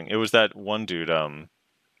 That's the thing. It was that one dude. Oh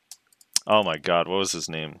my god, what was his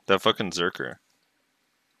name? That fucking Zerker.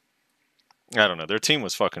 I don't know. Their team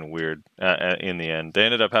was fucking weird in the end. They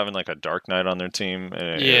ended up having like a Dark Knight on their team.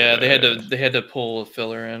 They had to pull a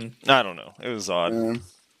filler in. I don't know. It was odd. Yeah.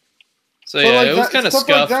 So yeah, it was kind of stuff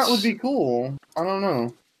scuffed. Like that would be cool. I don't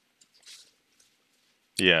know.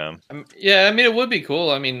 Yeah. Yeah, I mean, it would be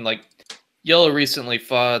cool. I mean, like, Yellow recently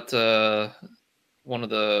fought one of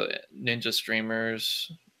the ninja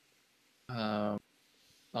streamers on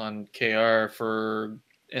KR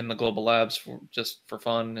in the Global Labs just for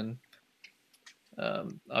fun, and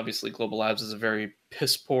Obviously, Global Labs is a very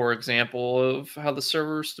piss poor example of how the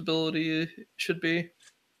server stability should be.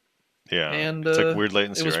 Yeah, And it's like weird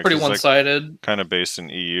latency. it was right? pretty 'Cause it's, one-sided. kind of based in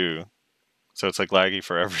EU, so it's like laggy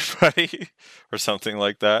for everybody, or something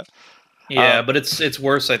like that. Yeah, but it's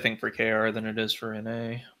worse, I think, for KR than it is for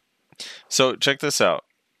NA. So check this out.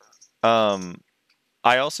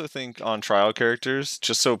 I also think on trial characters,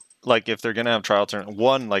 just so like if they're gonna have trial turn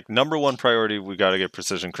one, like number one priority, we got to get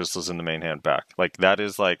precision crystals in the main hand back. Like that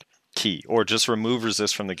is like key. Or just remove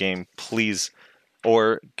resist from the game, please.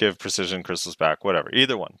 Or give precision crystals back, whatever.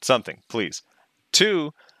 Either one, something, please.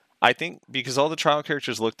 Two, I think because all the trial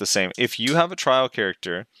characters look the same. If you have a trial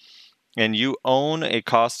character and you own a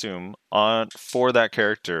costume for that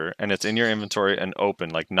character and it's in your inventory and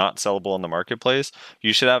open, like not sellable in the marketplace,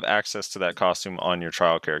 you should have access to that costume on your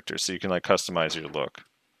trial character so you can like customize your look.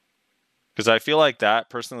 Because I feel like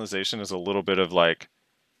that personalization is a little bit of like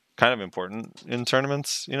kind of important in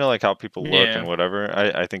tournaments, like how people look and whatever.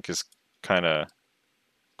 I think is kind of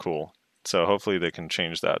cool. So hopefully they can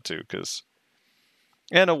change that too,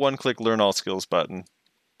 and a one-click learn all skills button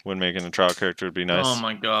when making a trial character would be nice. Oh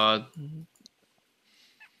my god.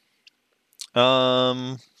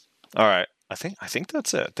 All right. I think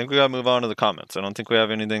that's it. I think we gotta move on to the comments. I don't think we have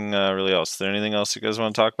anything really else. Is there anything else you guys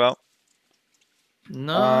want to talk about?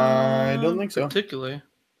 No, I don't think so. Particularly.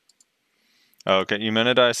 Okay,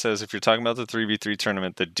 Eumenidai says if you're talking about the 3v3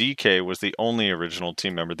 tournament, the DK was the only original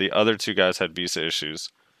team member. The other two guys had visa issues.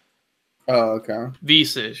 Oh, okay.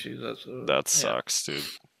 Visa issues. That sucks, dude.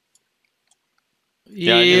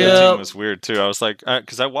 Yeah, I knew the team was weird too. I was like,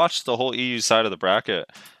 because I watched the whole EU side of the bracket,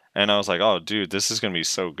 and I was like, oh, dude, this is going to be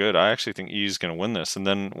so good. I actually think EU is going to win this. And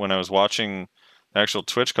then when I was watching the actual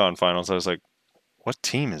TwitchCon finals, I was like, what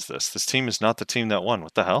team is this? This team is not the team that won.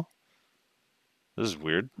 What the hell? This is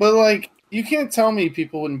weird. But, like, you can't tell me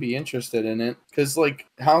people wouldn't be interested in it. Because, like,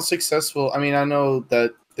 how successful... I mean, I know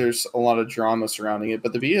that there's a lot of drama surrounding it,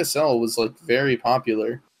 but the BSL was, like, very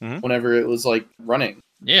popular whenever it was, like, running.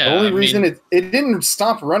 Yeah, the only reason it didn't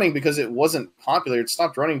stop running because it wasn't popular. It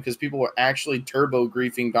stopped running because people were actually turbo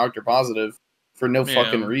griefing Dr. Positive for no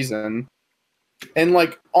fucking reason. And,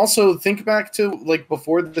 like, also think back to, like,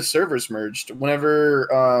 before the servers merged.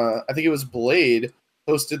 Whenever, I think it was Blade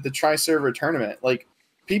hosted the Tri-Server tournament. Like,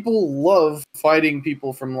 people love fighting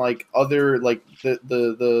people from, like, other, like,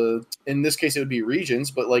 the in this case it would be regions,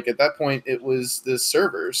 but, like, at that point it was the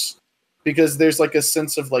servers. Because there's, like, a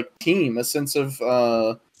sense of, like, team, a sense of,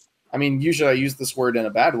 I mean, usually I use this word in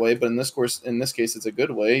a bad way, but in this case, it's a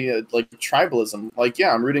good way, like, tribalism. Like,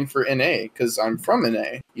 yeah, I'm rooting for NA, because I'm from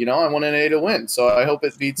NA, I want NA to win, so I hope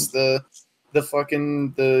it beats the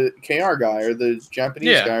KR guy, or the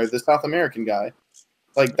Japanese guy, or the South American guy.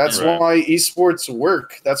 Like, that's why esports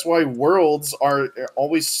work. That's why worlds are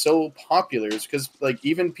always so popular, is because, like,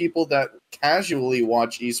 even people that casually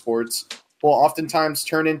watch esports will oftentimes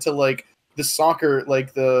turn into, like, the soccer,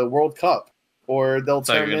 like the World Cup, or they'll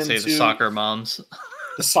turn into the soccer moms.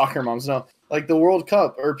 The soccer moms, no, like the World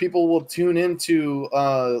Cup, or people will tune into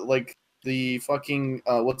like the fucking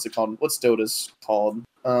what's it called? What's Dota's called?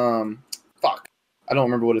 Fuck, I don't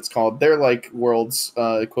remember what it's called. They're like Worlds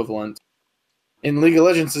equivalent. In League of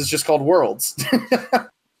Legends, it's just called Worlds.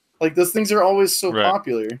 Like, those things are always so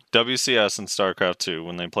popular. WCS and StarCraft 2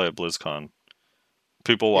 when they play at BlizzCon.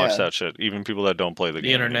 People watch that shit, even people that don't play the game.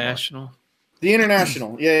 The International. Anymore. The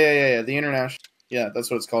International. Yeah. The International. Yeah,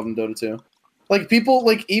 that's what it's called in Dota 2. Like, people,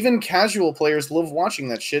 like, even casual players love watching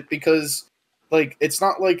that shit because, like, it's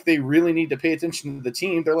not like they really need to pay attention to the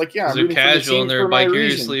team. They're like, yeah, I'm rooting casual for the team and they're for my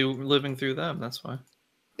vicariously region. living through them. That's why.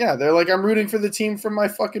 Yeah, they're like, I'm rooting for the team from my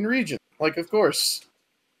fucking region. Like, of course.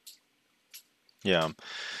 Yeah.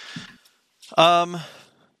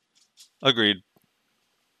 Agreed.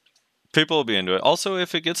 People will be into it. Also,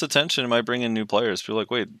 if it gets attention, it might bring in new players. People are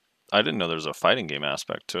like, wait, I didn't know there was a fighting game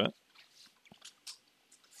aspect to it.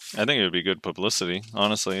 I think it would be good publicity,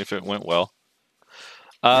 honestly, if it went well.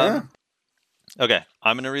 Okay,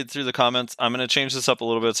 I'm going to read through the comments. I'm going to change this up a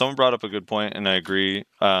little bit. Someone brought up a good point, and I agree.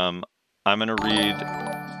 I'm going to read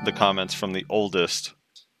the comments from the oldest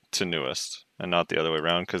to newest, and not the other way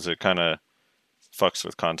around, because it kind of fucks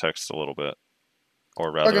with context a little bit.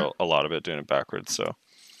 Or rather, a lot of it doing it backwards, so...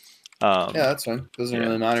 yeah, that's fine. Doesn't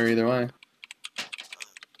really matter either way.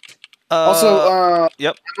 I'm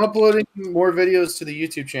uploading more videos to the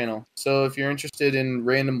YouTube channel. So if you're interested in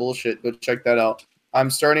random bullshit, go check that out. I'm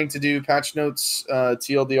starting to do patch notes,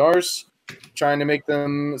 TLDRs, trying to make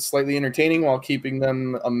them slightly entertaining while keeping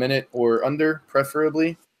them a minute or under,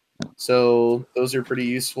 preferably. So those are pretty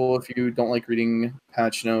useful if you don't like reading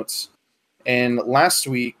patch notes. And last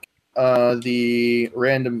week, the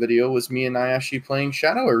random video was me and Nyashi playing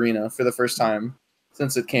Shadow Arena for the first time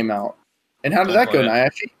since it came out. And how did that go,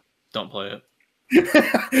 Nyashi? Don't play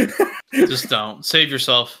it. Just don't. Save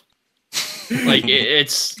yourself. Like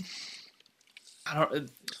it's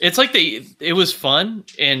like it was fun,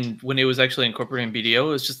 and when it was actually incorporating BDO, it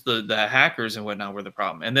was just the hackers and whatnot were the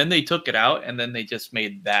problem. And then they took it out, and then they just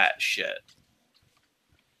made that shit.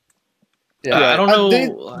 Yeah, I don't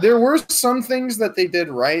know. There were some things that they did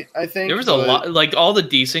right, I think. There was a lot, like all the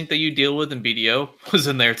desync that you deal with in BDO was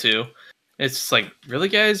in there too. It's just like, really,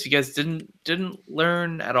 guys? You guys didn't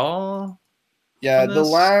learn at all? Yeah, the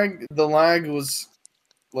lag was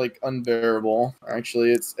like unbearable.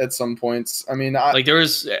 Actually, it's at some points. I mean, I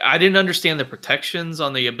didn't understand the protections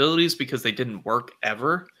on the abilities because they didn't work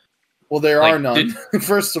ever. Well, there are none.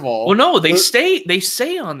 First of all, well, no, they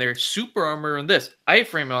say on there super armor on this,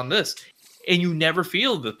 iframe on this, and you never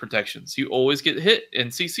feel the protections. You always get hit and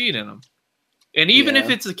CC'd in them. And even if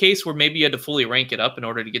it's a case where maybe you had to fully rank it up in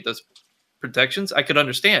order to get those protections, I could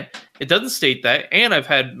understand. It doesn't state that, and I've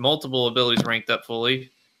had multiple abilities ranked up fully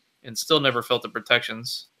and still never felt the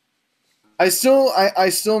protections. I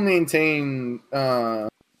still maintain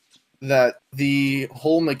that the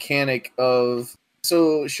whole mechanic of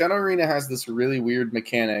Shadow Arena has this really weird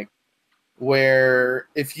mechanic where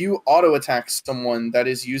if you auto attack someone that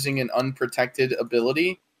is using an unprotected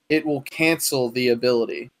ability, it will cancel the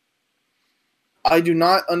ability. I do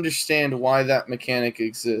not understand why that mechanic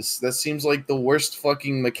exists. That seems like the worst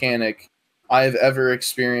fucking mechanic I've ever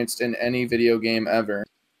experienced in any video game ever.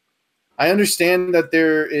 I understand that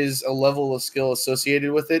there is a level of skill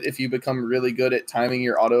associated with it if you become really good at timing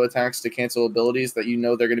your auto attacks to cancel abilities that you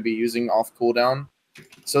know they're going to be using off cooldown.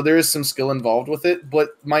 So there is some skill involved with it,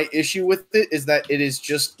 but my issue with it is that it is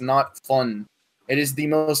just not fun. It is the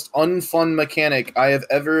most unfun mechanic I have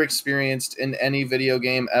ever experienced in any video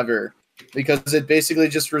game ever, because it basically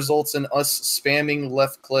just results in us spamming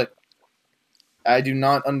left click. I do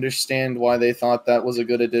not understand why they thought that was a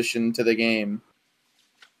good addition to the game.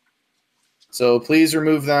 So please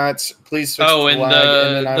remove that. Please fix the lag,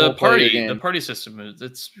 and then I will play your game. The party system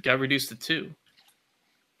it's got reduced to 2.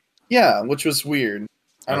 Yeah, which was weird.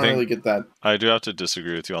 I don't really get that. I do have to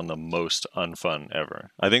disagree with you on the most unfun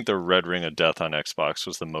ever. I think the Red Ring of Death on Xbox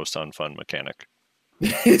was the most unfun mechanic.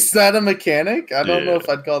 Is that a mechanic? I don't know if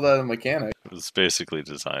I'd call that a mechanic. It was basically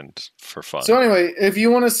designed for fun. So anyway, if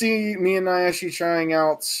you want to see me and Nyashi trying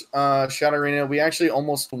out Shadow Arena, we actually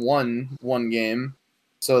almost won one game.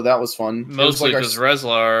 So that was fun. Mostly because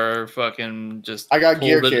Rezlar fucking just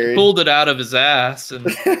pulled it out of his ass and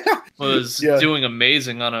was doing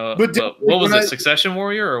amazing on a... what was it, Succession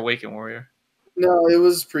Warrior or Awaken Warrior? No, it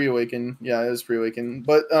was pre-Awaken. Yeah, it was pre-Awaken.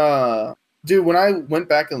 But, dude, when I went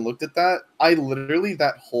back and looked at that, I literally,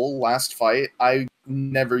 that whole last fight, I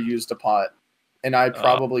never used a pot. And I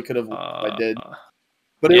probably could have if I did.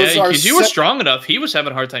 But it was because you were strong enough. He was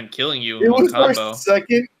having a hard time killing you in one combo. It was our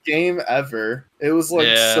second game ever. It was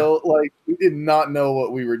we did not know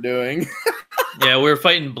what we were doing. Yeah, we were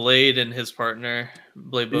fighting Blade and his partner.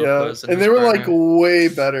 Blade was, and they were like way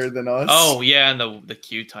better than us. Oh yeah, and the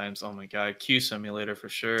queue times. Oh my god, queue simulator for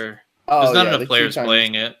sure. There's not enough players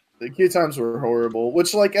playing it. The queue times were horrible,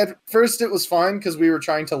 which at first it was fine because we were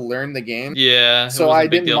trying to learn the game. Yeah. So I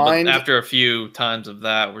didn't mind. But after a few times of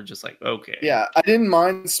that, we're just like, okay. Yeah, I didn't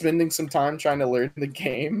mind spending some time trying to learn the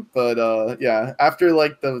game, but after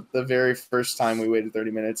the very first time we waited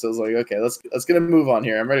 30 minutes, I was like, okay, let's get a move on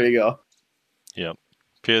here. I'm ready to go. Yep.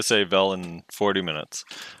 PSA Vel in 40 minutes.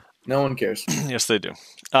 No one cares. Yes, they do.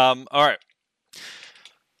 All right.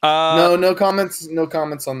 No comments. No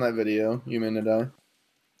comments on that video. You mean to die?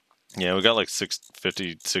 Yeah, we got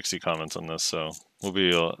 60 comments on this, so we'll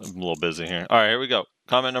be a little busy here. All right, here we go.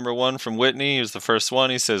 Comment number 1 from Whitney. He was the first one.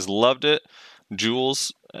 He says, loved it.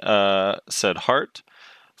 Jules said, heart.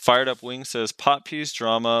 Fired Up Wing says, Pot Piece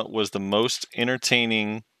drama was the most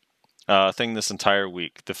entertaining thing this entire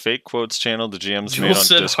week. The fake quotes channel the GMs made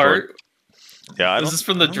on Discord. Heart? Yeah, is this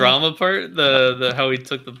from the drama part? The how he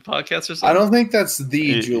took the podcast or something? I don't think that's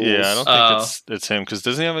the Jules. Yeah, I don't think it's him, because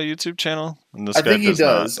doesn't he have a YouTube channel? And I think he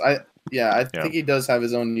does. I think he does have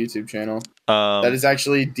his own YouTube channel. That is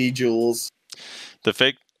actually D Jules. The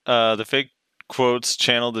fake quotes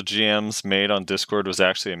channel the GMs made on Discord was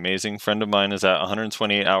actually amazing. Friend of mine is at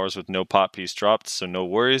 128 hours with no pot piece dropped, so no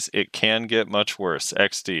worries. It can get much worse.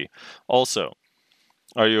 XD. Also,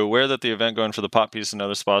 are you aware that the event going for the pot piece in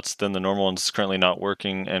other spots than the normal ones is currently not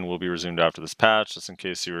working and will be resumed after this patch, just in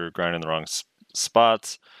case you were grinding the wrong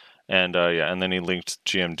spots? And and then he linked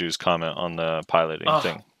GM Dew's comment on the piloting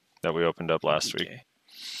thing that we opened up last week.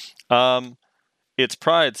 It's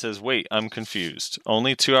Pride says, wait, I'm confused.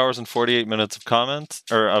 Only 2 hours and 48 minutes of comments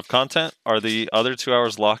or of content? Are the other 2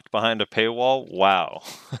 hours locked behind a paywall? Wow.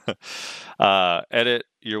 Edit,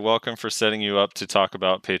 you're welcome for setting you up to talk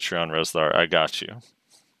about Patreon, Reslar. I got you.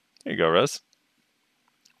 There you go, Res.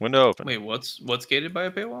 Window open. Wait, what's gated by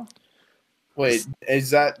a paywall? Wait,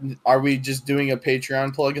 are we just doing a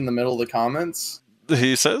Patreon plug in the middle of the comments?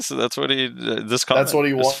 He says that's what this comment That's what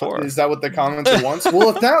he wants. for. Is that what the commenter wants? Well,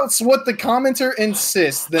 if that's what the commenter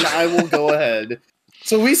insists, then I will go ahead.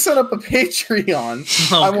 So we set up a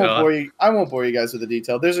Patreon. Oh, I won't bore you guys with the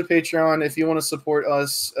detail. There's a Patreon. If you want to support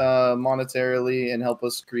us monetarily and help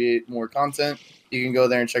us create more content, you can go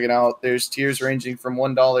there and check it out. There's tiers ranging from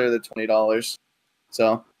 $1 to $20.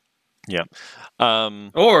 So, yeah.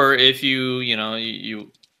 Or if you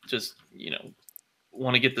just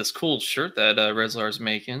want to get this cool shirt that Rezlar's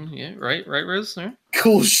making, yeah, right, Rez? Yeah.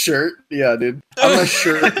 Cool shirt, yeah, dude. I'm a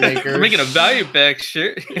shirt maker. We're making a value pack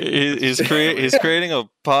shirt. he's creating a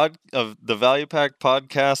pod of the Value Pack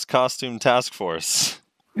Podcast Costume Task Force.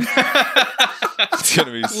 It's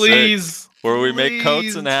gonna be sick. Where we make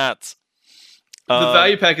coats and hats. The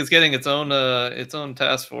Value Pack is getting its own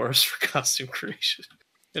task force for costume creation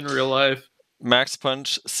in real life. Max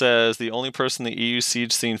Punch says the only person the EU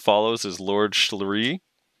siege scene follows is Lord Schlery.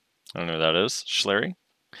 I don't know who that is. Schlery.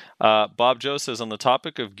 Bob Joe says on the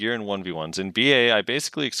topic of gear and 1v1s in BA, I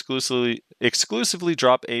basically exclusively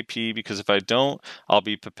drop AP because if I don't, I'll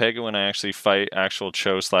be Pepega when I actually fight actual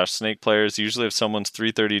Cho/Snake players. Usually if someone's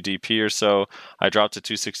 330 DP or so, I drop to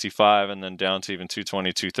 265 and then down to even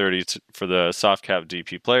 220, 230 for the soft cap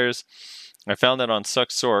DP players. I found that on Suck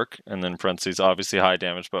Sork, and then parentheses, obviously high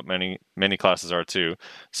damage, but many classes are too.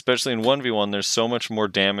 Especially in 1v1, there's so much more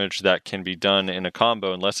damage that can be done in a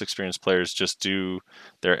combo, and less experienced players just do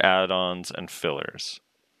their add-ons and fillers.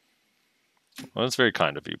 Well, that's very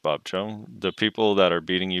kind of you, Bob Joe. The people that are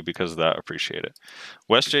beating you because of that appreciate it.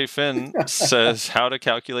 West J. Finn says how to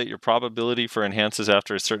calculate your probability for enhances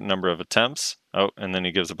after a certain number of attempts. Oh, and then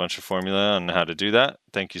he gives a bunch of formula on how to do that.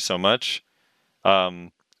 Thank you so much.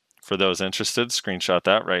 For those interested, screenshot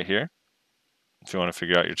that right here if you want to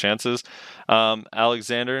figure out your chances.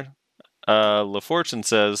 Alexander LaFortune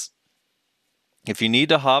says, if you need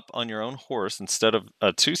to hop on your own horse instead of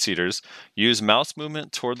a two-seaters, use mouse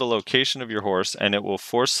movement toward the location of your horse and it will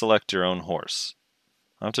force select your own horse.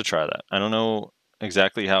 I'll have to try that. I don't know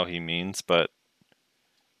exactly how he means, but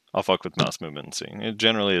I'll fuck with mouse movement and see. It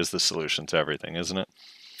generally is the solution to everything, isn't it?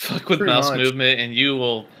 Fuck with mouse movement and you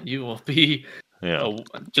will be... Yeah,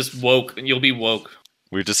 just woke. You'll be woke.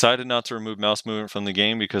 We decided not to remove mouse movement from the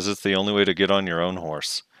game because it's the only way to get on your own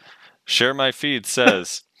horse. Share My Feed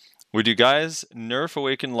says, would you guys nerf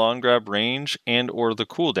Awaken long grab range and or the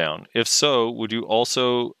cooldown? If so, would you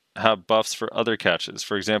also have buffs for other catches?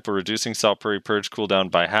 For example, reducing Salpuri Purge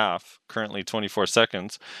cooldown by half, currently 24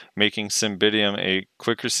 seconds, making Cymbidium a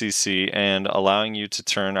quicker CC, and allowing you to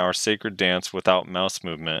turn our Sacred Dance without mouse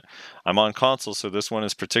movement. I'm on console, so this one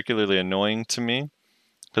is particularly annoying to me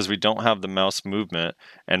because we don't have the mouse movement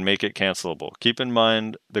and make it cancelable. Keep in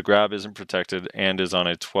mind the grab isn't protected and is on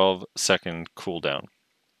a 12-second cooldown.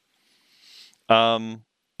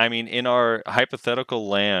 I mean, in our hypothetical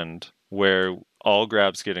land where all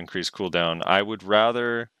grabs get increased cooldown, I would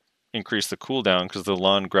rather increase the cooldown because the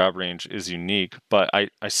lawn grab range is unique, but I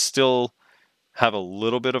still have a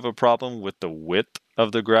little bit of a problem with the width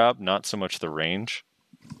of the grab, not so much the range.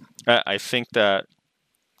 I think that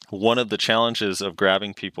one of the challenges of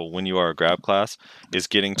grabbing people when you are a grab class is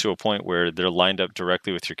getting to a point where they're lined up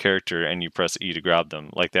directly with your character and you press E to grab them.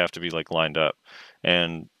 Like they have to be like lined up.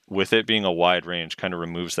 And with it being a wide range kind of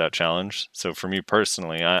removes that challenge. So for me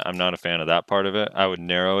personally, I'm not a fan of that part of it. I would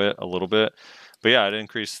narrow it a little bit. But yeah, I'd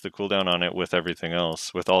increase the cooldown on it with everything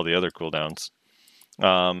else, with all the other cooldowns.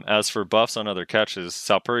 As for buffs on other catches,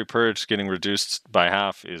 Salpuri Purge getting reduced by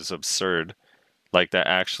half is absurd. Like that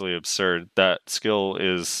actually absurd. That skill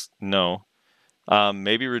is no.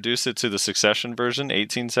 Maybe reduce it to the Succession version,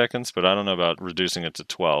 18 seconds, but I don't know about reducing it to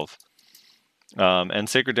 12. And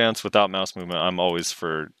Sacred Dance without mouse movement, I'm always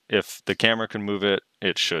for, if the camera can move it,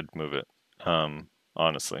 it should move it,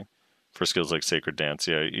 honestly. For skills like Sacred Dance,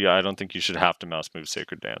 yeah, I don't think you should have to mouse move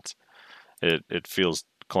Sacred Dance. It feels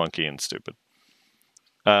clunky and stupid.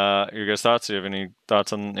 Your guys' thoughts? Do you have any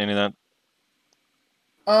thoughts on any of that?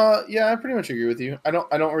 Yeah, I pretty much agree with you. I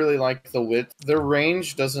don't really like the width. The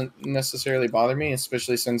range doesn't necessarily bother me,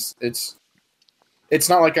 especially since it's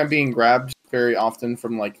not like I'm being grabbed very often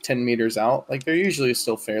from like 10 meters out. Like they're usually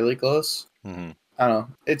still fairly close. Mm-hmm. I don't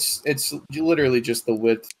know. It's literally just the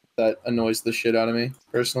width that annoys the shit out of me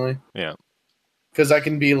personally. Yeah. because I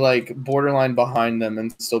can be like borderline behind them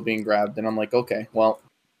and still being grabbed, and I'm like, okay, well,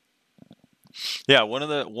 Yeah, one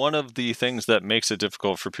of the things that makes it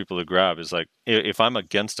difficult for people to grab is like if I'm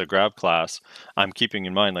against a grab class, I'm keeping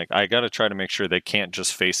in mind like I got to try to make sure they can't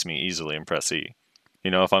just face me easily and press E.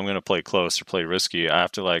 You know, if I'm going to play close or play risky, I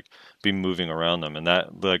have to like be moving around them, and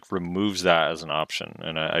that like removes that as an option,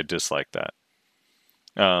 and I dislike that.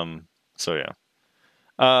 So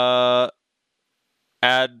yeah.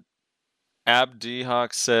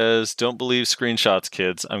 Abdhawk says, "Don't believe screenshots,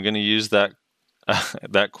 kids. I'm going to use that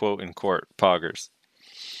that quote in court." Poggers.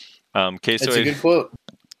 it's a good quote.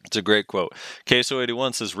 It's a great quote.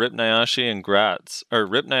 Queso81 says, "Rip Nyashi and Gratz, or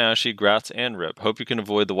Rip Nyashi, Gratz, and Rip. Hope you can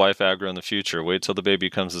avoid the wife aggro in the future. Wait till the baby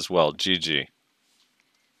comes as well. GG."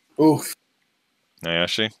 Oof.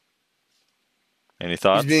 Nyashi, any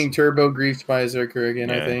thoughts? He's being turbo griefed by a Zerker again,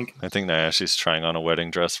 Yeah, I think. I think Nyashi's trying on a wedding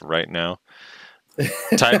dress right now.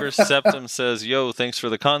 Tiber Septum says, "Yo, thanks for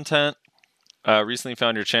the content. Recently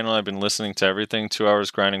found your channel. I've been listening to everything. 2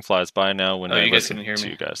 hours grinding flies by now. When I you guys listen couldn't hear to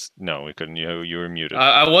me? you guys, no, we couldn't. You were muted.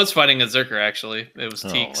 I was fighting a Zerker actually. It was Oh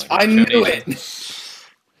Teeks. my I from knew Foundation.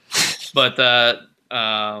 it. But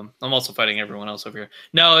I'm also fighting everyone else over here.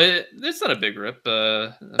 No, it's not a big rip.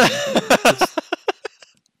 I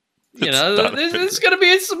mean, there's gonna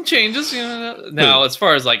be some changes. You know, now as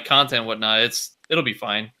far as like content and whatnot, it'll be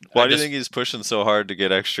fine. Why do you think he's pushing so hard to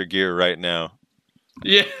get extra gear right now?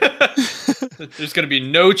 Yeah, there's gonna be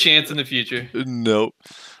no chance in the future. Nope.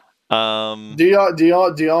 Do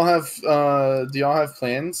y'all have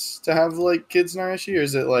plans to have like kids, Narashi, or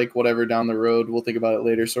is it like whatever down the road? We'll think about it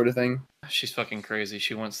later, sort of thing. She's fucking crazy.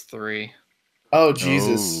 She wants 3. Oh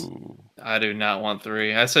Jesus! Oh. I do not want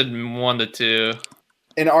 3. I said 1 to 2.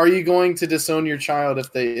 And are you going to disown your child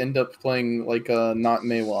if they end up playing like not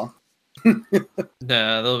Meiwa?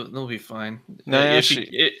 Nah, they'll be fine. Nah,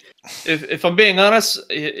 If I'm being honest,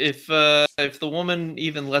 if the woman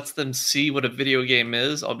even lets them see what a video game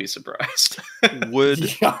is, I'll be surprised.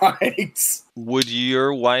 Yikes! Would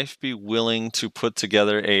your wife be willing to put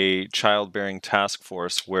together a childbearing task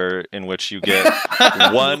force in which you get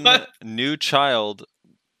one new child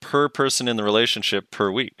per person in the relationship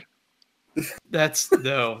per week? That's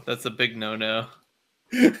a big no.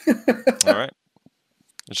 All right.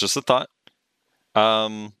 It's just a thought.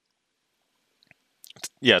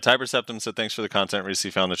 Yeah, Tiber Septum said, "Thanks for the content.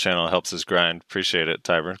 Recently found the channel. It helps his grind. Appreciate it,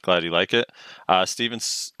 Tiber. Glad you like it." Steven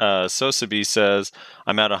Sosabi says,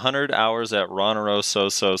 "I'm at 100 hours at Ronoro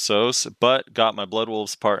Sos, but got my Blood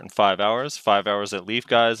Wolves part in 5 hours, 5 hours at Leaf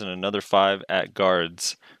Guys, and another 5 at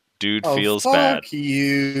Guards. Dude feels bad." Fuck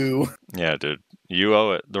you. Yeah, dude. You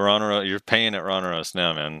owe it. The Ronoro, you're paying at Ronoros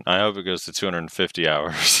now, man. I hope it goes to 250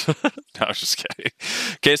 hours. No, I'm just kidding.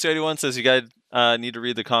 KSO81 says, "You guys need to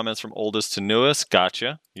read the comments from oldest to newest."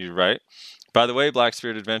 Gotcha. You're right. "By the way, Black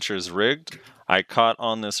Spirit Adventure is rigged. I caught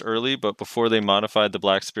on this early, but before they modified the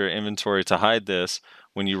Black Spirit inventory to hide this,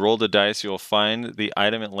 when you roll the dice, you'll find the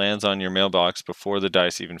item it lands on your mailbox before the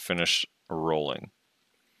dice even finish rolling."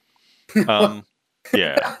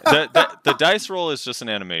 Yeah, the dice roll is just an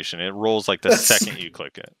animation. It rolls like the second you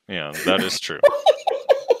click it. Yeah, that is true.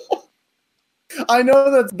 I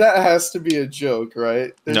know that has to be a joke,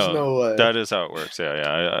 right? There's no way. That is how it works.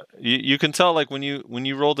 Yeah. You can tell like when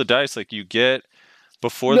you roll the dice, like you get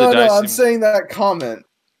before the dice. No, I'm saying that comment.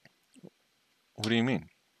 What do you mean?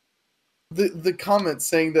 The comment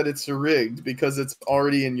saying that it's rigged because it's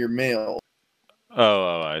already in your mail.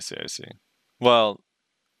 Oh, I see. Well.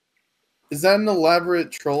 Is that an elaborate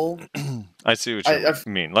troll? I see what you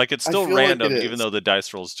mean. Like it's still random, even though the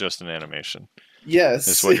dice roll is just an animation. Yes,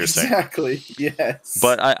 is what you're saying. Exactly. Yes.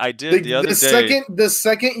 But I did the other day. The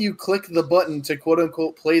second you click the button to quote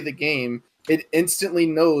unquote play the game, it instantly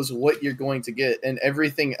knows what you're going to get, and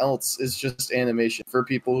everything else is just animation for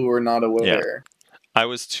people who are not aware. Yeah. I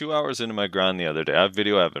was 2 hours into my grind the other day. I have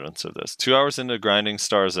video evidence of this. 2 hours into grinding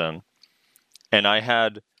Star Zen, and I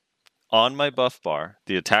had on my buff bar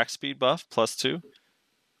the attack speed buff +2,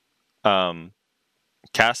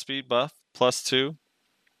 cast speed buff +2,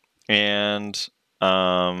 and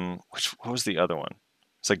what was the other one?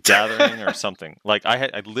 It's like gathering or something. Like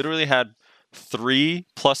I literally had 3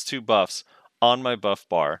 +2 buffs on my buff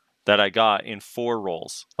bar that I got in 4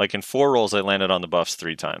 rolls. Like in 4 rolls, I landed on the buffs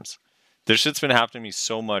 3 times. This shit's been happening to me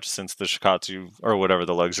so much since the Shikatsu or whatever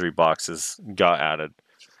the luxury boxes got added,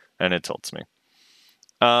 and it tilts me.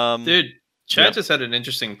 Dude, Chad just had an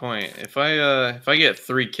interesting point. If I get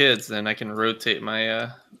 3 kids, then I can rotate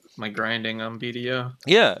my my grinding on BDO.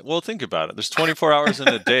 Yeah, well, think about it. There's 24 hours in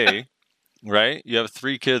a day, right? You have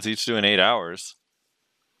 3 kids, each doing 8 hours.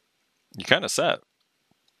 You kind of set.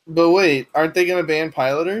 But wait, aren't they going to ban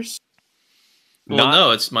piloters? Well, Not-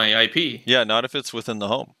 no, it's my IP. Yeah, not if it's within the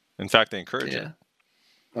home. In fact, they encourage it.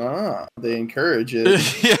 They encourage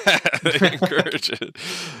it. Yeah, they encourage it.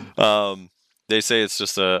 They say it's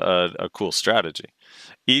just a cool strategy.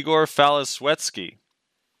 Igor Falaswetsky.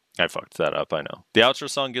 I fucked that up, I know. The outro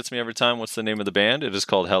song gets me every time. What's the name of the band? It is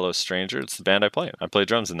called Hello Stranger. It's the band I play in. I play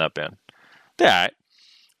drums in that band. Yeah.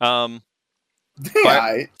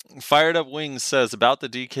 Fired Up Wings says about the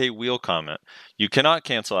DK wheel comment. You cannot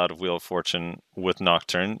cancel out of Wheel of Fortune with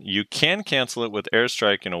Nocturne. You can cancel it with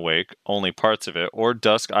Airstrike and Awake, only parts of it, or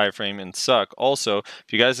Dusk, Iframe, and Suck. Also,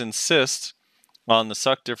 if you guys insist on the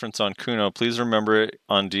Suck difference on Kuno, please remember it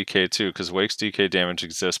on DK too, because Wake's DK damage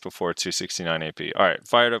exists before 269 AP. Alright,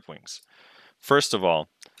 Fired Up Wings. First of all,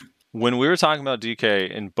 when we were talking about DK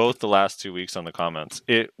in both the last 2 weeks on the comments,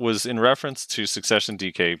 it was in reference to Succession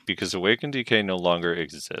DK because Awaken DK no longer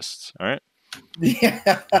exists. All right.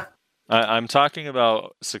 Yeah. I'm talking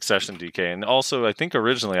about Succession DK, and also I think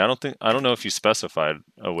originally I don't know if you specified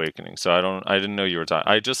Awakening, so I didn't know you were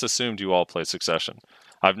talking. I just assumed you all play Succession.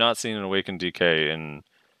 I've not seen an Awaken DK in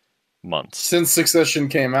months since Succession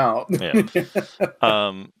came out. Yeah.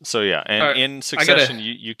 So yeah, and right, in Succession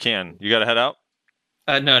you can. You got to head out.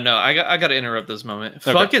 No, I got to interrupt this moment.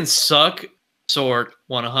 Okay. Fucking Suck Sword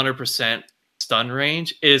 100% stun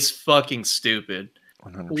range is fucking stupid.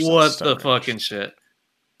 100% What stun the range. fucking shit?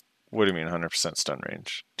 What do you mean 100% stun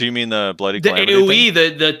range? Do you mean the bloody The calamity AoE,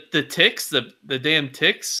 thing? the ticks, the damn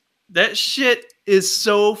ticks. That shit is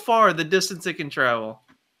so far the distance it can travel.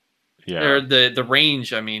 Yeah. Or the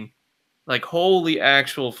range, I mean. Like, holy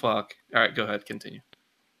actual fuck. All right, go ahead, continue.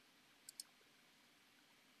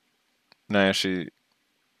 No, actually,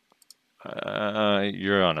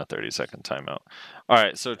 you're on a 30-second timeout. All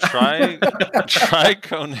right, so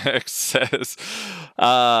Triconex says,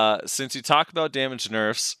 since you talk about damage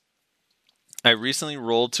nerfs, I recently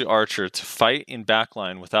rolled to Archer to fight in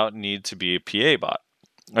backline without need to be a PA bot.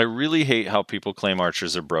 I really hate how people claim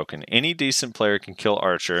archers are broken. Any decent player can kill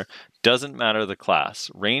Archer, doesn't matter the class.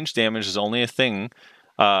 Range damage is only thing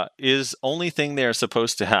they are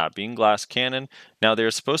supposed to have. Being glass cannon, now they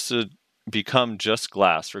are supposed to become just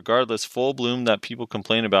glass. Regardless, full bloom that people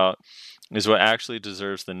complain about is what actually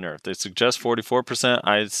deserves the nerf. They suggest 44%.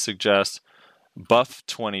 I suggest buff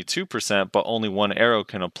 22%, but only one arrow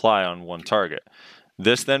can apply on one target.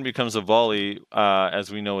 This then becomes a volley, as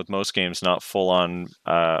we know with most games, not full-on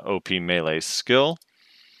OP melee skill.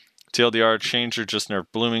 TLDR, change or just nerf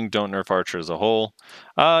blooming, don't nerf Archer as a whole.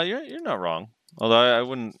 You're not wrong. Although I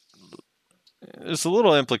wouldn't... There's a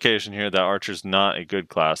little implication here that Archer's not a good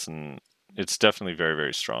class, and it's definitely very,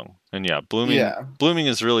 very strong. And yeah, blooming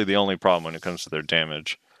is really the only problem when it comes to their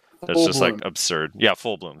damage. That's Full just bloom. like absurd. Yeah,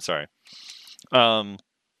 full bloom, sorry.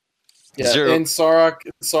 Yeah, Zero. and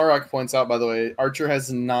Sarok points out, by the way, Archer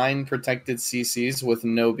has 9 protected CCs with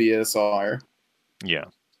no BSR. Yeah.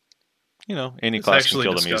 You know, any It's class can actually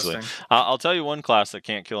kill them easily. disgusting. I'll tell you one class that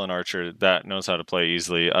can't kill an Archer that knows how to play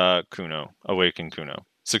easily. Kuno. Awaken Kuno.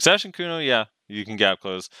 Succession Kuno, yeah, you can gap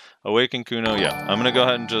close. Awaken Kuno, yeah. I'm going to go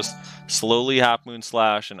ahead and just slowly Half Moon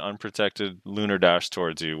Slash and unprotected Lunar Dash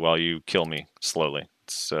towards you while you kill me slowly.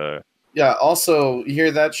 It's Yeah, also, you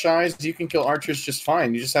hear that, Shies? You can kill Archers just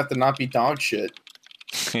fine. You just have to not be dog shit.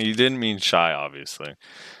 You didn't mean shy, obviously.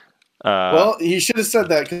 Well, he should have said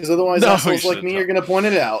that, because otherwise No, assholes he like me shouldn't. are going to point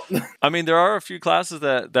it out. I mean, there are a few classes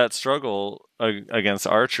that struggle against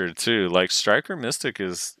Archer, too. Like, Striker Mystic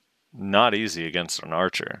is not easy against an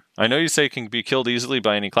Archer. I know you say it can be killed easily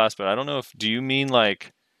by any class, but I don't know if... Do you mean,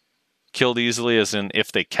 like, killed easily as in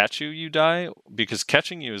if they catch you, you die? Because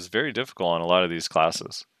catching you is very difficult on a lot of these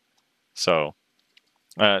classes. So,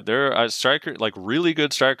 there are striker, like, really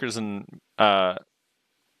good strikers and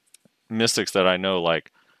Mystics that I know,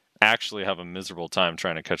 like, actually have a miserable time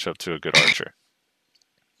trying to catch up to a good Archer.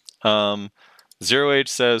 Zero H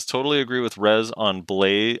says, totally agree with Rez on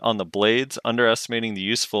the blades, underestimating the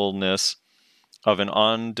usefulness of an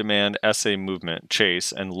on-demand SA movement,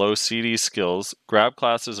 chase, and low CD skills. Grab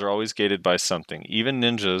classes are always gated by something. Even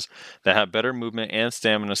ninjas that have better movement and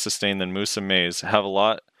stamina sustain than Musa Mays have a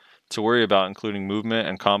lot to worry about, including movement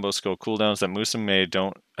and combo skill cooldowns that Musa May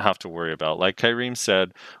don't have to worry about. Like Kairim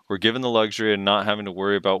said, we're given the luxury of not having to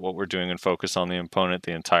worry about what we're doing and focus on the opponent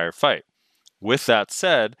the entire fight. With that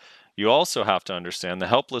said, you also have to understand the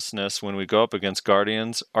helplessness when we go up against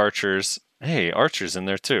Guardians, Archers, hey, Archers in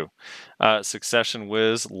there too, Succession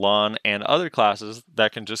Wiz, Lon, and other classes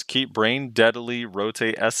that can just keep brain deadly,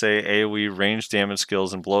 rotate SA, AoE, range damage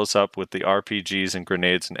skills, and blow us up with the RPGs and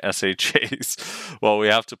grenades and SHAs, while we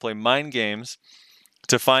have to play mind games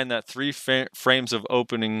to find that 3 frames of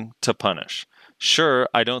opening to punish. Sure,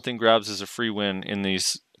 I don't think grabs is a free win in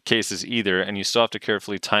these cases either, and you still have to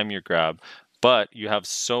carefully time your grab. But you have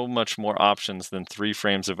so much more options than 3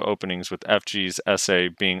 frames of openings, with FG's SA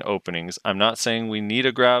being openings. I'm not saying we need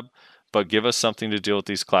a grab, but give us something to deal with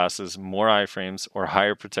these classes, more iframes or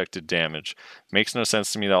higher protected damage. Makes no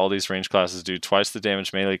sense to me that all these range classes do twice the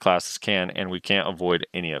damage melee classes can, and we can't avoid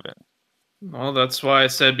any of it. Well, that's why I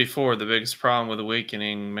said before, the biggest problem with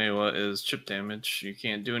Awakening Mewa is chip damage. You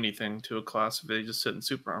can't do anything to a class if they just sit in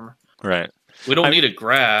super armor. Right. We don't need a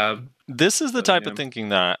grab. This is the type of thinking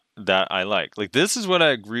that I like. Like, this is what I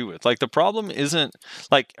agree with. Like, the problem isn't,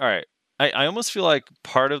 like, all right, I almost feel like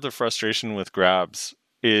part of the frustration with grabs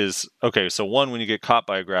is, okay, so one, when you get caught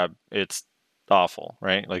by a grab, it's awful,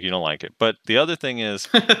 right? Like, you don't like it. But the other thing is,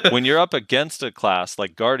 when you're up against a class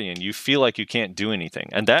like Guardian, you feel like you can't do anything.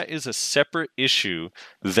 And that is a separate issue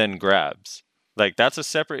than grabs. Like, that's a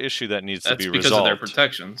separate issue that needs to be resolved. That's because of their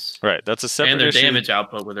protections. Right. That's a separate issue. And their issue damage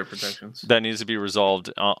output with their protections. That needs to be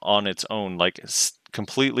resolved on its own, like,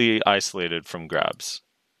 completely isolated from grabs.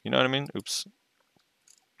 You know what I mean? Oops.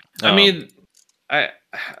 I mean, I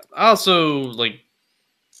also, like,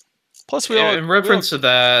 plus in reference to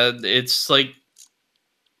that, it's like,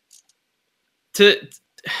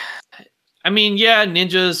 I mean, yeah,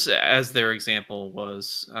 ninjas, as their example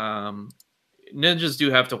was, ninjas do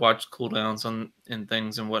have to watch cooldowns and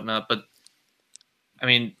things and whatnot, but I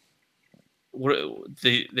mean, what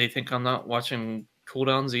they think I'm not watching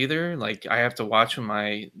cooldowns either. Like, I have to watch when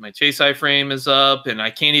my chase iframe is up, and I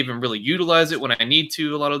can't even really utilize it when I need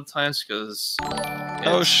to a lot of the times because.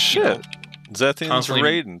 Oh shit! Zethian's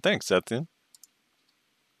raiding. Thanks, Zethian.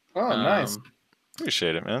 Oh, nice.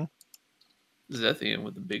 Appreciate it, man. Zethian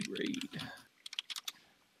with the big raid.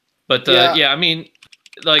 But yeah, I mean,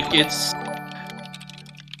 like, it's.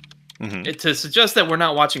 To suggest that we're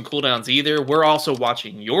not watching cooldowns either, we're also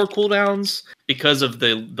watching your cooldowns because of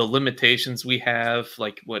the limitations we have,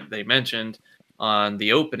 like what they mentioned on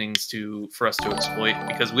the openings for us to exploit,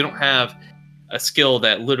 because we don't have a skill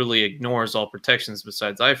that literally ignores all protections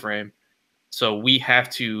besides iframe. So we have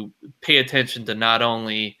to pay attention to not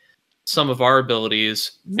only some of our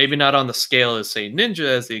abilities, maybe not on the scale as, say, Ninja,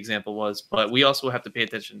 as the example was, but we also have to pay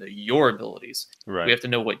attention to your abilities. Right. We have to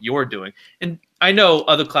know what you're doing. And I know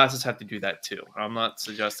other classes have to do that too. I'm not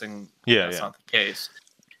suggesting that's not the case.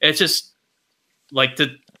 It's just like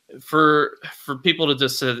for people to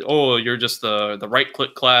just say, oh, you're just the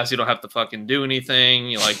right-click class, you don't have to fucking do anything,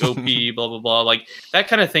 you're like OP, blah, blah, blah. Like, that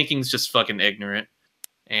kind of thinking is just fucking ignorant.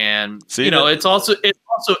 And, it's also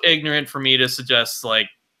ignorant for me to suggest, like,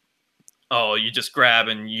 oh, you just grab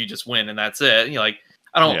and you just win and that's it. You know, like,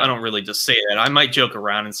 I don't really just say that. I might joke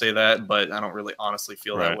around and say that, but I don't really honestly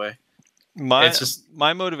feel that way.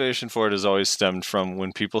 My motivation for it has always stemmed from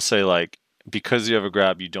when people say, like, because you have a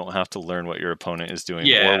grab, you don't have to learn what your opponent is doing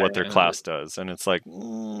or what their class does. And it's like,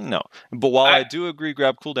 no. But while I do agree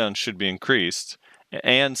grab cooldown should be increased,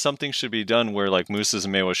 and something should be done where, like, Mooses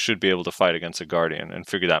and Mewa should be able to fight against a Guardian and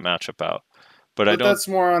figure that matchup out. But I don't. That's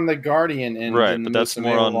more on the Guardian end, right? But that's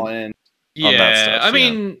more on end. Yeah, on that stuff, I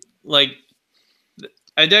mean, like,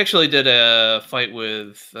 I actually did a fight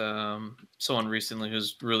with someone recently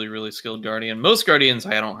who's really, really skilled Guardian. Most Guardians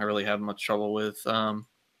I don't really have much trouble with,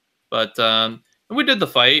 but we did the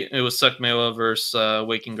fight. It was Suck Mewa versus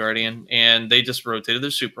Waking Guardian, and they just rotated their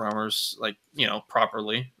super armors, like,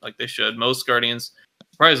 properly, like they should. Most Guardians,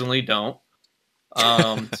 surprisingly, don't.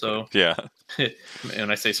 So yeah, and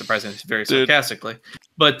I say surprisingly, very sarcastically,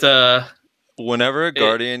 but. Whenever a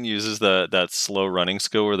Guardian uses that slow running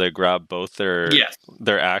skill where they grab both their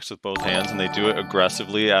axe with both hands and they do it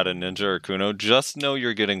aggressively at a Ninja or Kuno, just know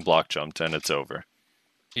you're getting block jumped and it's over.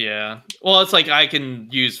 Yeah. Well, it's like I can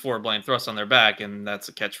use 4 blind thrusts on their back, and that's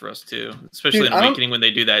a catch for us too. Especially in Awakening when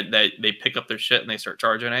they do that they pick up their shit and they start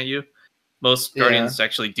charging at you. Most Guardians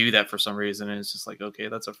actually do that for some reason, and it's just like, okay,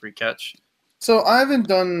 that's a free catch. So I haven't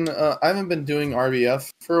been doing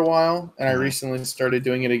RBF for a while, and I recently started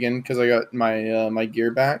doing it again because I got my my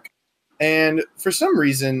gear back. And for some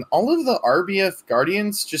reason, all of the RBF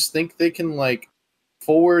Guardians just think they can, like,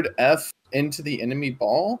 forward F into the enemy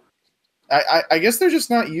ball. I guess they're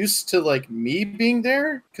just not used to, like, me being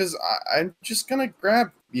there, because I'm just gonna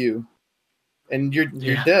grab you, and you're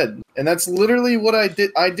dead. And that's literally what I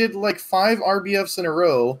did. I did like 5 RBFs in a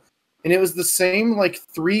row. And it was the same, like,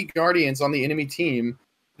 3 Guardians on the enemy team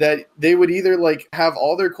that they would either, like, have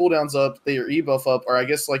all their cooldowns up, their E-buff up, or I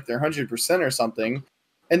guess, like, their 100% or something.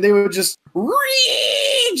 And they would just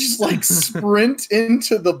like, sprint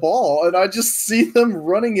into the ball. And I just see them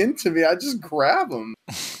running into me. I just grab them.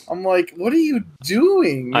 I'm like, what are you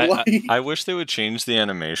doing? I wish they would change the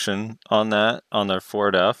animation on that, on their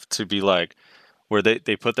forward F, to be like, where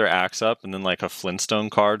they put their axe up and then like a Flintstone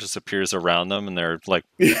car just appears around them and they're like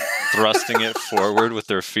thrusting it forward with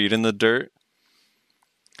their feet in the dirt.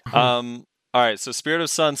 All right, so Spirit of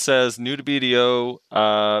Sun says, new to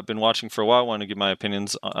BDO, been watching for a while, want to give my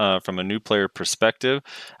opinions from a new player perspective.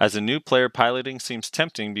 As a new player, piloting seems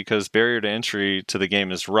tempting because barrier to entry to the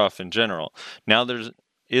game is rough in general. Now there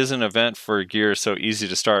is an event for gear so easy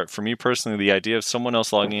to start. For me personally, the idea of someone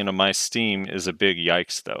else logging into my Steam is a big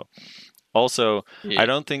yikes, though. Also, I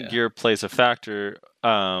don't think gear plays a factor,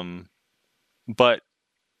 but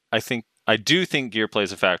I do think gear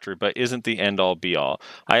plays a factor, but isn't the end-all be-all.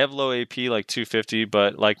 I have low AP, like 250,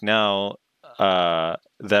 but like now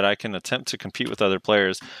that I can attempt to compete with other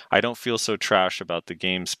players, I don't feel so trash about the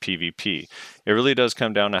game's PvP. It really does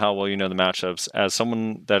come down to how well you know the matchups. As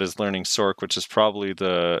someone that is learning Sork, which is probably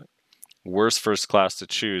the worst first class to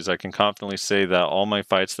choose, I can confidently say that all my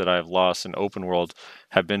fights that I've lost in open world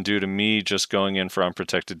have been due to me just going in for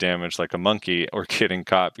unprotected damage like a monkey or getting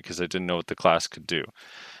caught because I didn't know what the class could do.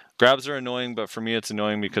 Grabs are annoying, but for me it's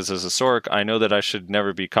annoying because as a Sork, I know that I should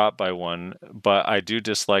never be caught by one, but I do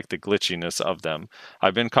dislike the glitchiness of them.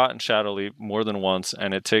 I've been caught in Shadow Leap more than once,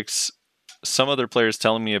 and it takes some other players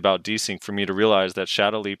telling me about desync for me to realize that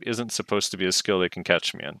Shadow Leap isn't supposed to be a skill they can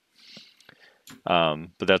catch me in.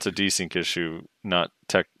 But that's a desync issue, not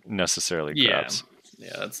necessarily grabs.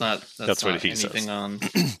 Yeah, that's not what he anything says. on.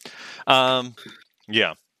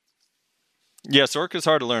 Yeah, Sork is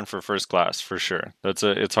hard to learn for first class, for sure.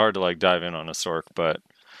 It's hard to like dive in on a Sork, but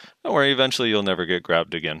don't worry, eventually you'll never get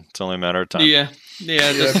grabbed again. It's only a matter of time. Yeah,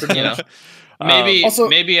 just, you know.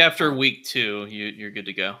 Maybe after week 2, you're good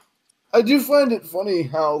to go. I do find it funny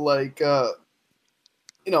how like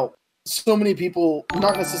so many people,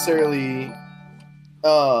 not necessarily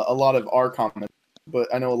a lot of our comments, but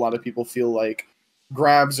I know a lot of people feel like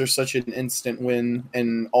grabs are such an instant win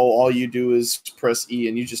and all you do is press E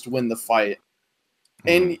and you just win the fight.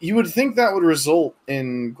 And you would think that would result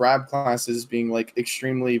in grab classes being like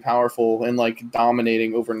extremely powerful and like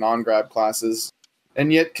dominating over non-grab classes.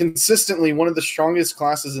 And yet consistently one of the strongest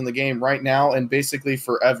classes in the game right now and basically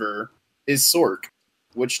forever is Sork,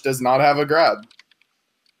 which does not have a grab.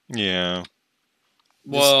 Yeah.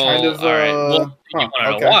 Well, kind of, all right. Well, you want to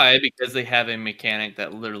okay. know why? Because they have a mechanic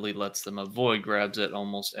that literally lets them avoid grabs at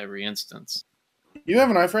almost every instance. You have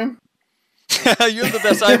an iframe? You're the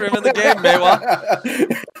best iframe in the game,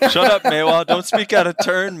 Maywa. Shut up, Maywa. Don't speak out of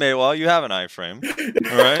turn, Maywa. You have an iframe.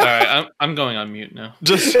 All right. I'm going on mute now.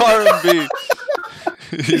 Just R&B.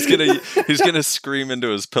 He's gonna scream into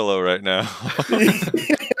his pillow right now.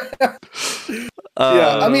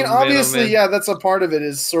 Yeah, I mean, obviously, yeah, that's a part of it.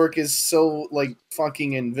 Is Sork is so like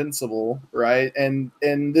fucking invincible, right? And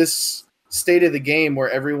in this state of the game where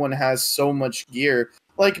everyone has so much gear,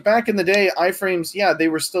 like back in the day, iframes, yeah, they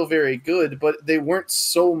were still very good, but they weren't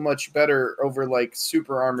so much better over like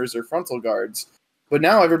super armors or frontal guards. But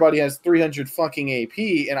now everybody has 300 fucking AP,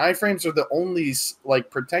 and iframes are the only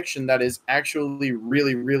like protection that is actually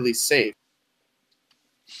really, really safe.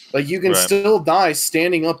 Like, you can still die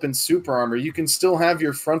standing up in super armor. You can still have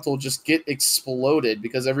your frontal just get exploded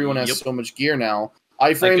because everyone has so much gear now.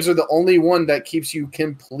 Iframes are the only one that keeps you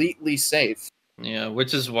completely safe. Yeah,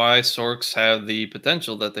 which is why Sorks have the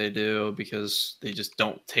potential that they do, because they just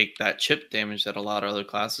don't take that chip damage that a lot of other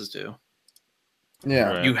classes do.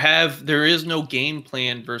 Yeah. There is no game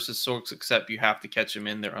plan versus Sorks except you have to catch them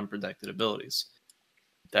in their unprotected abilities.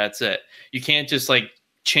 That's it. You can't just, like,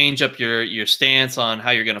 change up your stance on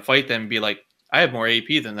how you're going to fight them and be like, I have more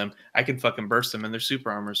AP than them. I can fucking burst them in their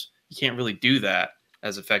super armors. You can't really do that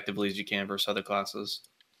as effectively as you can versus other classes.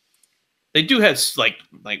 They do have like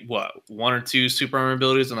what, 1 or 2 super armor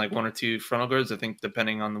abilities and like 1 or 2 frontal guards, I think,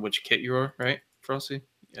 depending on which kit you are, right, Frosty?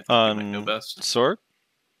 I think you might know best. Sork?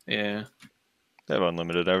 Yeah. They have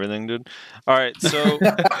unlimited everything, dude. All right, so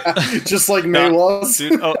just like Maywas.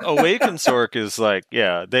 Dude, Awakened Sork is like,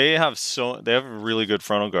 yeah, they have a really good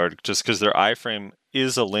frontal guard just because their iframe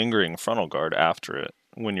is a lingering frontal guard after it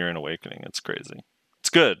when you're in Awakening. It's crazy. It's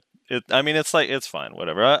good. It's fine,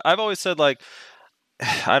 whatever. I've always said, like,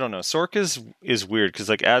 I don't know, Sork is weird because,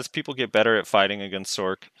 like, as people get better at fighting against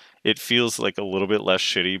Sork, it feels like a little bit less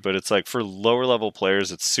shitty, but it's like for lower level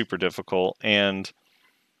players it's super difficult, and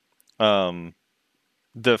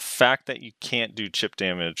the fact that you can't do chip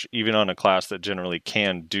damage, even on a class that generally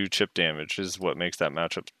can do chip damage, is what makes that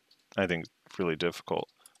matchup, I think, really difficult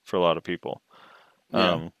for a lot of people.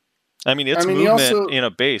 Yeah. Its movement in a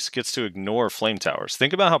base gets to ignore flame towers.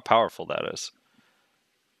 Think about how powerful that is.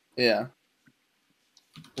 Yeah.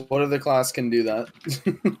 What other class can do that?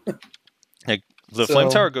 Like, the flame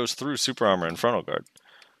tower goes through super armor and frontal guard.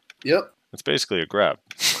 Yep. It's basically a grab.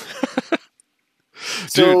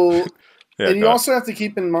 So, Yeah, and you go ahead. also have to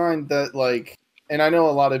keep in mind that, like, and I know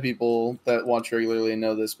a lot of people that watch regularly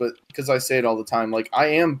know this, but because I say it all the time, like, I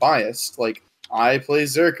am biased. Like, I play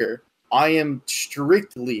Zerker. I am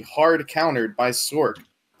strictly hard countered by Sork.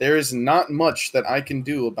 There is not much that I can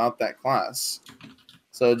do about that class.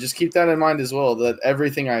 So just keep that in mind as well, that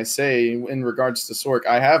everything I say in regards to Sork,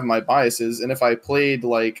 I have my biases, and if I played,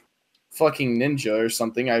 like, fucking Ninja or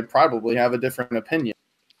something, I'd probably have a different opinion.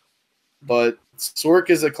 But Sork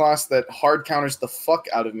is a class that hard counters the fuck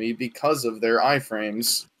out of me because of their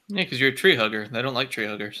iframes. Yeah, because you're a tree hugger. They don't like tree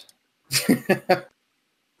huggers.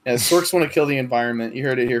 Yeah, Sorks want to kill the environment. You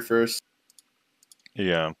heard it here first.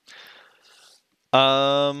 Yeah.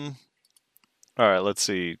 All right, let's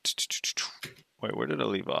see. Wait, where did I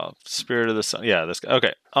leave off? Spirit of the Sun. Yeah, this guy.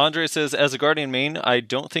 Okay. Andre says, as a Guardian main, I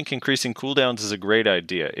don't think increasing cooldowns is a great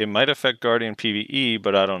idea. It might affect Guardian PvE,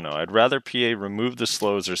 but I don't know. I'd rather PA remove the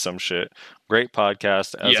slows or some shit. Great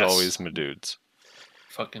podcast, as Yes. always, my dudes.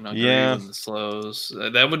 Fucking agree Yeah. with the slows.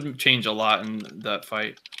 That would change a lot in that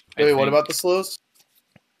fight. I Wait, what think. about the slows?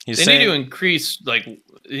 He's They saying, need to increase, like,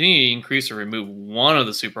 they need to increase or remove one of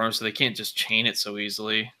the super arms so they can't just chain it so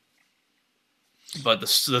easily. But the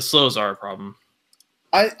slows are a problem.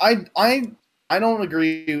 I don't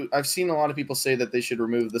agree. I've seen a lot of people say that they should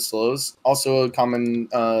remove the slows. Also, a common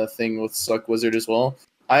thing with Suck Wizard as well.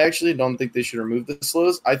 I actually don't think they should remove the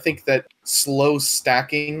slows. I think that slow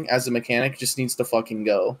stacking as a mechanic just needs to fucking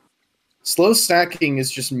go. Slow stacking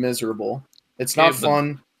is just miserable. It's not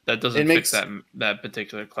fun. That doesn't It fix makes- that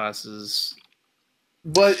particular class's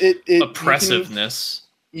But it oppressiveness.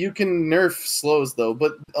 You can nerf slows though,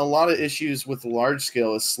 but a lot of issues with large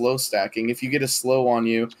scale is slow stacking. If you get a slow on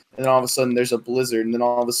you, and then all of a sudden there's a blizzard, and then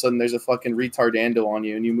all of a sudden there's a fucking retardando on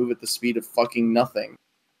you, and you move at the speed of fucking nothing.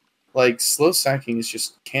 Like, slow stacking is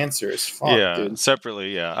just cancer as fuck, yeah, dude.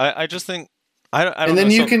 separately, yeah. I just think, I don't And then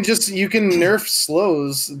know, you can nerf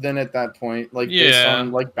slows then at that point, like, based Yeah.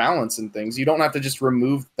 on, like, balance and things. You don't have to just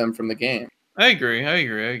remove them from the game. I agree.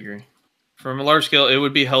 From a large scale, it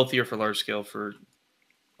would be healthier for large scale for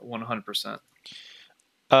 100%.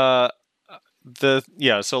 So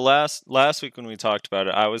last week when we talked about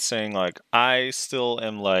it, I was saying, like, I still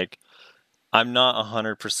am, like, I'm not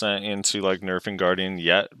 100% into, like, nerfing Guardian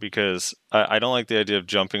yet, because I don't like the idea of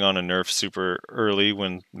jumping on a nerf super early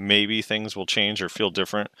when maybe things will change or feel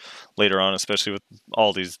different later on, especially with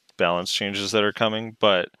all these balance changes that are coming.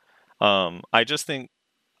 But I just think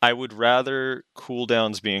I would rather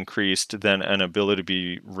cooldowns be increased than an ability to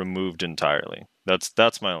be removed entirely.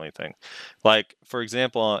 That's my only thing. Like, for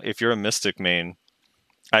example, if you're a Mystic main,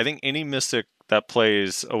 I think any Mystic that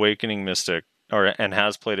plays Awakening Mystic and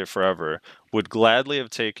has played it forever would gladly have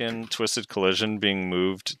taken Twisted Collision being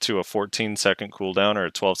moved to a 14-second cooldown or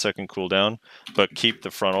a 12-second cooldown, but keep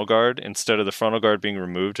the frontal guard instead of the frontal guard being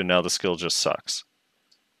removed, and now the skill just sucks.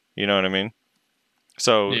 You know what I mean?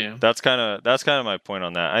 So Yeah. that's kind of my point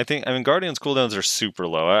on that. I mean, Guardian's cooldowns are super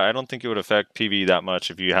low. I don't think it would affect PvE that much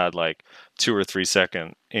if you had, like, 2 or 3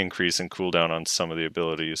 second increase in cooldown on some of the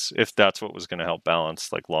abilities, if that's what was going to help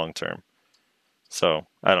balance, like, long term. So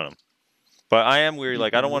I don't know, but I am weary.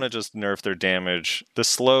 Like, I don't want to just nerf their damage. The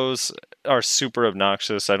slows are super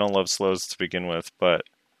obnoxious. I don't love slows to begin with, but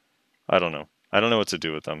I don't know. I don't know what to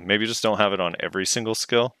do with them. Maybe just don't have it on every single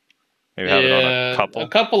skill. Maybe have it on a couple. A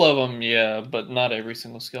couple of them, yeah, but not every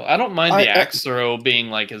single skill. I don't mind the axe throw being,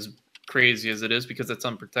 like, as crazy as it is because it's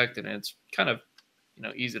unprotected and it's kind of,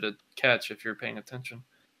 easy to catch if you're paying attention.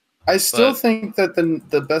 I still think that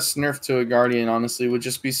the best nerf to a Guardian, honestly, would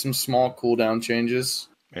just be some small cooldown changes.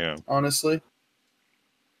 Yeah. Honestly.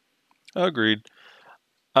 Agreed.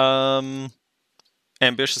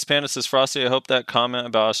 Ambitious Panda says, Frosty, I hope that comment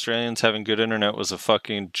about Australians having good internet was a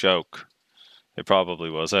fucking joke. It probably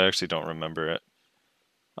was. I actually don't remember it.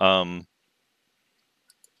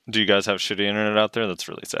 Do you guys have shitty internet out there? That's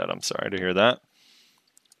really sad. I'm sorry to hear that.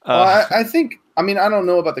 Well, I think, I don't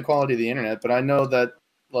know about the quality of the internet, but I know that,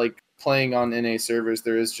 like, playing on NA servers,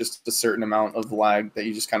 there is just a certain amount of lag that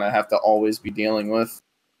you just kind of have to always be dealing with.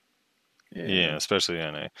 Yeah, especially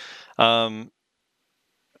NA.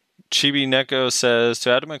 Chibi Neko says,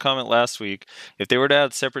 to add to my comment last week, if they were to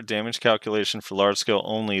add separate damage calculation for large scale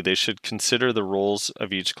only, they should consider the roles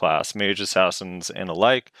of each class, mage, assassins, and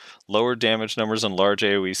alike. Lower damage numbers on large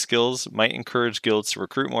AoE skills might encourage guilds to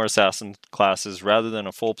recruit more assassin classes rather than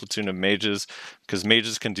a full platoon of mages, because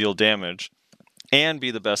mages can deal damage and be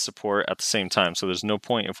the best support at the same time. So there's no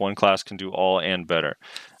point if one class can do all and better.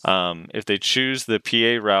 If they choose the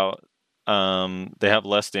PA route, they have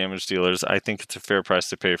less damage dealers. I think it's a fair price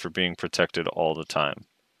to pay for being protected all the time.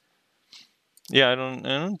 Yeah, I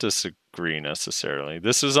don't agree necessarily.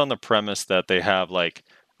 This is on the premise that they have like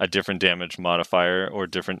a different damage modifier or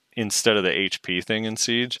different, instead of the HP thing in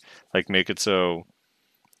Siege, like make it so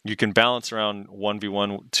you can balance around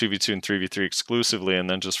 1v1, 2v2, and 3v3 exclusively, and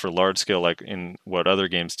then just for large scale, like in what other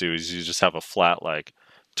games do, is you just have a flat like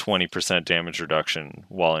 20% damage reduction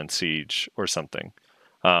while in Siege or something.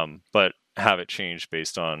 But have it change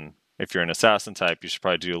based on, if you're an assassin type, you should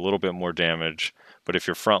probably do a little bit more damage, but if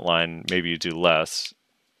you're frontline, maybe you do less.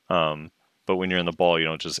 But when you're in the ball, you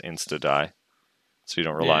don't just insta-die. So you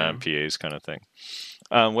don't rely on PAs kind of thing.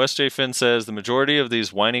 West J. Finn says, the majority of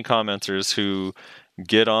these whiny commenters who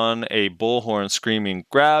get on a bullhorn screaming,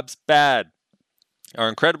 grabs bad, are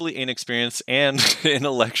incredibly inexperienced and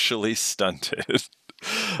intellectually stunted.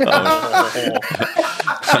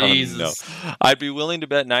 Jesus. No. I'd be willing to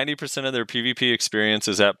bet 90% of their PvP experience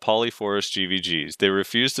is at Polyforest GVGs. They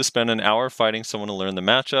refuse to spend an hour fighting someone to learn the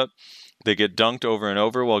matchup. They get dunked over and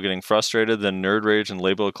over while getting frustrated, then nerd rage and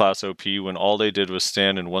label a class OP when all they did was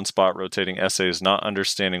stand in one spot rotating essays, not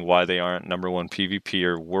understanding why they aren't #1 PvP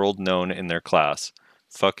or world known in their class.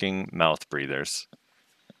 Fucking mouth breathers.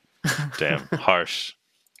 Damn, harsh.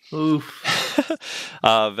 Oof.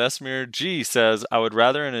 Vesmir G says, I would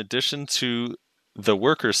rather, in addition to the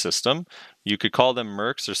worker system, you could call them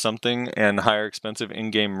mercs or something, and hire expensive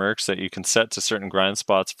in-game mercs that you can set to certain grind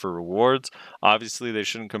spots for rewards. Obviously, they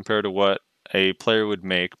shouldn't compare to what a player would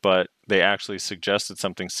make, but they actually suggested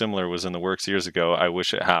something similar was in the works years ago. I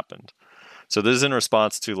wish it happened. So this is in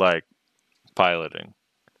response to like piloting.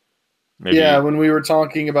 Maybe. Yeah, when we were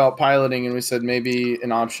talking about piloting, and we said maybe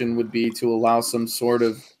an option would be to allow some sort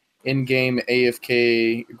of in-game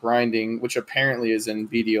AFK grinding, which apparently is in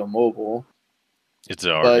BDO Mobile. It's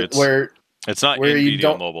not where in you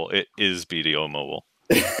BDO Mobile. It is BDO Mobile.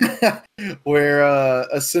 Where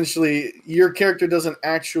essentially your character doesn't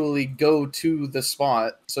actually go to the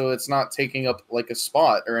spot, so it's not taking up like a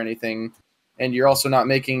spot or anything, and you're also not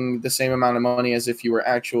making the same amount of money as if you were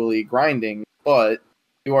actually grinding, but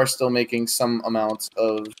you are still making some amount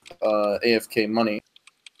of AFK money.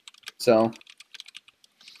 So,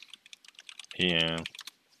 yeah.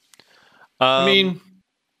 I mean,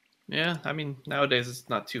 nowadays it's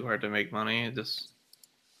not too hard to make money.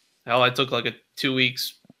 I took like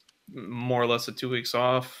more or less 2 weeks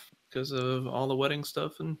off because of all the wedding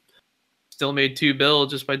stuff, and still made 2 bill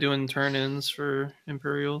just by doing turn-ins for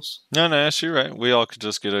Imperials. No, you're right. We all could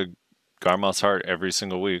just get a Garmoth's Heart every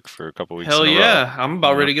single week for a couple weeks. Hell in a yeah! row. I'm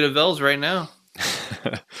about ready to get a Vels right now.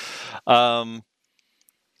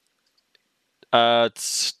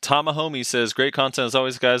 Tamahomie says, great content as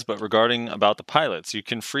always, guys, but regarding about the pilots, you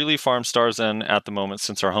can freely farm Stars End at the moment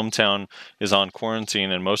since our hometown is on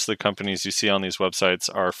quarantine and most of the companies you see on these websites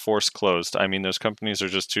are forced closed. I mean, those companies are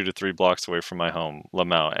just 2 to 3 blocks away from my home.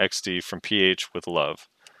 Lamau, XD from PH with love.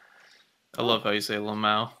 I love how you say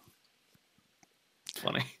Lamau. It's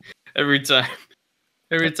funny. Every time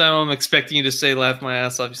I'm expecting you to say laugh my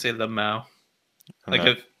ass off, you say Lamau. I'm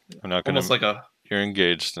not gonna. Almost like a... You're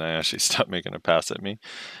engaged, and I actually stopped making a pass at me.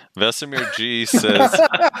 Vesemir G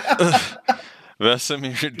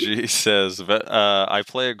says, I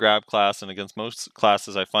play a grab class, and against most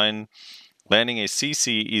classes, I find landing a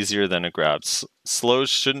CC easier than a grab. Slows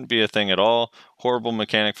shouldn't be a thing at all. Horrible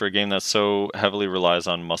mechanic for a game that so heavily relies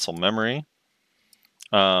on muscle memory.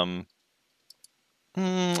 I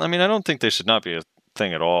don't think they should not be a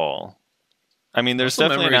thing at all. I mean, there's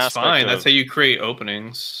definitely an aspect fine. That's how you create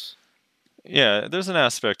openings. Yeah, there's an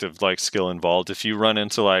aspect of like skill involved. If you run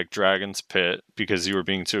into like Dragon's Pit because you were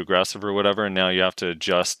being too aggressive or whatever, and now you have to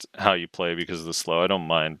adjust how you play because of the slow, I don't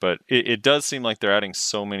mind. But it does seem like they're adding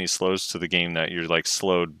so many slows to the game that you're like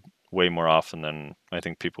slowed way more often than I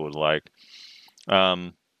think people would like.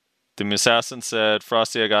 The Assassin said,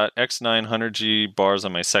 Frosty, I got X900G bars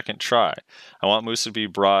on my second try. I want Moose to be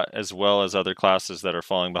brought as well as other classes that are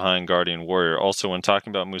falling behind Guardian Warrior. Also, when talking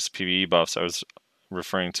about Moose PvE buffs, I was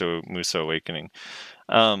referring to Musa Awakening.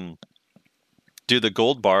 Dude, the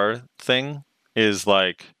gold bar thing is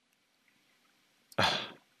like...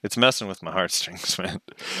 It's messing with my heartstrings, man.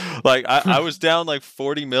 Like, I was down like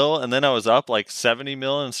 40 mil, and then I was up like 70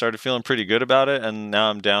 mil and started feeling pretty good about it, and now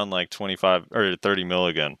I'm down like 25 or 30 mil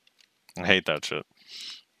again. I hate that shit.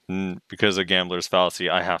 Because of Gambler's Fallacy,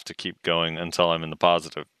 I have to keep going until I'm in the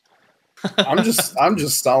positive. I'm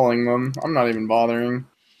just stalling them. I'm not even bothering.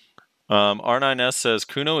 R9S says,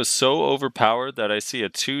 Kuno is so overpowered that I see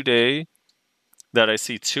 2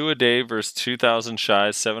 a day versus 2,000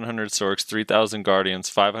 Shies, 700 Sorks, 3,000 Guardians,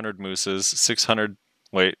 500 Mooses, 6 million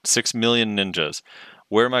Ninjas.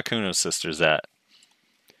 Where are my Kuno sisters at?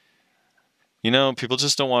 You know, people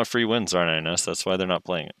just don't want free wins, R9S. That's why they're not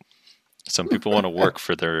playing it. Some people want to work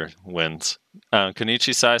for their wins.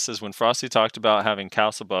 Kenichi Sai says, when Frosty talked about having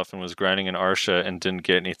castle buff and was grinding an Arsha and didn't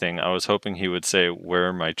get anything, I was hoping he would say, where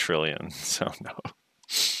are my trillion? So no.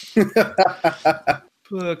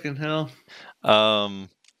 Fucking hell.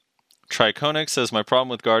 Triconic says, my problem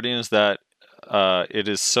with Guardian is that it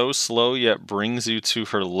is so slow yet brings you to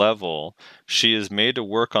her level. She is made to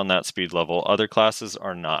work on that speed level. Other classes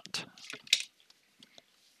are not.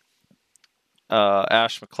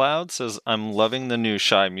 Ash McLeod says, I'm loving the new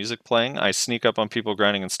Shy music playing. I sneak up on people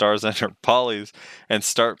grinding in Stars Enter Polys and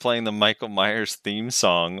start playing the Michael Myers theme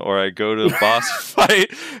song, or I go to a boss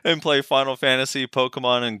fight and play Final Fantasy,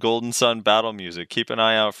 Pokemon, and Golden Sun battle music. Keep an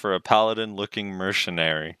eye out for a paladin-looking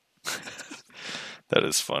mercenary. That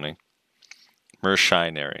is funny.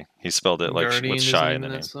 Mercenary. He spelled it like Guardian with shy in the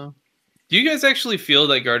isn't name. that slow? Do you guys actually feel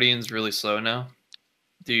that Guardian's really slow now?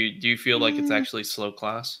 Do you feel like it's actually slow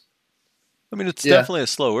class? I mean, it's definitely a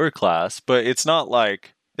slower class, but it's not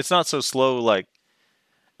so slow like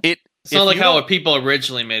it. It's not like how people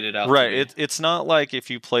originally made it out. Right. It's not like if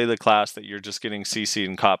you play the class that you're just getting CC'd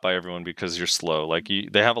and caught by everyone because you're slow. Like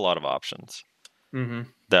they have a lot of options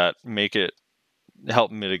that make it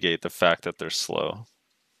help mitigate the fact that they're slow.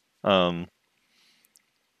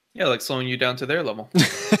 Yeah, like slowing you down to their level.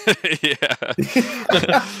 Yeah.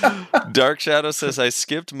 Dark Shadow says, I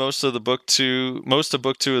skipped most of book 2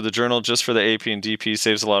 of the journal just for the AP and DP.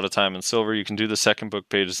 Saves a lot of time. In Silver, you can do the second book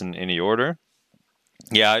pages in any order.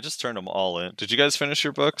 Yeah, I just turned them all in. Did you guys finish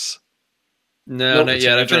your books? No, not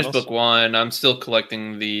yet. I finished book 1. I'm still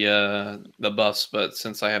collecting the buffs, but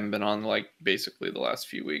since I haven't been on like basically the last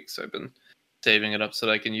few weeks, I've been saving it up so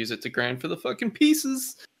that I can use it to grind for the fucking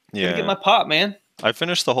pieces. Yeah. Gotta get my pot, man. I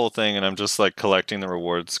finished the whole thing, and I'm just like collecting the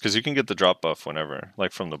rewards because you can get the drop buff whenever,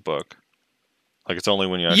 like from the book. Like it's only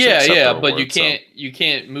when you actually accept the reward, but you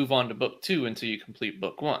can't move on to book 2 until you complete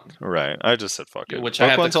book 1. Right. I just said fuck it. Which book I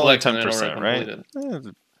have one's to only collect 10%, right?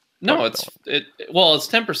 No, it's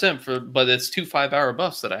 10% but it's 2 5-hour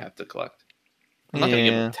buffs that I have to collect. I'm not gonna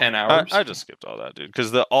give them 10 hours. I just skipped all that, dude,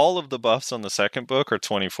 because all of the buffs on the second book are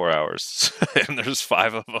 24 hours, and there's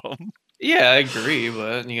 5 of them. Yeah, I agree,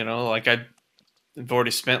 but like I've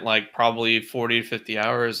already spent like probably 40 to 50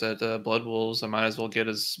 hours at Blood Wolves. I might as well get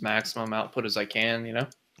as maximum output as I can,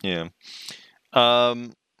 Yeah.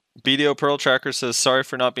 BDO Pearl Tracker says, sorry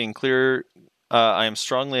for not being clear. I am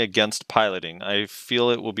strongly against piloting. I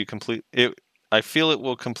feel it will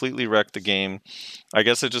completely wreck the game. I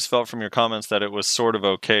guess it just felt from your comments that it was sort of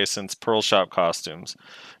okay since Pearl Shop costumes.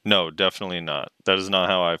 No, definitely not. That is not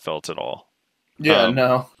how I felt at all. Yeah,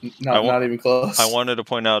 no, not even close. I wanted to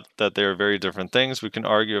point out that they are very different things. We can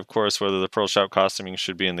argue, of course, whether the Pearl Shop costuming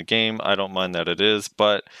should be in the game. I don't mind that it is,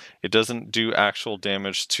 but it doesn't do actual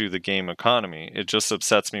damage to the game economy. It just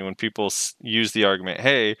upsets me when people use the argument,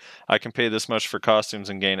 hey, I can pay this much for costumes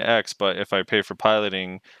and gain X, but if I pay for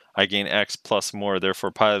piloting, I gain X plus more, therefore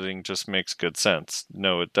piloting just makes good sense.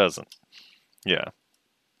 No, it doesn't. Yeah,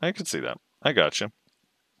 I can see that. I got you.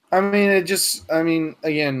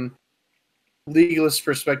 Again, legalist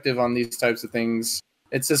perspective on these types of things.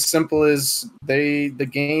 It's as simple as the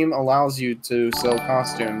game allows you to sell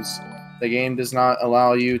costumes. The game does not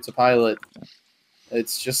allow you to pilot.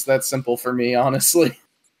 It's just that simple for me, honestly.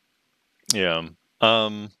 Yeah.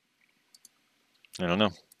 I don't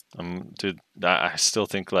know. Dude, I still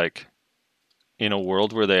think like in a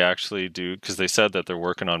world where they actually do, because they said that they're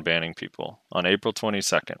working on banning people on April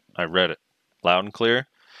 22nd. I read it loud and clear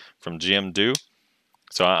from GM Do.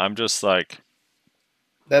 So I'm just like,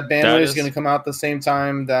 that ban is going to come out the same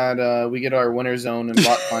time that we get our Winter Zone and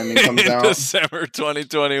bot climbing comes out. December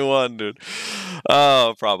 2021, dude.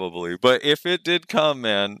 Oh, probably. But if it did come,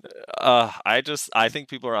 man, I think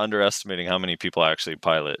people are underestimating how many people actually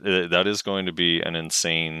pilot. That is going to be an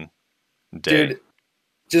insane day. Dude,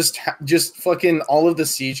 just fucking all of the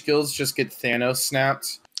siege guilds just get Thanos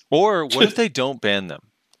snapped. Or what if they don't ban them?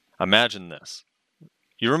 Imagine this.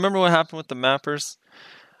 You remember what happened with the mappers?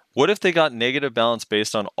 What if they got negative balance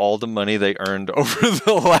based on all the money they earned over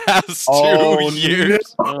the last 2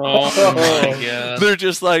 years? No. Oh my god. They're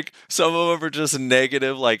just like, some of them are just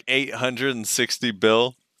negative like 860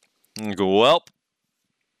 bill. And go, well,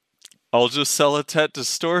 I'll just sell a Tet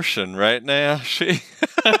Distortion, right, Nayashi?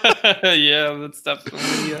 Yeah, that's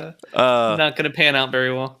definitely not going to pan out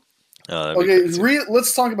very well. Okay,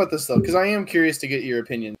 let's talk about this, though, because I am curious to get your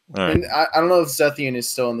opinion. Right. And I don't know if Zethian is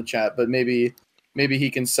still in the chat, but maybe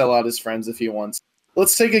he can sell out his friends if he wants.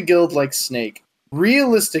 Let's take a guild like Snake.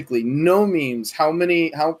 Realistically, no memes.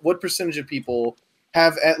 What percentage of people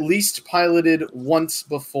have at least piloted once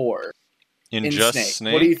before in just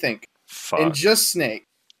Snake? What do you think? Fuck. In just Snake.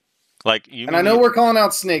 Like you. And I know we're calling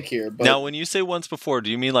out Snake here, but now when you say once before, do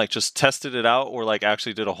you mean like just tested it out, or like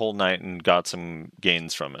actually did a whole night and got some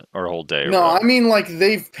gains from it, or a whole day? Or no, whatever? I mean like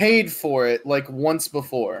they've paid for it like once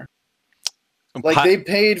before. Like they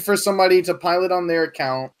paid for somebody to pilot on their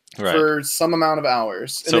account for some amount of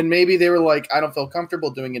hours, and then maybe they were like, "I don't feel comfortable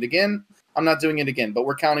doing it again. I'm not doing it again." But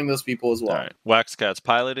we're counting those people as well. All right. Waxcats,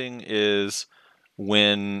 piloting is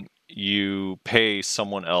when you pay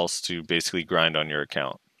someone else to basically grind on your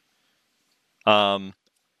account.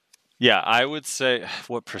 Yeah, I would say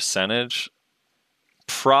what percentage?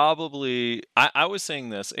 Probably. I was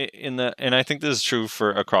saying this and I think this is true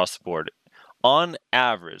for across the board. On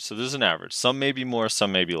average, so this is an average. Some may be more,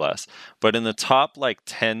 some may be less. But in the top like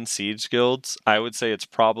 10 siege guilds, I would say it's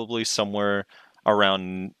probably somewhere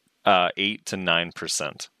around 8 to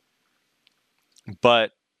 9%.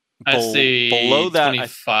 But I see below that,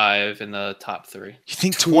 25 in the top 3. You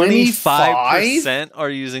think 25%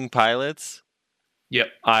 are using pilots? Yep.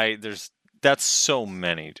 That's so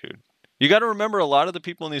many, dude. You got to remember, a lot of the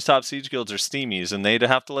people in these top siege guilds are Steamies, and they'd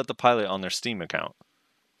have to let the pilot on their Steam account.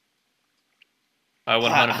 I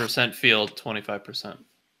 100% feel 25%.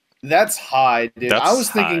 That's high, dude. I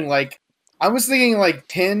was thinking like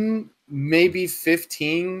 10, maybe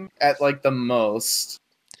 15 at like the most.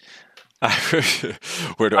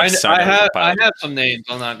 Where do I have some names.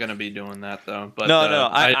 I'm not going to be doing that though. But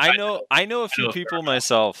I know a few people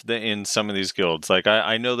myself that in some of these guilds. Like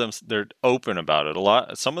I know them. They're open about it a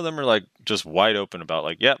lot. Some of them are like just wide open about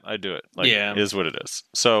like, yep, I do it. Like, it is what it is.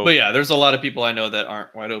 So, but yeah, there's a lot of people I know that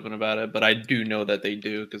aren't wide open about it, but I do know that they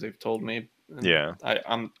do because they've told me. Yeah,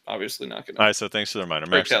 I'm obviously not going to. All right, so thanks for the reminder.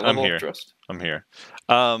 I'm here. I'm here.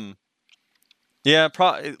 Yeah,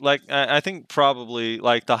 I think probably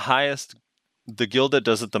like the highest, the guild that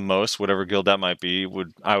does it the most, whatever guild that might be,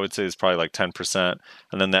 I would say is probably like 10%,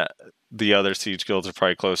 and then the other siege guilds are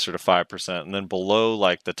probably closer to 5%, and then below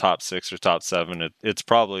like the top 6 or top 7, it's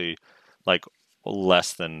probably like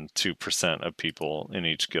less than 2% of people in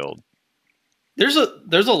each guild. There's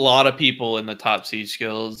a lot of people in the top siege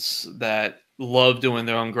guilds that love doing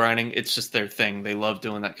their own grinding. It's just their thing. They love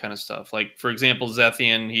doing that kind of stuff. Like for example,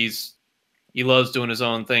 Zethian, he loves doing his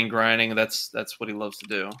own thing, grinding. That's what he loves to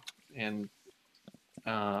do. And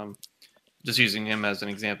just using him as an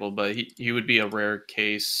example, but he would be a rare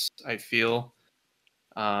case, I feel,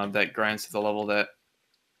 that grinds to the level that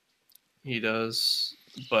he does.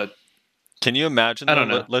 But can you imagine? I don't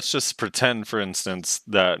know. Let's just pretend, for instance,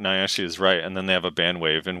 that Nyashi is right, and then they have a ban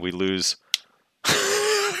wave, and we lose.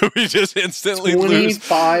 We just instantly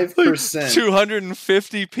 25%. lose like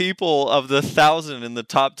 250 people of the 1,000 in the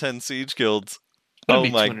top 10 siege guilds. Oh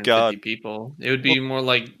my god! People. It would be more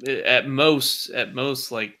like at most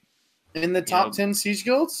like in the top 10 siege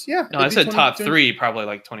guilds. Yeah. No, I said top 3, probably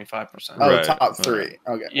like 25%. Oh, right. Top 3.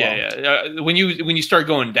 Okay. Yeah. When you start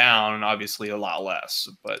going down, obviously a lot less,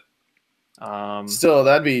 but still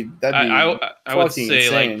that'd be I would say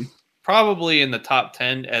insane. Like probably in the top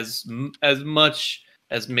 10 as much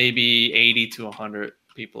as maybe 80 to 100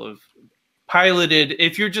 people have piloted.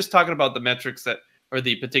 If you're just talking about the metrics that or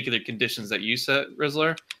the particular conditions that you set,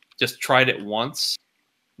 Rizzler, just tried it once,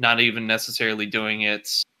 not even necessarily doing it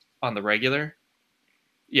on the regular.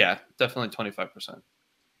 Yeah, definitely 25%.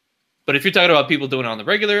 But if you're talking about people doing it on the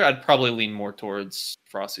regular, I'd probably lean more towards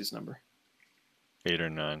Frosty's number. 8 or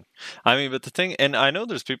 9. I mean, but the thing, and I know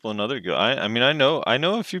there's people in other guilds. I mean, I know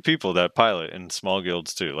a few people that pilot in small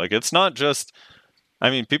guilds too. Like, it's not just. I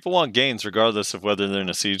mean, people want gains regardless of whether they're in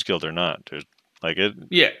a siege guild or not, dude. Like it.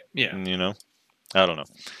 Yeah. You know, I don't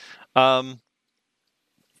know.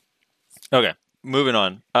 Okay, moving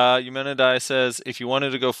on. Eumenidai says, if you wanted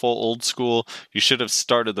to go full old school, you should have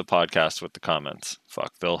started the podcast with the comments.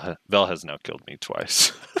 Fuck, Vel has now killed me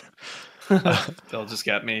twice. Vel just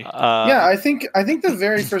got me. Yeah, I think the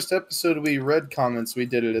very first episode we read comments, we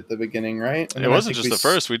did it at the beginning, right? It wasn't just the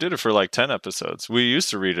first. We did it for like 10 episodes. We used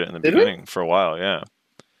to read it in the beginning for a while, yeah.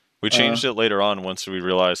 We changed it later on once we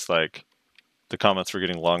realized like the comments were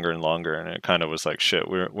getting longer and longer, and it kind of was like, shit,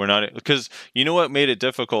 we're not, because you know what made it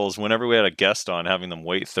difficult is whenever we had a guest on, having them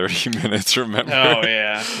wait 30 minutes, remember? Oh,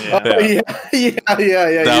 yeah. That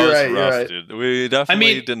you're right. Dude. We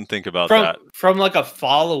definitely didn't think about that. From like a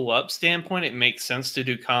follow-up standpoint, it makes sense to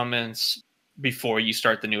do comments before you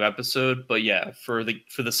start the new episode, but yeah, for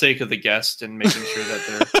the sake of the guest and making sure that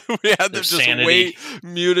they're we had them just wait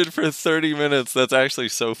muted for 30 minutes. That's actually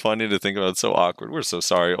so funny to think about. It's so awkward. We're so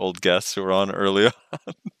sorry, old guests who were on early on.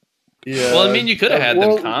 Yeah. Well, I mean, you could have had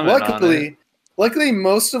them comment on it. Luckily,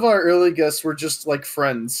 most of our early guests were just like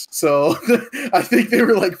friends, so I think they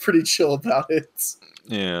were like pretty chill about it.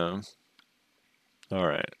 Yeah. All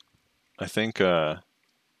right. I think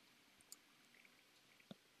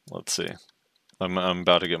Let's see. I'm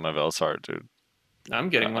about to get my Velsar, dude. I'm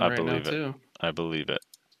getting one I right now believe it. too. I believe it.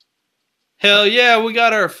 Hell yeah, we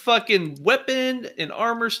got our fucking weapon and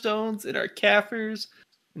armor stones and our Kafirs.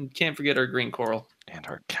 And can't forget our green coral. And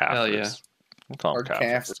our Kafirs. Hell yeah. We'll call them Our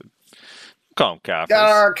Kafirs. Call them Kafirs. Got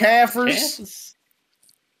our Kafirs. Kafirs.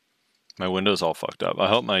 My window's all fucked up. I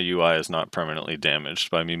hope my UI is not permanently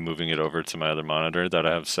damaged by me moving it over to my other monitor that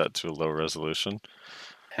I have set to a low resolution.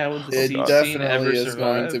 How would the It siege scene definitely ever is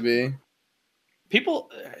going survive? to be.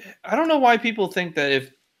 People, I don't know why people think that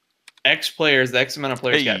if X amount of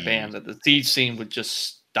players got Hey. banned, that the siege scene would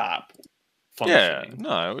just stop Yeah, functioning.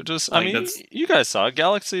 no, it would just. Like, I mean, that's- you guys saw it.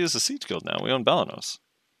 Galaxy is a siege guild now. We own Balanos.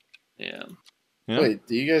 Yeah. You know? Wait,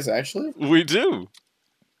 do you guys actually? We do.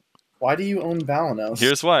 Why do you own Valanos?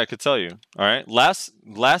 Here's why I could tell you. All right, last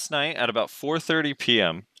night at about 4:30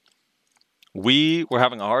 p.m., we were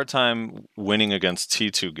having a hard time winning against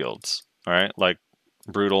T2 guilds. All right, like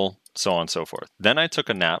brutal, so on and so forth. Then I took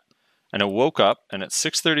a nap, and I woke up, and at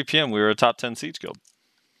 6:30 p.m. we were a top 10 siege guild.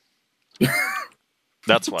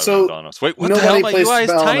 That's why So, we own Balanos. Wait, what the hell? nobody My plays UI is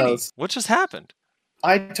tiny. Balanos. What just happened?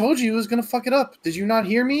 I told you it was gonna fuck it up. Did you not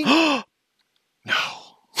hear me? No.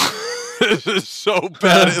 This is so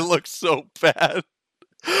bad. It looks so bad.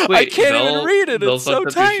 I can't even read it. they'll It's so fuck up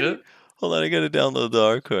your tiny. shit? Hold on, I gotta download the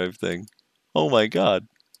archive thing. Oh my god.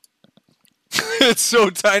 It's so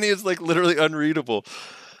tiny, it's like literally unreadable.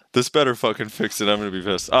 This better fucking fix it. I'm gonna be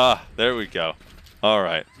pissed. Ah, there we go.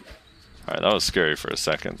 Alright. Alright, that was scary for a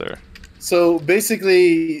second there. So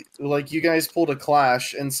basically, like, you guys pulled a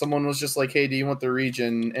clash, and someone was just like, "Hey, do you want the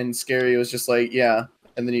region?" And Scary was just like, "Yeah."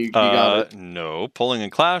 And then you got it. No, pulling a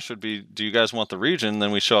clash would be, do you guys want the region?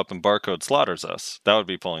 Then we show up and Barcode slaughters us. That would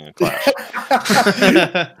be pulling a clash.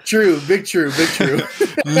 True, big true.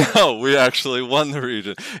 No, we actually won the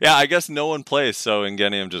region. Yeah, I guess no one plays, so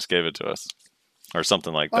Ingenium just gave it to us. Or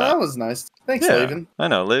something like Oh, that. that was nice. Thanks, Yeah, Laven. I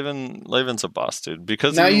know, Laven's a boss, dude.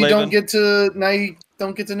 Because Now of you Laven,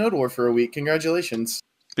 don't get to Node War for a week. Congratulations.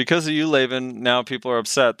 because of you, Laven, now people are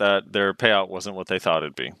upset that their payout wasn't what they thought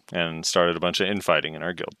it'd be, and started a bunch of infighting in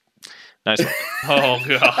our guild. Nice one. Oh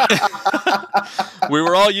god. We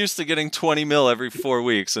were all used to getting 20 mil every 4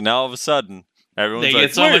 weeks, and now all of a sudden, everyone's They like,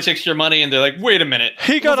 get so "Wait, much extra money, and they're like, "Wait a minute,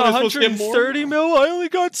 he got wasn't I supposed to get more?" 130 mil, I only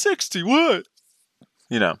got 60, what?"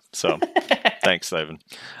 You know, so, thanks, Laven.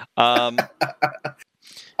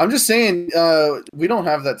 I'm just saying, we don't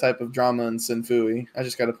have that type of drama in Senfui. I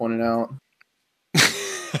just got to point it out.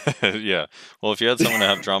 Yeah. Well, if you had someone to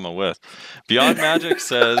have drama with. Beyond Magic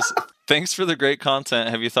says, "Thanks for the great content.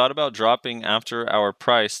 Have you thought about dropping after our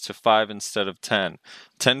price to 5 instead of 10?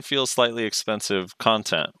 10 feels slightly expensive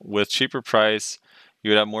content. With cheaper price,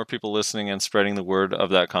 you would have more people listening and spreading the word of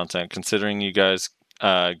that content. Considering you guys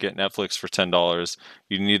get Netflix for $10,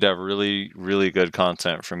 you need to have really, really good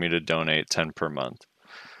content for me to donate 10 per month."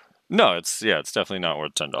 No, it's definitely not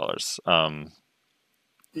worth $10.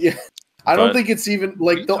 Yeah. I But- don't think it's even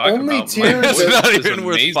What are like you the talking only about, tier Mike? It's Voice that not is even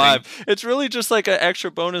worth amazing. 5. It's really just like an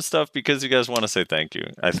extra bonus stuff because you guys want to say thank you,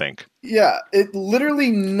 I think. yeah, it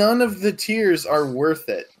literally none of the tiers are worth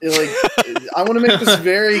it. Like I want to make this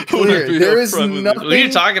very clear. be There is upfront with you. nothing. What are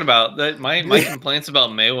you talking about? That my complaints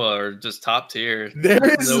about Mewa are just top tier. There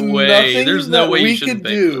is No way. nothing There's no that way you we shouldn't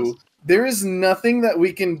could pay for do. this. There is nothing that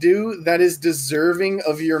we can do that is deserving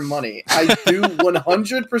of your money. I do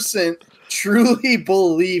 100% truly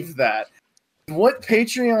believe that. What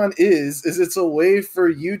Patreon is it's a way for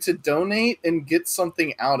you to donate and get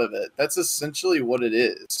something out of it. That's essentially what it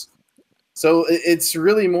is. So it's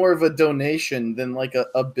really more of a donation than like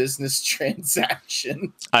a business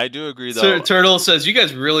transaction. I do agree, though. So Turtle says, "You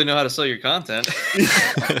guys really know how to sell your content."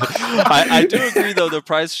 I do agree, though. The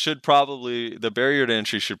price should probably, the barrier to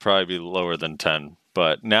entry should probably be lower than 10.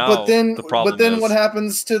 But now But then the problem is, what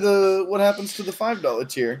happens to the $5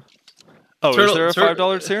 tier? oh, is Turtle- there a Tur-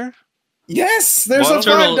 $5 tier? Yes, there's Well, a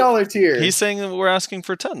Turtle- $5 tier. He's saying that we're asking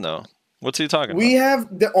for 10, though. What's he talking We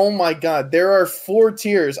about? have oh my god, there are 4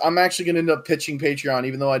 tiers. I'm actually going to end up pitching Patreon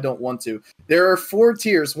even though I don't want to. There are 4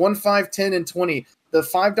 tiers, 1, 5, 10, and 20. The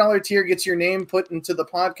 $5 tier gets your name put into the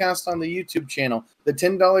podcast on the YouTube channel. The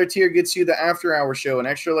 $10 tier gets you the after hour show, an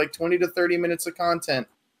extra like 20 to 30 minutes of content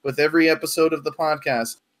with every episode of the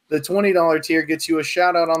podcast. The $20 tier gets you a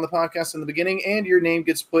shout out on the podcast in the beginning, and your name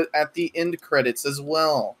gets put at the end credits as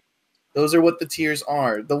well. Those are what the tiers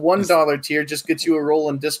are. The $1 tier just gets you a role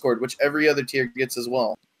in Discord, which every other tier gets as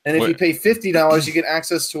well. And if you pay $50, you get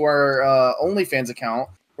access to our OnlyFans account,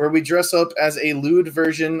 where we dress up as a lewd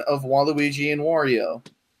version of Waluigi and Wario.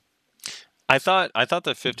 I thought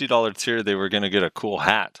the $50 tier, they were going to get a cool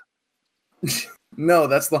hat. No,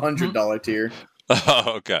 that's the $100 tier.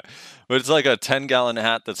 Oh, okay. But it's like a 10-gallon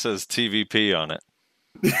hat that says TVP on it.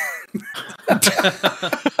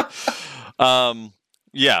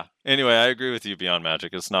 Yeah. Anyway, I agree with you, Beyond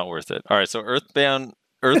Magic. It's not worth it. All right, so Earthborn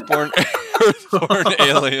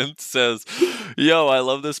Alien says, "Yo, I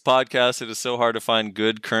love this podcast. It is so hard to find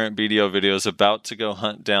good current BDO videos. About to go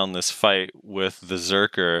hunt down this fight with the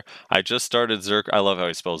Zerker. I just started Zerker. I love how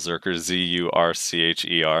he spells Zerker,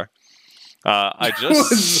 Zurcher. I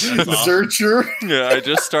just Zercher. Yeah, I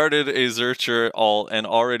just started a Zercher alt, and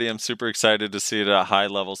already I'm super excited to see it at a high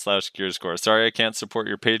level / gear score. Sorry I can't support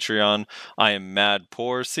your Patreon. I am mad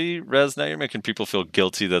poor. See, Rez, now you're making people feel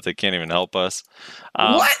guilty that they can't even help us.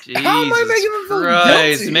 What? How am I making them feel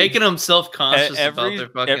guilty? Making them self-conscious about their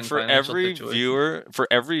fucking for financial every situation. viewer, for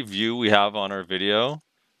every view we have on our video,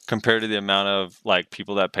 compared to the amount of like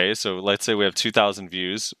people that pay. So let's say we have 2,000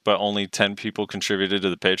 views, but only 10 people contributed to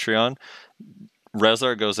the Patreon.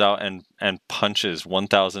 Rezar goes out and punches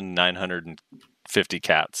 1,950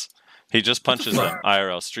 cats. He just punches them,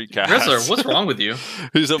 IRL street cats. Rezar, what's wrong with you?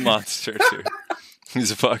 He's a monster, dude. He's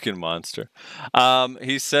a fucking monster.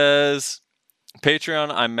 He says,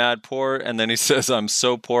 Patreon, I'm mad poor, and then he says, I'm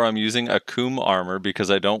so poor I'm using a Coom armor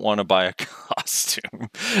because I don't want to buy a costume.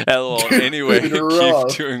 LOL. Anyway, keep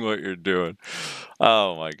doing what you're doing.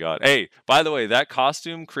 Oh my god. Hey, by the way, that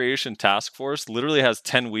costume creation task force literally has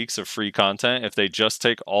 10 weeks of free content if they just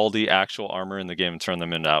take all the actual armor in the game and turn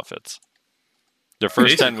them into outfits. Their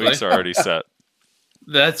first 10 weeks are already set.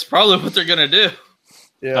 That's probably what they're gonna do.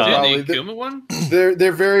 Yeah, probably. The Akuma one?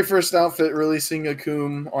 Their very first outfit releasing a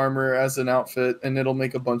Coom armor as an outfit, and it'll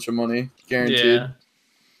make a bunch of money, guaranteed. Yeah,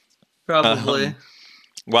 probably.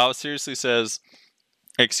 WoW seriously says,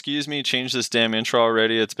 excuse me, change this damn intro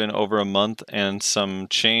already. It's been over a month and some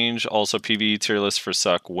change. Also, PvE tier list for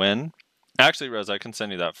suck when? Actually, Rez, I can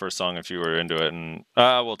send you that first song if you were into it, and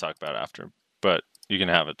we'll talk about it after. But you can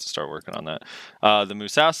have it to start working on that. The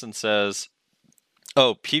Musassin says,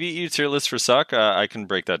 oh, PvE tier list for suck? I can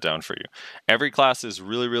break that down for you. Every class is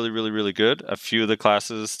really, really, really, really good. A few of the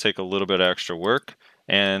classes take a little bit of extra work.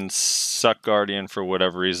 And Suck Guardian, for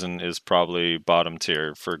whatever reason, is probably bottom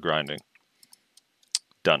tier for grinding.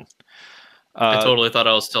 Done. I totally thought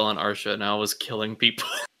I was still on Arsha and I was killing people.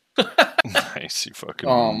 Nice, you fucking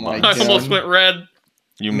my I almost went red.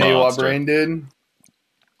 You Maywa brain did.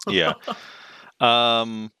 Yeah.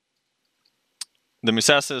 The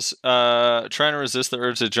Musassis trying to resist the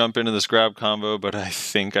urge to jump into this grab combo, but I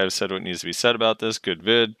think I've said what needs to be said about this. Good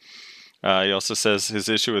vid. He also says his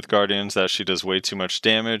issue with Guardians that she does way too much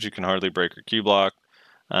damage. You can hardly break her Q block.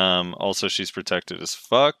 Also, she's protected as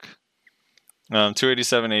fuck.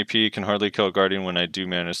 287 AP, can hardly kill Guardian when I do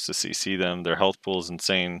manage to CC them. Their health pool is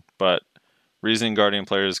insane, but reasoning Guardian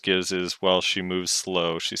players gives is, well, she moves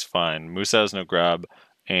slow, she's fine. Musa has no grab,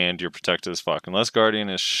 and you're protected as fuck. Unless Guardian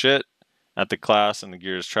is shit at the class and the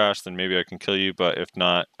gear is trash, then maybe I can kill you, but if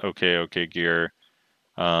not, okay gear,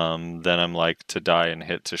 then I'm like to die and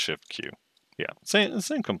hit to shift Q. Yeah,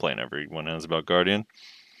 same complaint everyone has about Guardian.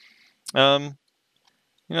 The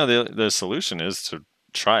solution is to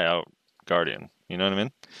try out Guardian. You know what I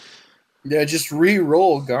mean? Yeah, just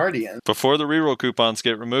re-roll Guardian. Before the reroll coupons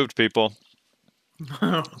get removed, people.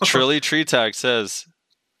 Trilly Tree Tag says,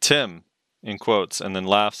 Tim, in quotes, and then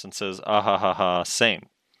laughs and says, ah ha ha ha, same.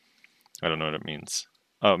 I don't know what it means.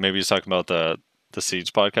 Oh, maybe he's talking about the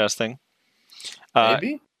Siege podcast thing?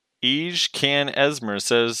 Maybe? Ej Can Esmer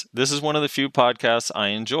says, this is one of the few podcasts I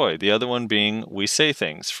enjoy. The other one being We Say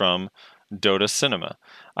Things from Dota Cinema.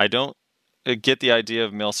 I don't get the idea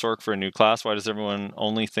of male Sork for a new class. Why does everyone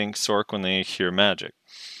only think Sork when they hear magic?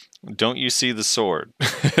 Don't you see the sword?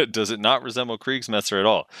 Does it not resemble Kriegsmetzer at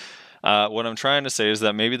all? What I'm trying to say is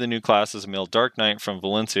that maybe the new class is a male Dark Knight from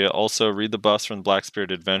Valencia. Also, read the buffs from the Black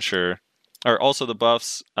Spirit Adventure. Or also the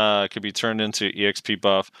buffs could be turned into EXP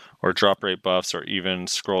buff or drop rate buffs or even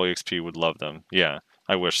scroll EXP. Would love them. Yeah,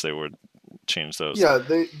 I wish they would change those. Yeah,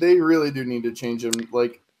 they really do need to change them.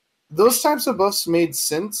 Like, those types of buffs made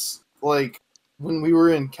sense, like, when we were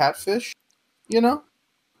in Catfish,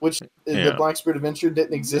 which the Black Spirit Adventure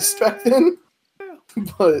didn't exist back then.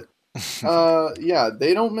 But, yeah,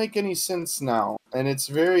 they don't make any sense now, and it's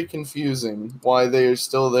very confusing why they are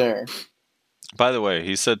still there. By the way,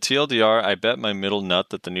 he said, TLDR, I bet my middle nut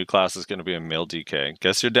that the new class is going to be a male DK.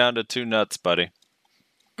 Guess you're down to 2 nuts, buddy.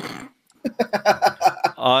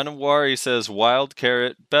 On War, he says, wild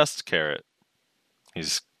carrot, best carrot.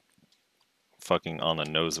 He's fucking on the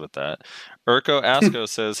nose with that. Urko Asko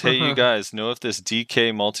says, hey, you guys, know if this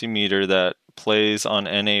DK multimeter that plays on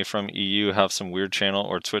NA from EU have some weird channel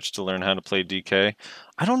or Twitch to learn how to play DK?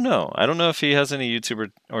 I don't know. I don't know if he has any YouTube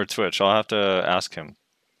or Twitch. I'll have to ask him.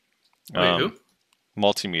 Wait, who?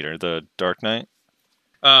 Multimeter, the Dark Knight.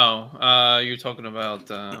 Oh, you're talking about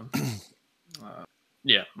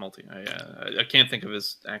yeah, multi. I can't think of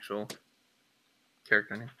his actual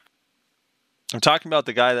character name. I'm talking about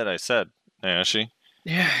the guy that I said, Nayashi.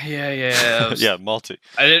 Yeah. Yeah, multi.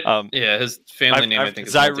 I didn't. Yeah, his family name I think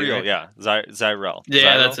is Multi, Zyrel. right? Yeah, Zyrel.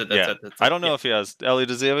 Yeah, Zyrel? that's it. That's it. I don't know if he has. Ellie,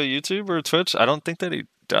 does he have a YouTube or a Twitch? I don't think that he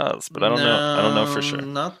does, but I don't know. I don't know for sure.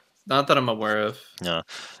 Not that I'm aware of. Yeah.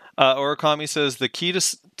 Origami says the key to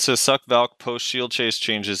suck Valk post shield chase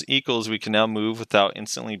changes equals we can now move without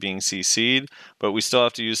instantly being CC'd, but we still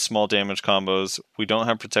have to use small damage combos. We don't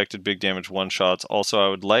have protected big damage one shots. Also, I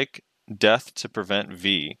would like death to prevent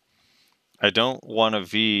V. I don't want a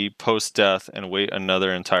V post death and wait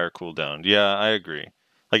another entire cooldown. Yeah, I agree.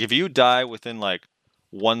 Like if you die within like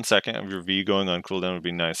 1 second of your V going on cooldown, it would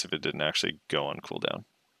be nice if it didn't actually go on cooldown.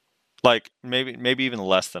 Like maybe even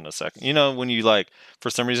less than a second. You know, when you like for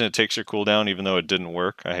some reason it takes your cooldown even though it didn't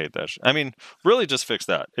work. I hate that. I mean, really just fix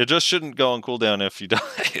that. It just shouldn't go on cooldown if you die.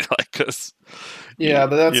 Like, cause yeah,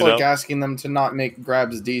 but that's like know? asking them to not make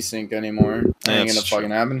grabs desync anymore. That ain't gonna fucking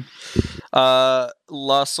happen.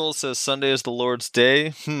 La Soul says Sunday is the Lord's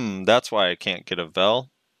day. That's why I can't get a Vel.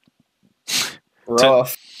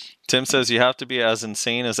 Rough. Tim says you have to be as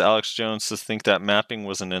insane as Alex Jones to think that mapping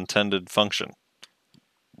was an intended function.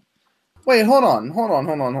 Wait, hold on.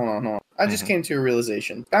 I just came to a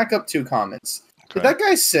realization. Back up 2 comments. Okay. Did that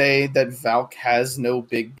guy say that Valk has no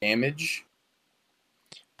big damage?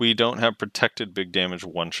 We don't have protected big damage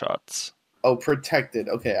one-shots. Oh, protected.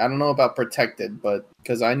 Okay, I don't know about protected, but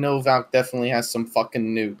because I know Valk definitely has some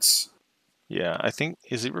fucking nukes. Yeah, I think,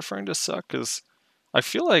 is he referring to suck? Because I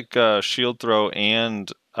feel like Shield Throw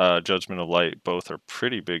and Judgment of Light both are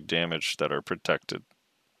pretty big damage that are protected.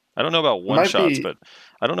 I don't know about one-shots, but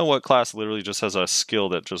I don't know what class literally just has a skill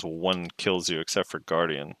that just one kills you, except for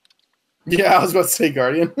Guardian. Yeah, I was about to say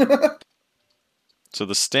Guardian. So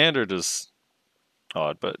the standard is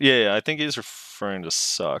odd, but yeah, I think he's referring to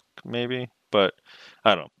suck, maybe. But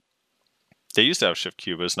I don't know. They used to have Shift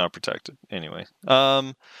Q, but it's not protected. Anyway.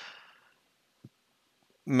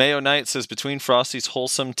 Mayo Knight says, between Frosty's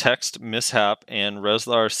wholesome text mishap and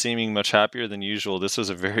Reslar seeming much happier than usual, this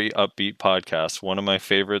was a very upbeat podcast. One of my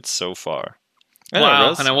favorites so far.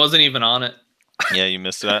 Wow, and I wasn't even on it. Yeah, you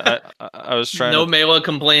missed it. I was trying No Mewa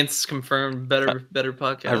complaints confirmed. Better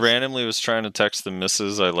podcast. I randomly was trying to text the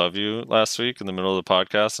missus I love you last week in the middle of the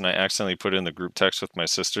podcast, and I accidentally put in the group text with my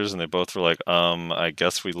sisters, and they both were like, I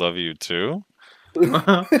guess we love you too.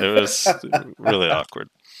 It was really awkward.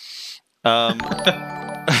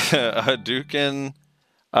 Dukin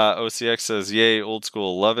OCX says, yay, old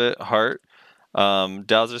school, love it, heart.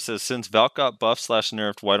 Dowser says, since Valk got buffed /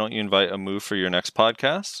 nerfed, why don't you invite a move for your next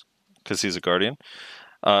podcast? Because he's a Guardian.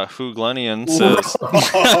 Huglenian says,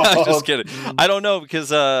 just kidding. I don't know,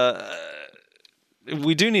 because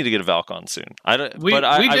we do need to get a Valk on soon. We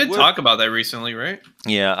did talk about that recently, right?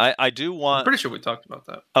 Yeah, I do want... I'm pretty sure we talked about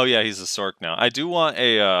that. Oh yeah, he's a Sork now. I do want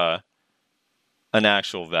an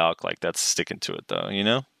actual Valk like that's sticking to it, though, you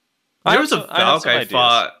know? There was a Valk I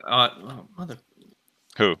fought.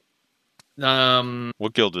 Who?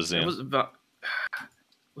 What guild was he in?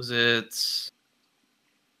 Was it?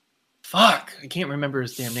 Fuck, I can't remember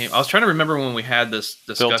his damn name. I was trying to remember when we had this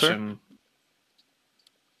discussion. Filter?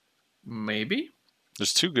 Maybe?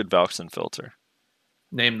 There's 2 good Valks in Filter.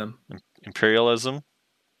 Name them. Imperialism,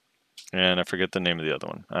 and I forget the name of the other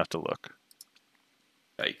one. I have to look.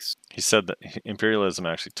 Yikes. He said that Imperialism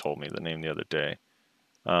actually told me the name the other day.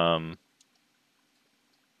 No,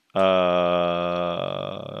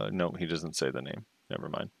 he doesn't say the name. Never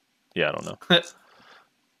mind. Yeah, I don't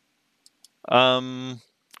know.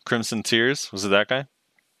 Crimson Tears, was it that guy?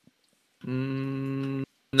 No,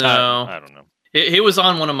 I don't know. He was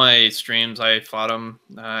on one of my streams. I fought him.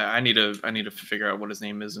 I need to figure out what his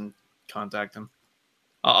name is and contact him.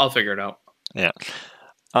 I'll figure it out. Yeah.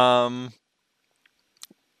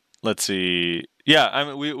 Let's see. Yeah, I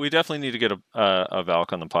mean, we definitely need to get a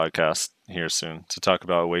Valk on the podcast here soon to talk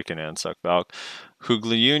about Awaken and Suck Valk.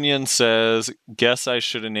 Hoogla Union says, guess I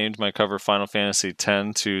should have named my cover Final Fantasy X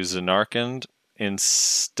to Zanarkand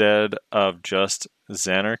instead of just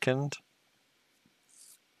Zanarkand.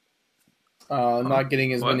 Not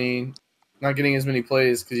getting as many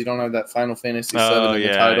plays because you don't have that Final Fantasy VII in the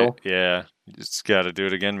title. Yeah, you just got to do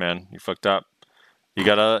it again, man. You fucked up. You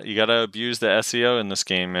gotta abuse the SEO in this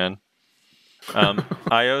game, man.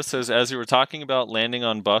 IO says, as you were talking about landing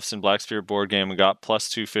on buffs in Black Sphere board game, I got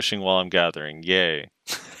 +2 fishing while I'm gathering. Yay.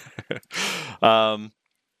 And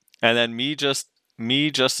then me just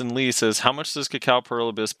Justin Lee says, how much does Cacao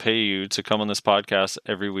Perlibus pay you to come on this podcast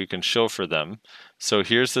every week and show for them? So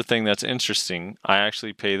here's the thing that's interesting. I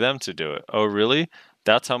actually pay them to do it. Oh, really?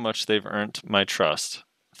 That's how much they've earned my trust.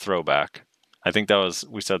 Throwback. I think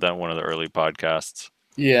we said that in one of the early podcasts.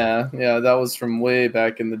 Yeah, that was from way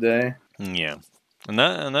back in the day. Yeah. And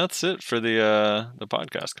that's it for the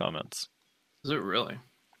podcast comments. Is it really?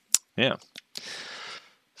 Yeah.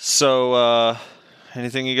 So,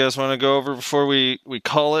 anything you guys want to go over before we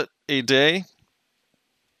call it a day?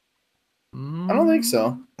 I don't think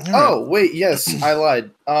so. Oh, wait, yes, I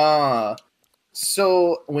lied.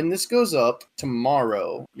 So when this goes up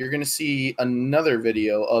tomorrow, you're going to see another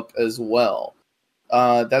video up as well.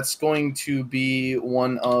 That's going to be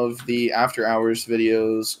one of the after hours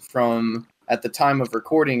videos from at the time of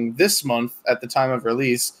recording this month, at the time of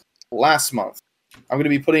release last month. I'm going to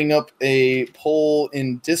be putting up a poll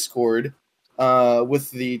in Discord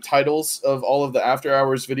with the titles of all of the after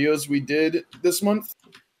hours videos we did this month.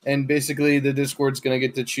 And basically the Discord's going to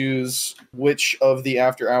get to choose which of the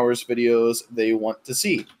after hours videos they want to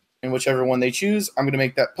see. And whichever one they choose, I'm going to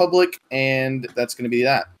make that public, and that's going to be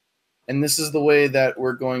that. And this is the way that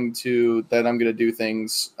I'm going to do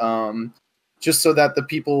things, just so that the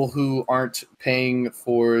people who aren't paying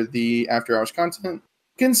for the after hours content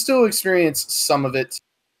can still experience some of it.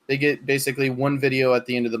 They get basically one video at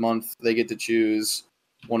the end of the month. They get to choose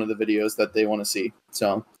one of the videos that they want to see.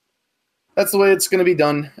 So that's the way it's going to be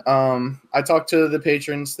done. I talked to the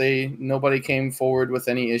patrons. Nobody came forward with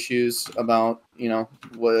any issues about,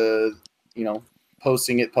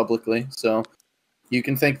 posting it publicly. So you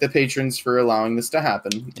can thank the patrons for allowing this to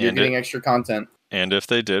happen. You're getting extra content. And if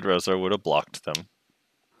they did, Rezar would have blocked them.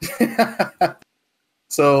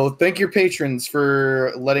 So thank your patrons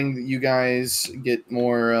for letting you guys get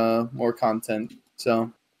more content.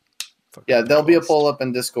 So yeah, there'll be a poll up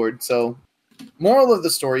in Discord. So moral of the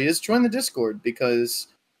story is join the Discord, because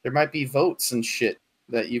there might be votes and shit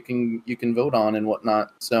that you can vote on and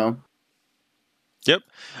whatnot. So yep.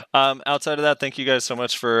 Outside of that, thank you guys so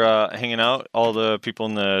much for hanging out. All the people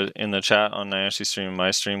in the chat on Nyashi's stream and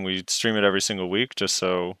my stream. We stream it every single week just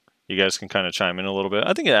so you guys can kind of chime in a little bit.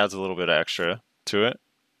 I think it adds a little bit of extra to it.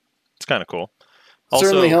 It's kind of cool. Also,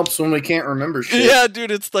 certainly helps when we can't remember shit. Yeah, dude,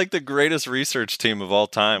 it's like the greatest research team of all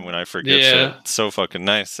time when I forget shit. It's so fucking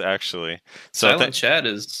nice, actually. So Silent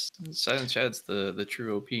Chat's the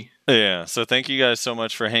true OP. Yeah, so thank you guys so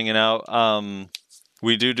much for hanging out.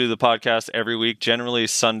 We do the podcast every week, generally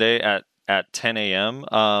Sunday at 10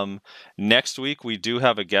 a.m. Next week, we do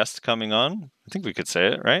have a guest coming on. I think we could say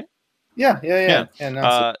it, right? Yeah.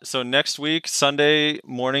 So next week, Sunday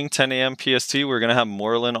morning, 10 a.m. PST, we're going to have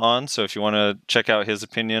Moreland on. So if you want to check out his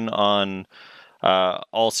opinion on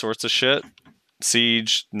all sorts of shit,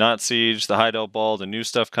 Siege, not Siege, the Heidel ball, the new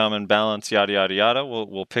stuff coming, balance, yada, yada, yada.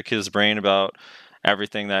 We'll pick his brain about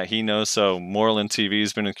everything that he knows. So Moreland TV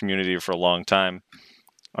has been in the community for a long time.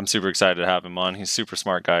 I'm super excited to have him on. He's a super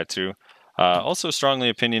smart guy too. Also strongly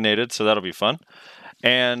opinionated, so that'll be fun.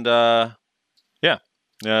 And that'll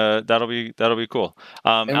be cool.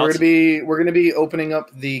 And we're gonna be opening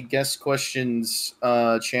up the guest questions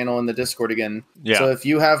channel in the Discord again. Yeah. So if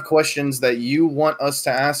you have questions that you want us to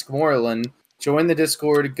ask Moreland, join the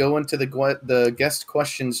Discord, go into the guest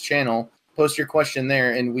questions channel, post your question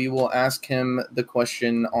there, and we will ask him the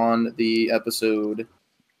question on the episode.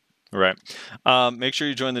 Right. Make sure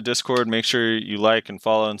you join the Discord. Make sure you like and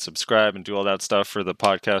follow and subscribe and do all that stuff for the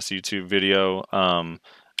podcast, YouTube video.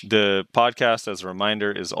 The podcast, as a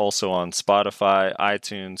reminder, is also on Spotify,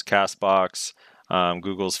 iTunes, CastBox,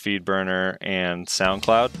 Google's FeedBurner, and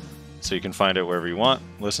SoundCloud. So you can find it wherever you want.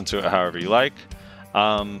 Listen to it however you like.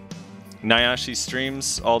 Nyashi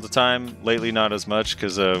streams all the time. Lately, not as much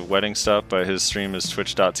because of wedding stuff, but his stream is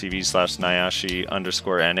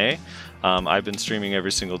twitch.tv/Nyashi_NA. I've been streaming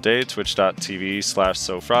every single day,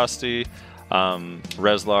 twitch.tv/SoFrosty.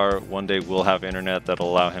 Reslar one day will have internet that'll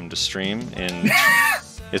allow him to stream in...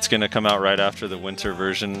 It's going to come out right after the winter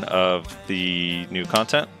version of the new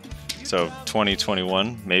content. So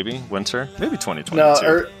 2021, maybe winter, maybe 2022.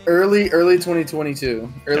 No, early 2022.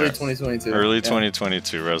 Early 2022. Early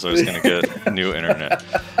 2022. Reslar's going to get new internet.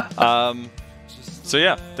 So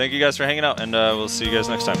yeah, thank you guys for hanging out, and we'll see you guys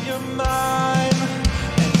next time.